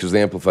King James because the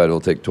Amplified will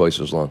take twice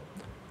as long.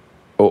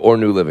 Or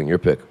New Living, your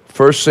pick.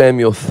 1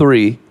 Samuel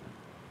 3,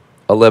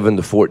 11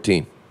 to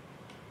 14.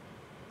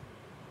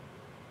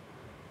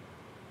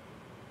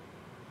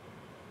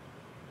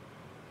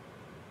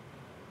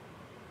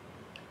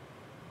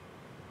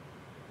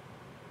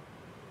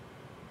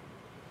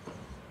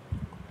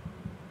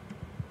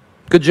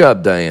 Good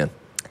job, Diane.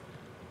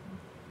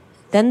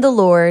 Then the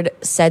Lord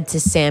said to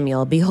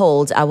Samuel,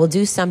 behold, I will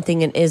do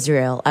something in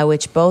Israel, at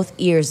which both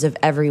ears of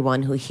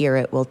everyone who hear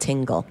it will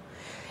tingle.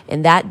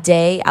 In that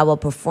day I will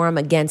perform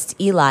against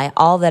Eli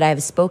all that I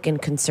have spoken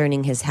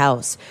concerning his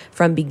house,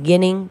 from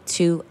beginning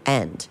to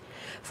end.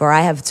 For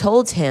I have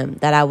told him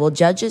that I will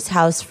judge his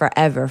house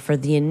forever for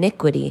the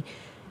iniquity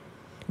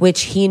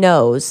which he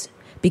knows,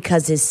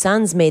 because his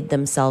sons made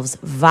themselves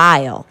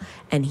vile,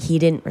 and he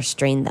didn't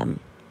restrain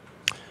them.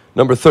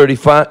 Number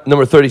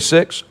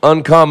 36,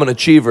 uncommon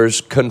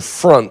achievers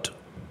confront.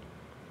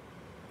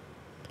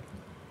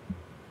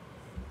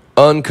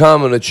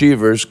 Uncommon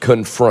achievers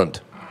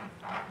confront.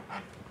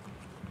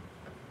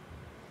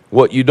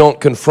 What you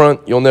don't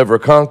confront, you'll never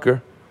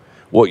conquer.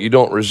 What you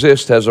don't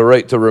resist has a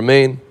right to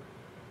remain.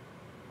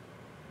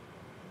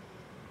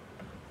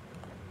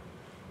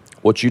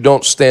 What you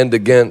don't stand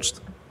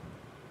against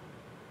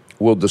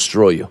will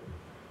destroy you.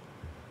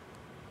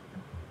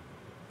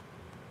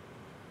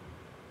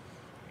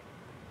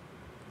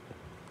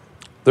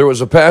 There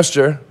was a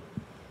pastor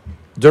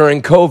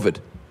during COVID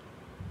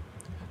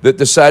that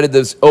decided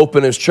to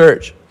open his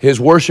church. His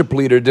worship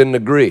leader didn't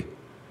agree.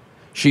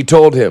 She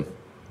told him,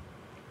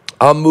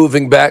 I'm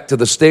moving back to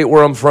the state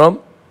where I'm from,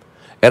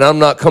 and I'm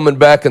not coming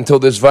back until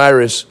this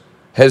virus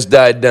has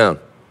died down.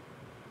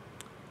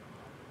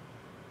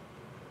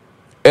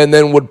 And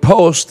then would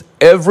post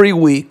every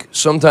week,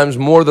 sometimes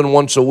more than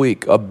once a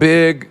week, a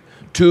big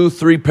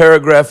 2-3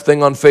 paragraph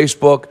thing on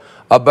Facebook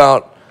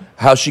about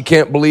how she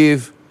can't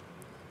believe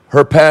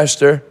her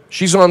pastor.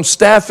 She's on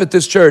staff at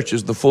this church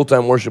as the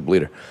full-time worship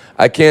leader.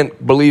 I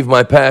can't believe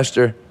my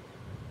pastor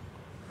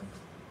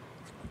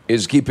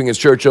is keeping his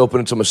church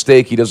open. It's a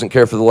mistake. He doesn't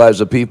care for the lives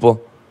of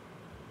people.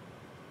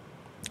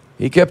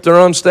 He kept her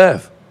on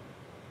staff.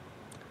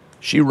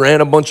 She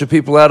ran a bunch of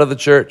people out of the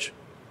church.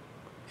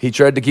 He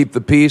tried to keep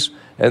the peace.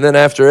 And then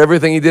after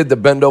everything he did to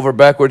bend over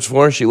backwards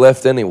for her, she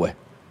left anyway.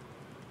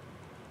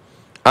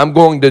 I'm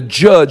going to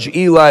judge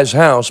Eli's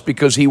house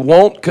because he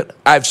won't.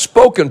 I've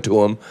spoken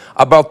to him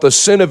about the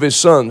sin of his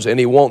sons, and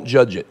he won't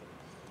judge it.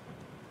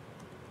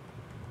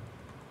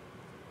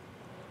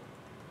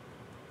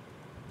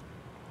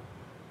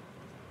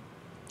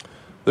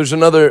 There's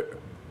another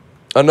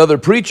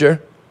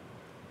preacher.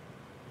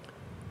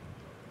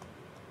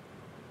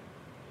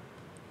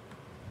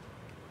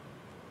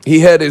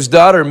 He had his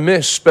daughter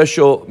miss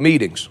special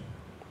meetings.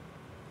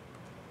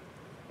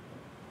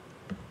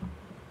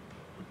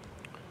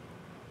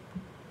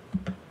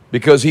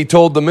 Because he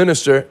told the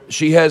minister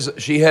she has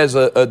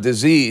a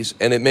disease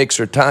and it makes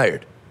her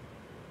tired.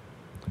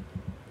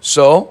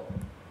 So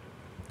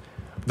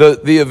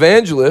the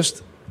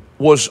evangelist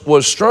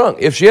was strong.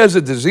 If she has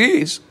a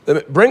disease,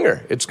 then bring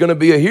her. It's going to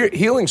be a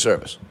healing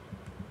service.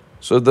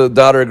 So the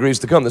daughter agrees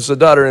to come. This is a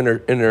daughter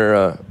in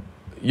her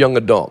young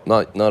adult,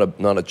 not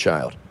a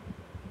child.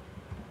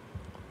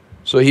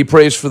 So he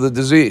prays for the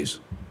disease.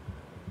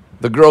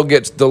 The girl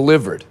gets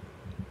delivered.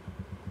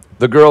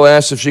 The girl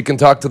asks if she can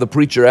talk to the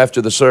preacher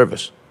after the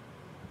service.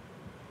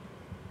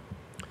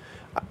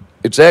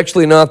 It's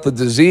actually not the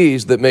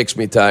disease that makes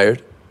me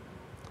tired.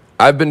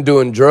 I've been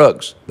doing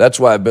drugs. That's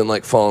why I've been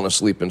like falling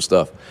asleep and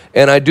stuff.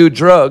 And I do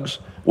drugs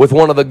with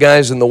one of the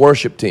guys in the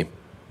worship team.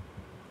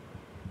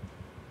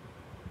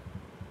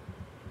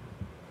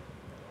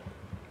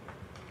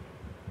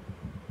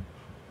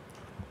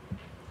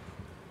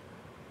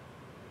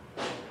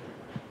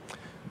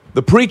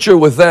 The preacher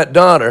with that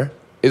daughter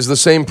is the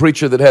same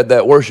preacher that had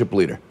that worship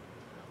leader.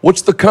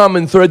 What's the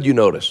common thread you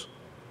notice?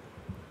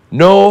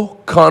 No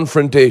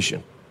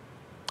confrontation.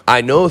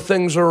 I know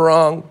things are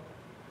wrong.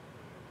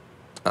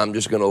 I'm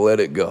just going to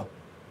let it go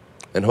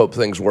and hope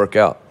things work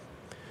out.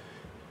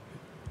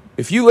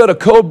 If you let a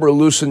cobra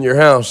loose in your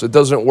house, it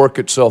doesn't work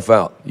itself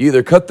out. You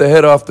either cut the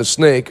head off the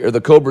snake or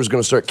the cobra is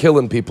going to start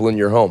killing people in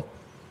your home.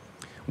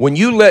 When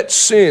you let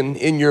sin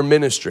in your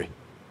ministry,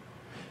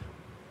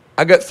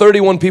 I got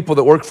 31 people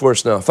that work for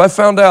us now. If I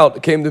found out,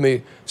 it came to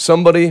me,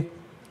 somebody,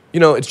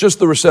 it's just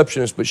the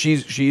receptionist, but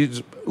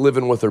she's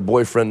living with her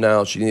boyfriend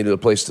now. She needed a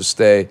place to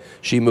stay.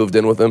 She moved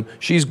in with him.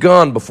 She's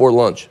gone before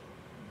lunch.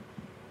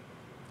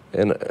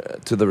 And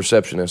to the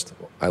receptionist,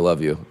 I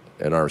love you.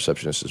 And our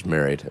receptionist is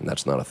married, and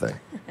that's not a thing.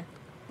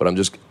 But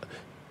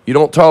you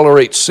don't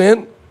tolerate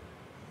sin.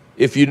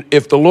 If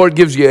the Lord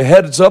gives you a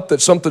heads up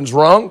that something's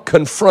wrong,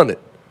 confront it.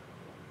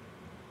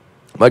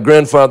 My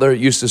grandfather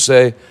used to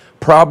say,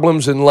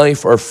 problems in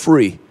life are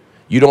free.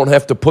 You don't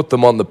have to put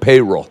them on the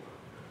payroll.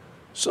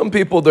 Some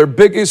people, their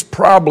biggest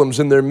problems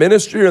in their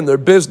ministry and their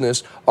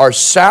business are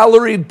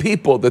salaried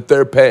people that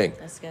they're paying.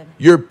 That's good.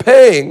 You're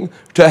paying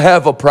to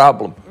have a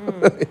problem.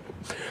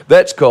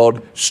 That's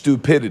called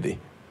stupidity.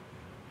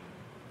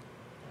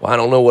 Well, I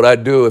don't know what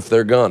I'd do if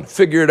they're gone.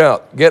 Figure it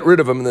out. Get rid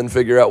of them and then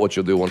figure out what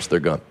you'll do once they're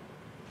gone.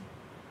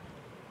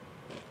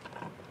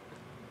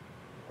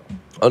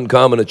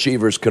 Uncommon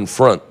achievers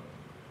confront.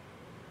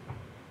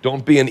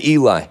 Don't be an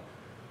Eli,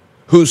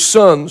 whose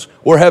sons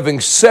were having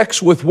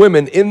sex with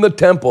women in the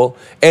temple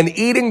and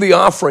eating the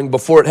offering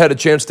before it had a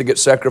chance to get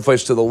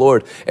sacrificed to the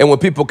Lord. And when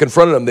people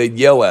confronted him, they'd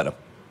yell at him.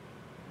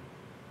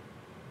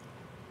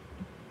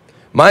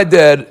 My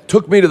dad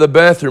took me to the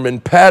bathroom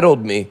and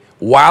paddled me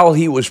while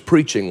he was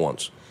preaching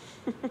once.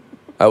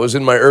 I was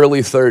in my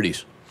early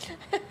 30s.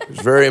 It was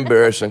very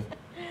embarrassing,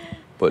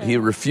 but he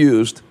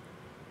refused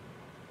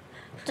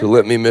to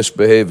let me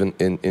misbehave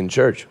in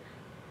church.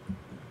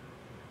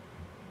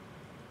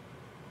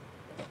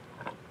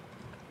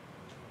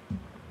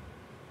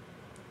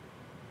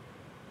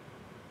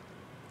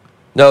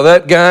 Now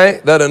that guy,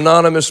 that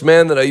anonymous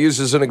man that I use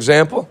as an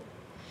example,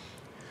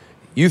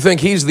 you think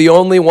he's the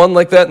only one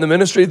like that in the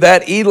ministry?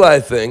 That Eli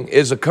thing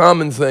is a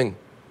common thing.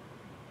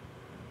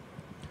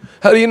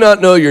 How do you not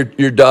know your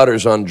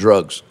daughter's on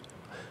drugs?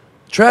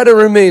 Try to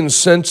remain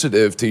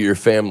sensitive to your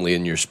family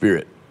and your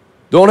spirit.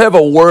 Don't have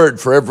a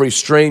word for every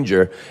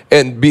stranger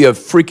and be a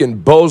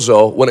freaking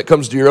bozo when it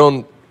comes to your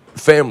own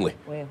family.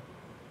 Wow.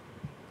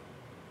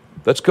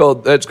 That's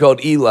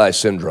called Eli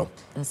syndrome.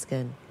 That's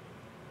good.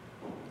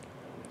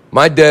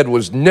 My dad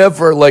was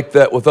never like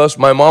that with us.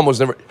 My mom was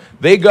never.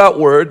 They got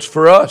words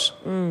for us.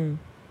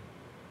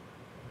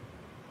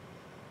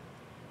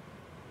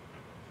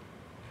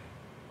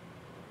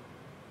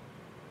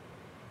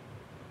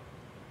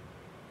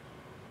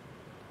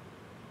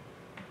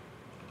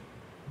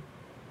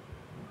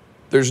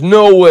 There's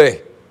no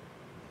way.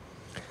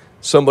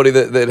 Somebody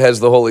that has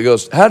the Holy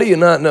Ghost. How do you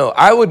not know?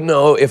 I would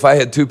know if I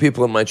had two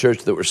people in my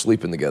church that were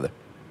sleeping together.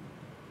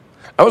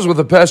 I was with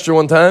a pastor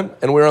one time,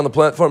 and we were on the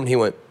platform, and he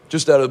went,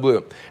 just out of the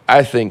blue,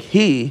 I think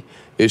he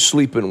is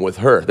sleeping with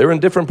her. They were in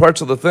different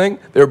parts of the thing.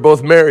 They were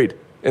both married,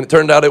 and it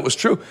turned out it was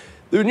true.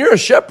 When you're a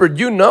shepherd,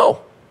 you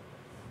know.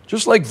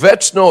 Just like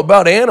vets know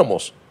about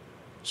animals.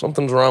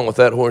 Something's wrong with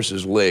that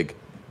horse's leg.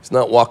 He's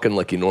not walking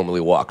like he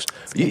normally walks.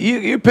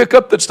 You pick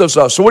up that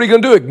stuff. So what are you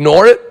going to do?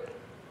 Ignore it?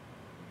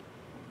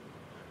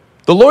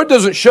 The Lord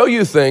doesn't show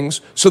you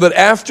things so that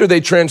after they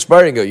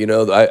transpire, you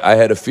go, I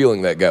had a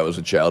feeling that guy was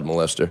a child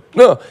molester.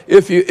 No,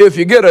 if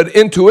you get an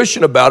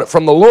intuition about it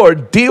from the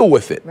Lord, deal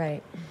with it.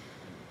 Right.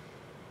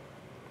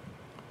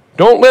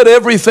 Don't let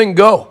everything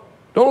go.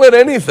 Don't let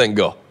anything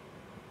go.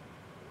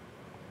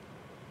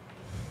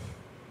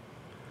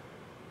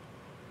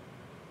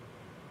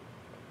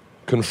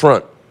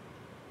 Confront.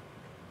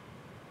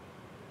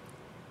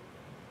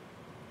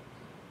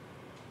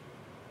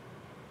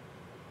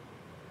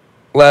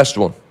 Last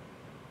one.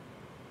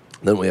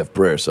 Then we have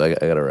prayer, so I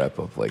got to wrap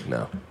up like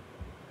now.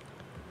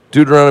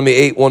 Deuteronomy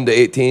 8,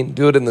 1-18.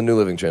 Do it in the New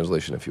Living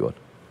Translation if you want.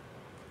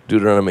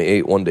 Deuteronomy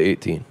 8,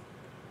 1-18.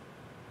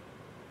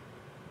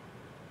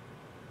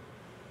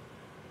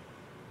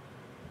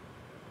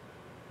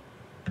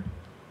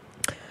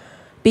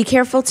 Be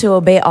careful to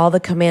obey all the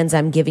commands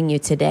I'm giving you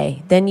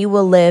today. Then you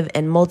will live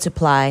and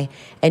multiply,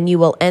 and you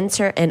will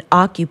enter and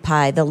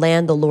occupy the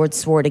land the Lord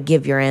swore to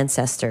give your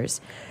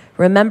ancestors.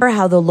 Remember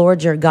how the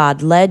Lord your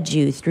God led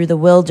you through the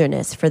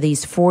wilderness for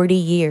these 40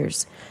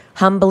 years,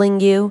 humbling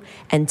you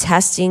and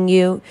testing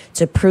you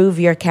to prove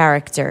your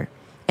character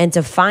and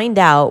to find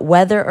out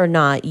whether or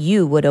not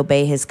you would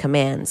obey his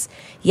commands.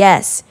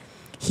 Yes,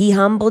 he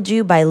humbled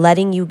you by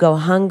letting you go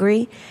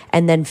hungry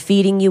and then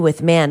feeding you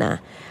with manna,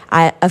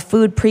 a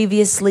food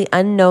previously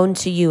unknown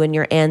to you and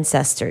your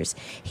ancestors.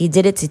 He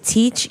did it to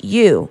teach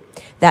you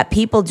that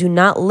people do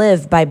not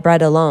live by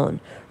bread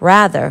alone.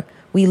 Rather,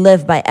 we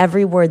live by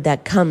every word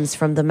that comes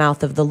from the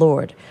mouth of the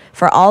Lord.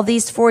 For all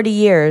these 40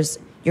 years,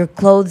 your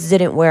clothes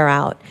didn't wear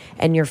out,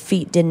 and your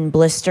feet didn't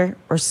blister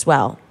or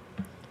swell.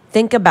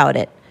 Think about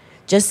it.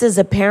 Just as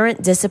a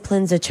parent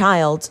disciplines a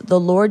child, the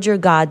Lord your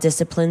God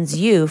disciplines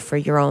you for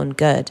your own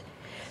good.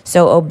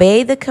 So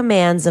obey the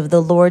commands of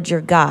the Lord your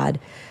God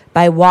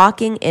by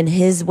walking in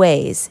his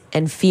ways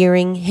and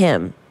fearing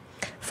him.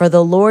 For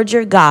the Lord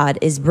your God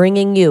is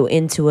bringing you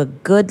into a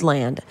good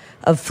land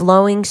of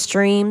flowing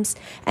streams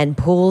and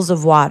pools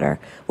of water,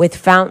 with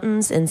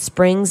fountains and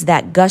springs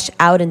that gush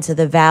out into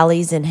the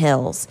valleys and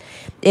hills.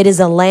 It is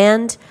a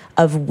land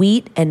of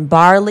wheat and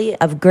barley,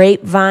 of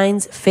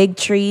grapevines, fig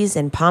trees,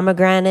 and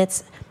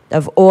pomegranates,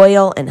 of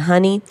oil and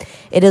honey.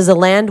 It is a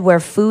land where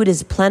food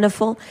is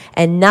plentiful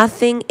and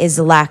nothing is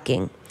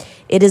lacking.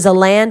 It is a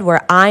land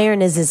where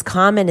iron is as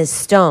common as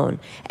stone,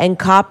 and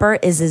copper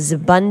is as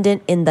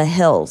abundant in the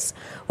hills.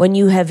 When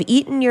you have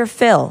eaten your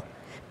fill,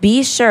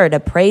 be sure to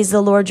praise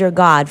the Lord your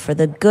God for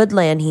the good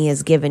land he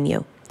has given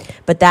you.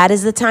 But that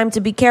is the time to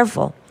be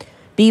careful.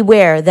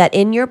 Beware that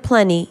in your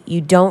plenty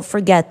you don't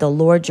forget the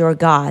Lord your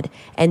God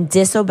and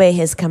disobey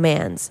his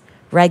commands,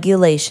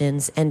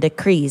 regulations, and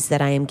decrees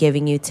that I am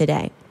giving you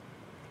today.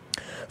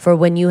 For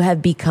when you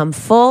have become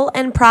full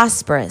and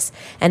prosperous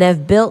and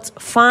have built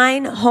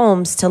fine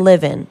homes to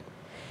live in,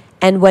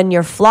 and when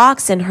your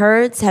flocks and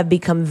herds have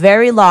become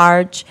very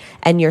large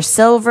and your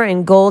silver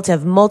and gold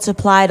have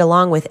multiplied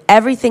along with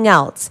everything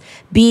else,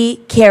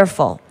 be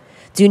careful.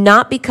 Do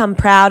not become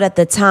proud at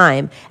the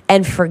time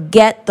and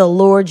forget the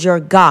Lord your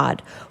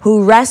God,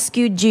 who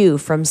rescued you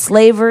from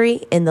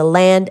slavery in the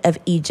land of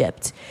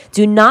Egypt.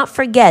 Do not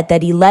forget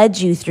that he led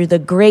you through the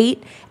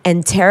great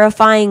and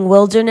terrifying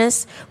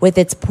wilderness with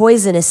its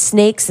poisonous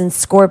snakes and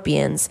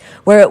scorpions,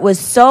 where it was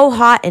so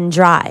hot and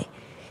dry.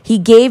 He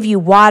gave you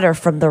water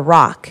from the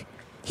rock.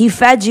 He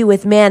fed you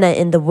with manna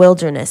in the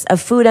wilderness, a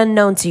food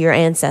unknown to your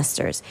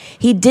ancestors.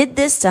 He did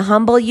this to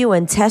humble you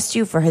and test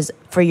you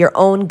for your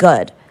own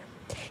good.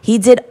 He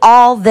did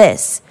all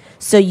this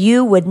so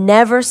you would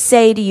never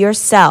say to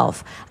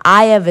yourself,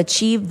 I have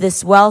achieved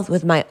this wealth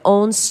with my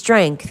own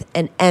strength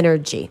and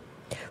energy.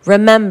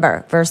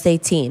 Remember, verse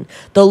 18,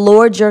 the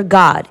Lord your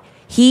God,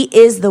 he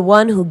is the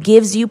one who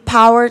gives you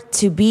power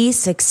to be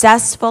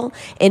successful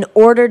in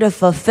order to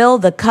fulfill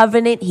the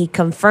covenant he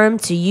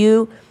confirmed to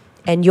you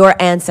and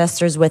your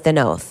ancestors with an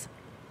oath.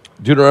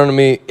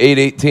 Deuteronomy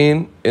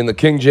 8:18 in the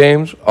King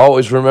James,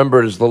 always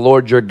remember it is the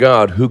Lord your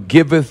God who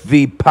giveth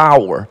thee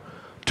power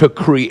to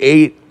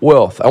create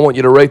wealth. I want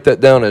you to write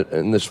that down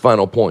in this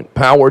final point.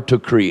 Power to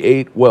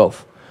create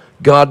wealth.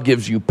 God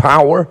gives you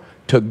power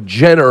to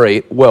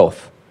generate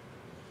wealth.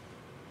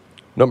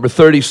 Number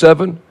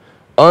 37,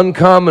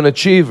 uncommon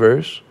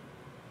achievers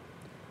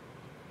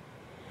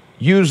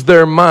use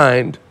their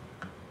mind.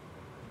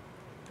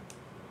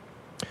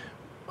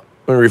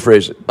 Let me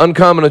rephrase it.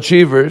 Uncommon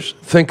achievers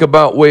think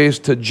about ways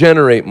to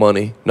generate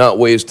money, not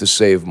ways to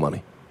save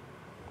money.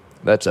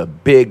 That's a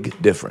big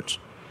difference.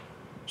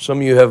 Some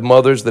of you have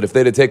mothers that if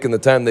they'd have taken the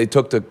time they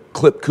took to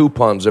clip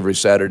coupons every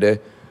Saturday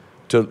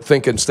to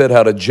think instead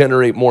how to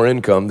generate more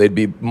income, they'd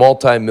be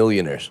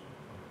multimillionaires.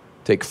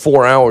 Take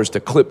 4 hours to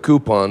clip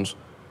coupons,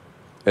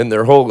 and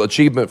their whole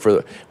achievement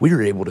we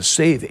were able to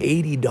save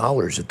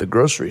 $80 at the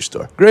grocery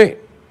store. Great.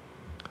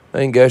 I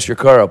can gas your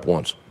car up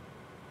once.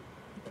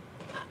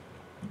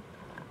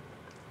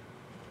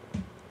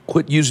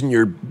 Quit using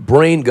your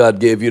brain God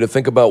gave you to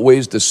think about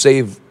ways to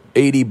save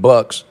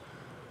 $80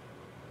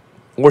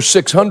 or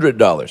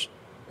 $600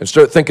 and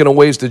start thinking of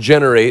ways to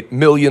generate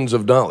millions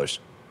of dollars.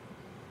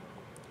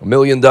 $1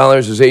 million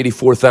is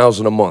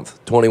 $84,000 a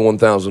month,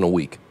 $21,000 a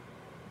week.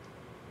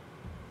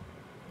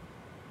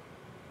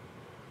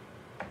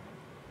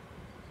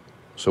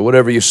 So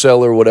whatever you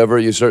sell or whatever,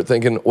 you start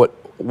thinking,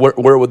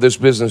 where would this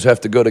business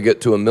have to go to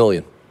get to $1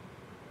 million?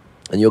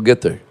 And you'll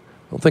get there.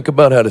 Don't think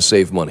about how to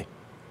save money.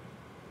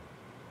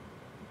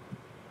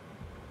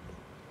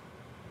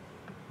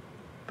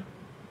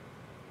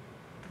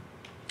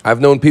 I've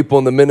known people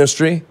in the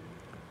ministry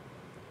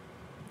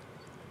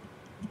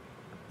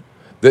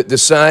that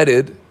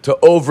decided to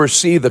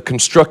oversee the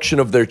construction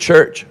of their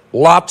church.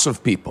 Lots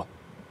of people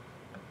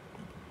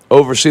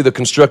oversee the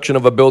construction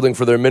of a building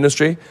for their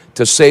ministry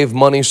to save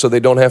money so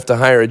they don't have to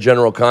hire a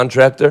general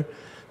contractor,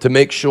 to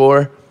make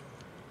sure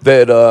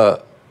that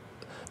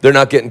they're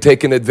not getting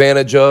taken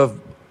advantage of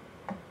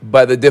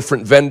by the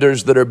different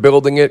vendors that are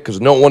building it,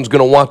 because no one's going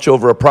to watch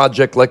over a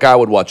project like I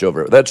would watch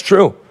over it. That's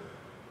true.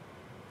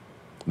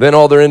 Then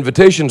all their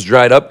invitations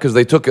dried up because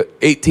they took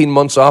 18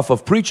 months off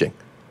of preaching.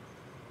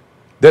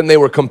 Then they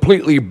were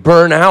completely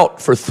burnt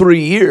out for 3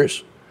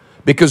 years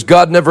because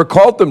God never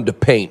called them to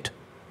paint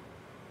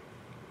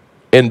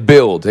and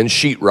build and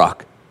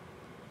sheetrock.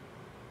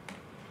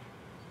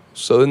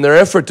 So in their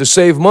effort to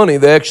save money,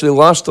 they actually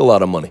lost a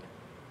lot of money.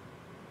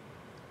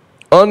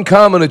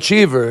 Uncommon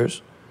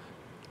achievers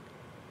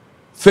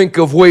think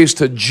of ways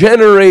to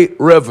generate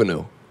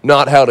revenue,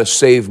 not how to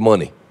save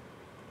money.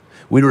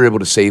 We were able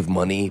to save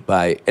money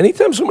by,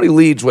 anytime somebody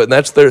leads with, and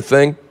that's their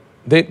thing,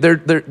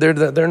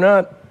 they're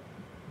not.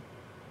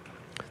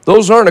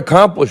 Those aren't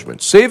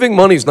accomplishments. Saving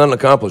money is not an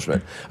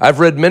accomplishment. I've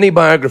read many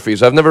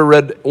biographies. I've never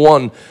read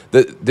one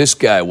that this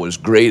guy was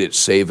great at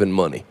saving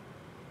money.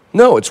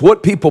 No, it's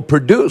what people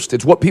produced.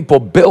 It's what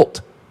people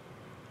built.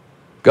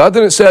 God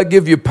didn't say, I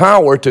give you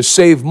power to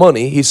save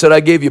money. He said, I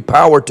gave you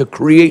power to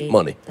create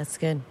money. That's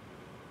good.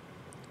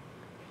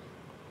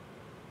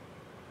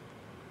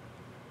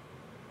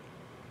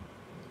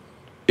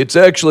 It's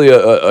actually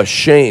a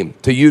shame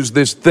to use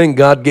this thing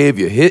God gave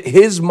you,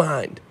 His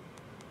mind,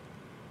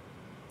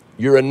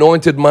 your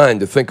anointed mind,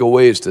 to think of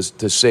ways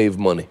to save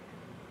money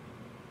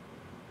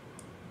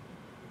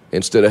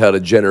instead of how to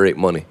generate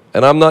money.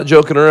 And I'm not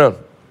joking around.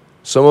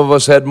 Some of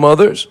us had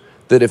mothers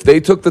that if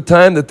they took the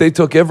time that they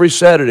took every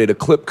Saturday to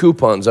clip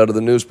coupons out of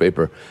the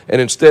newspaper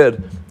and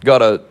instead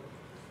got a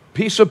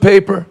piece of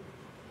paper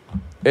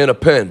and a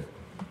pen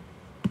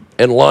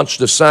and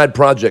launched a side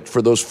project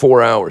for those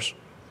 4 hours.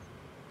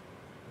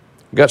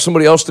 Got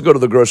somebody else to go to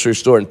the grocery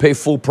store and pay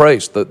full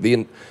price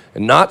and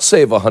not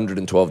save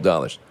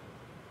 $112.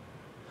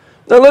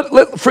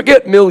 Now,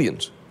 forget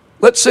millions.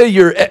 Let's say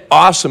you're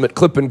awesome at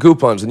clipping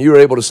coupons and you were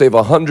able to save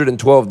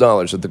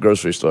 $112 at the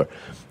grocery store.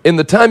 In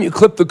the time you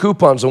clipped the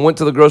coupons and went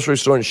to the grocery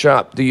store and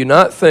shopped, do you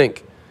not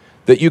think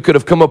that you could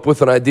have come up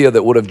with an idea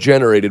that would have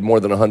generated more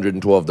than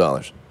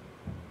 $112?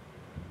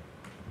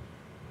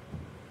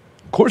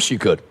 Of course you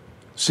could.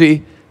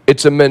 See,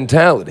 it's a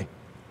mentality.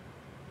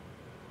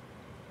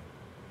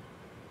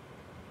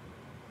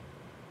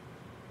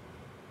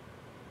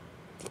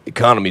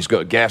 Economy's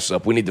got gas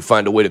up. We need to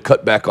find a way to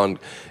cut back on.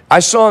 I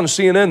saw on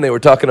CNN they were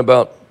talking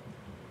about,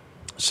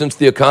 since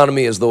the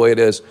economy is the way it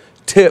is,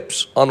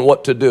 tips on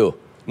what to do.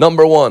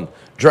 Number 1,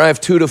 drive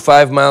 2 to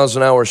 5 miles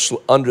an hour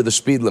under the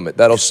speed limit.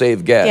 That'll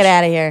save gas. Get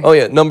out of here. Oh,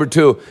 yeah. Number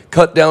 2,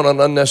 cut down on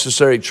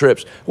unnecessary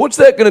trips. What's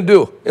that going to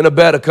do in a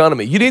bad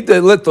economy? You need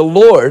to let the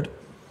Lord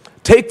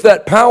take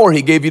that power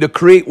He gave you to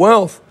create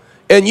wealth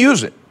and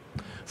use it.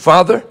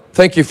 Father,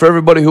 thank you for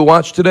everybody who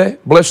watched today.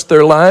 Bless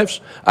their lives.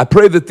 I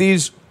pray that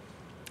these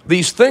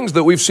things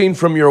that we've seen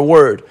from your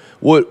word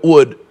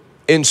would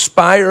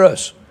inspire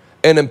us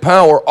and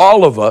empower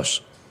all of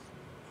us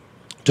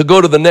to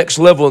go to the next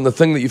level in the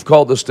thing that you've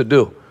called us to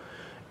do.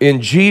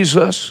 In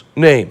Jesus'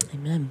 name.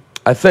 Amen.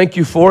 I thank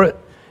you for it,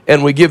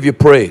 and we give you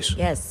praise.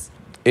 Yes.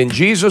 In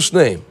Jesus'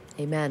 name.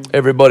 Amen.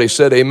 Everybody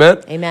said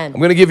amen. Amen. I'm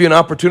going to give you an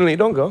opportunity.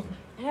 Don't go.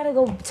 I got to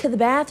go to the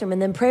bathroom,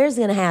 and then prayer's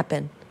going to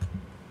happen.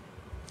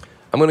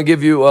 I'm going to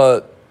give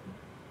you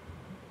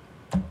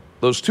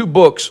those 2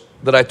 books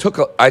that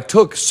I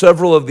took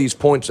several of these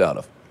points out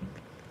of.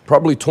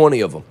 Probably 20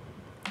 of them.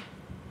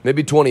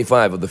 Maybe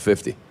 25 of the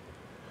 50.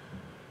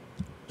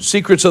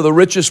 Secrets of the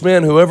Richest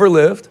Man Who Ever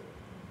Lived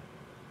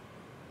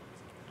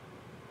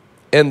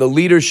and The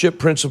Leadership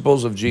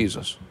Principles of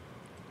Jesus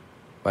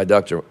by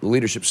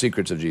Leadership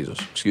Secrets of Jesus,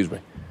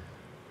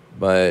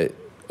 by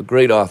a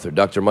great author,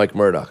 Dr. Mike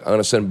Murdock. I'm going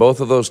to send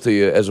both of those to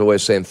you as a way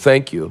of saying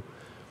thank you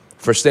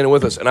for standing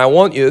with us. And I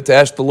want you to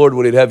ask the Lord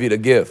what He'd have you to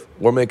give.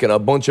 We're making a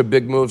bunch of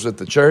big moves at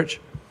the church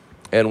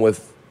and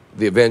with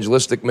the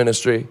evangelistic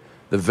ministry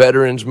the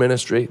veterans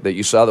ministry that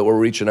you saw that we're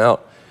reaching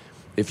out.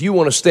 If you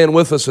want to stand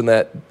with us in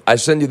that, I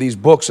send you these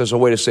books as a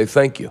way to say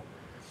thank you.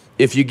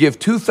 If you give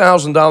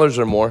 $2,000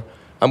 or more,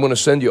 I'm going to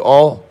send you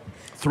all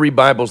 3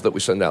 Bibles that we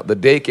send out. The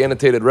Dake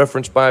Annotated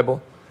Reference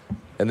Bible,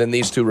 and then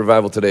these 2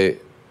 Revival Today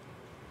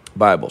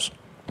Bibles.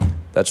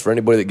 That's for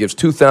anybody that gives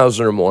 $2,000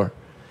 or more.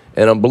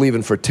 And I'm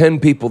believing for 10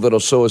 people that'll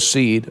sow a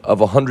seed of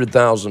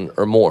 $100,000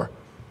 or more.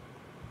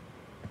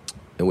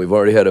 And we've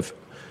already had a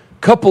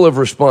couple of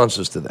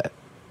responses to that.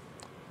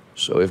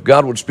 So if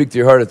God would speak to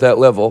your heart at that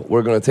level,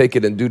 we're going to take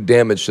it and do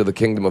damage to the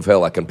kingdom of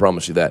hell. I can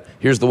promise you that.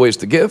 Here's the ways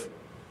to give.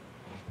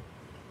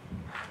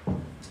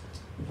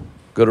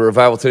 Go to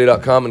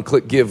revivaltoday.com and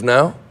click Give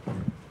Now.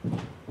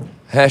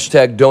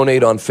 Hashtag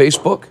donate on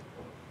Facebook.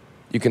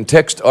 You can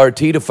text RT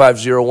to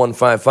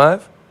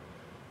 50155.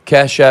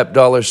 Cash App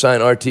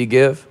 $RT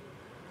Give.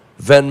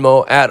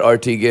 Venmo at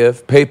RT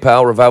Give.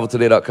 PayPal,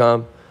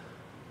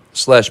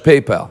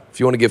 revivaltoday.com/PayPal. If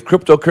you want to give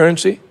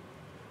cryptocurrency,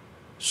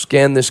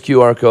 scan this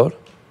QR code.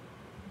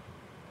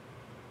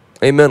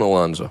 Amen,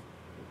 Alonzo.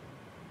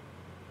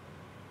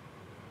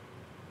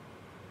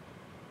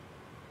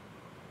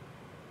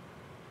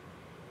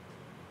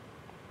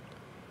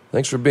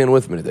 Thanks for being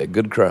with me today.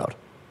 Good crowd.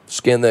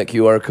 Scan that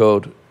QR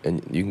code,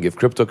 and you can give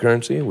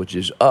cryptocurrency, which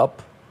is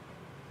up.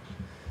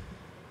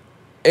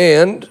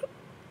 And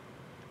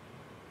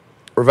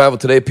Revival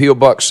Today, P.O.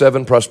 Box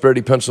 7,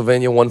 Prosperity,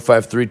 Pennsylvania,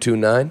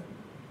 15329.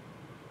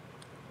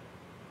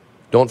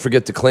 Don't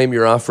forget to claim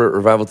your offer at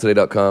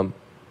revivaltoday.com.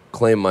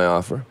 Claim my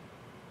offer.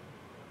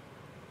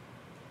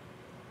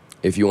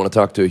 If you want to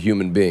talk to a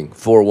human being,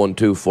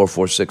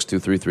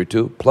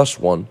 412-446-2332,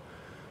 +1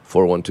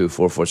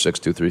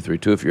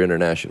 412-446-2332 if you're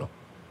international.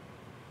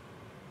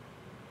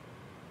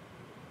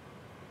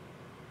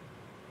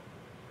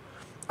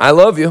 I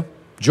love you.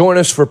 Join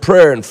us for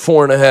prayer in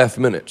 4.5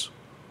 minutes.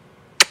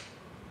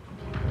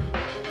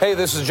 Hey,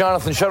 this is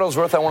Jonathan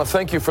Shuttlesworth. I want to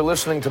thank you for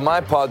listening to my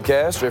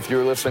podcast, or if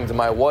you're listening to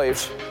my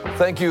wife's,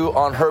 thank you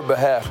on her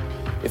behalf.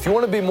 If you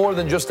want to be more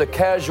than just a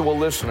casual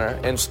listener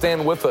and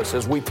stand with us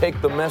as we take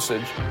the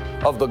message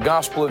of the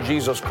gospel of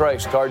Jesus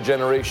Christ to our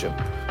generation,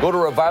 go to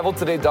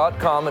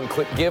revivaltoday.com and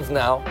click Give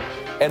Now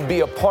and be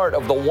a part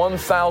of the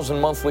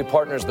 1,000 monthly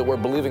partners that we're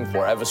believing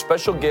for. I have a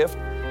special gift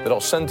that I'll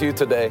send to you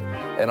today,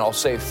 and I'll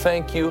say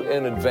thank you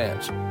in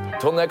advance.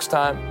 Until next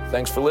time,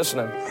 thanks for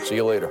listening. See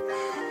you later.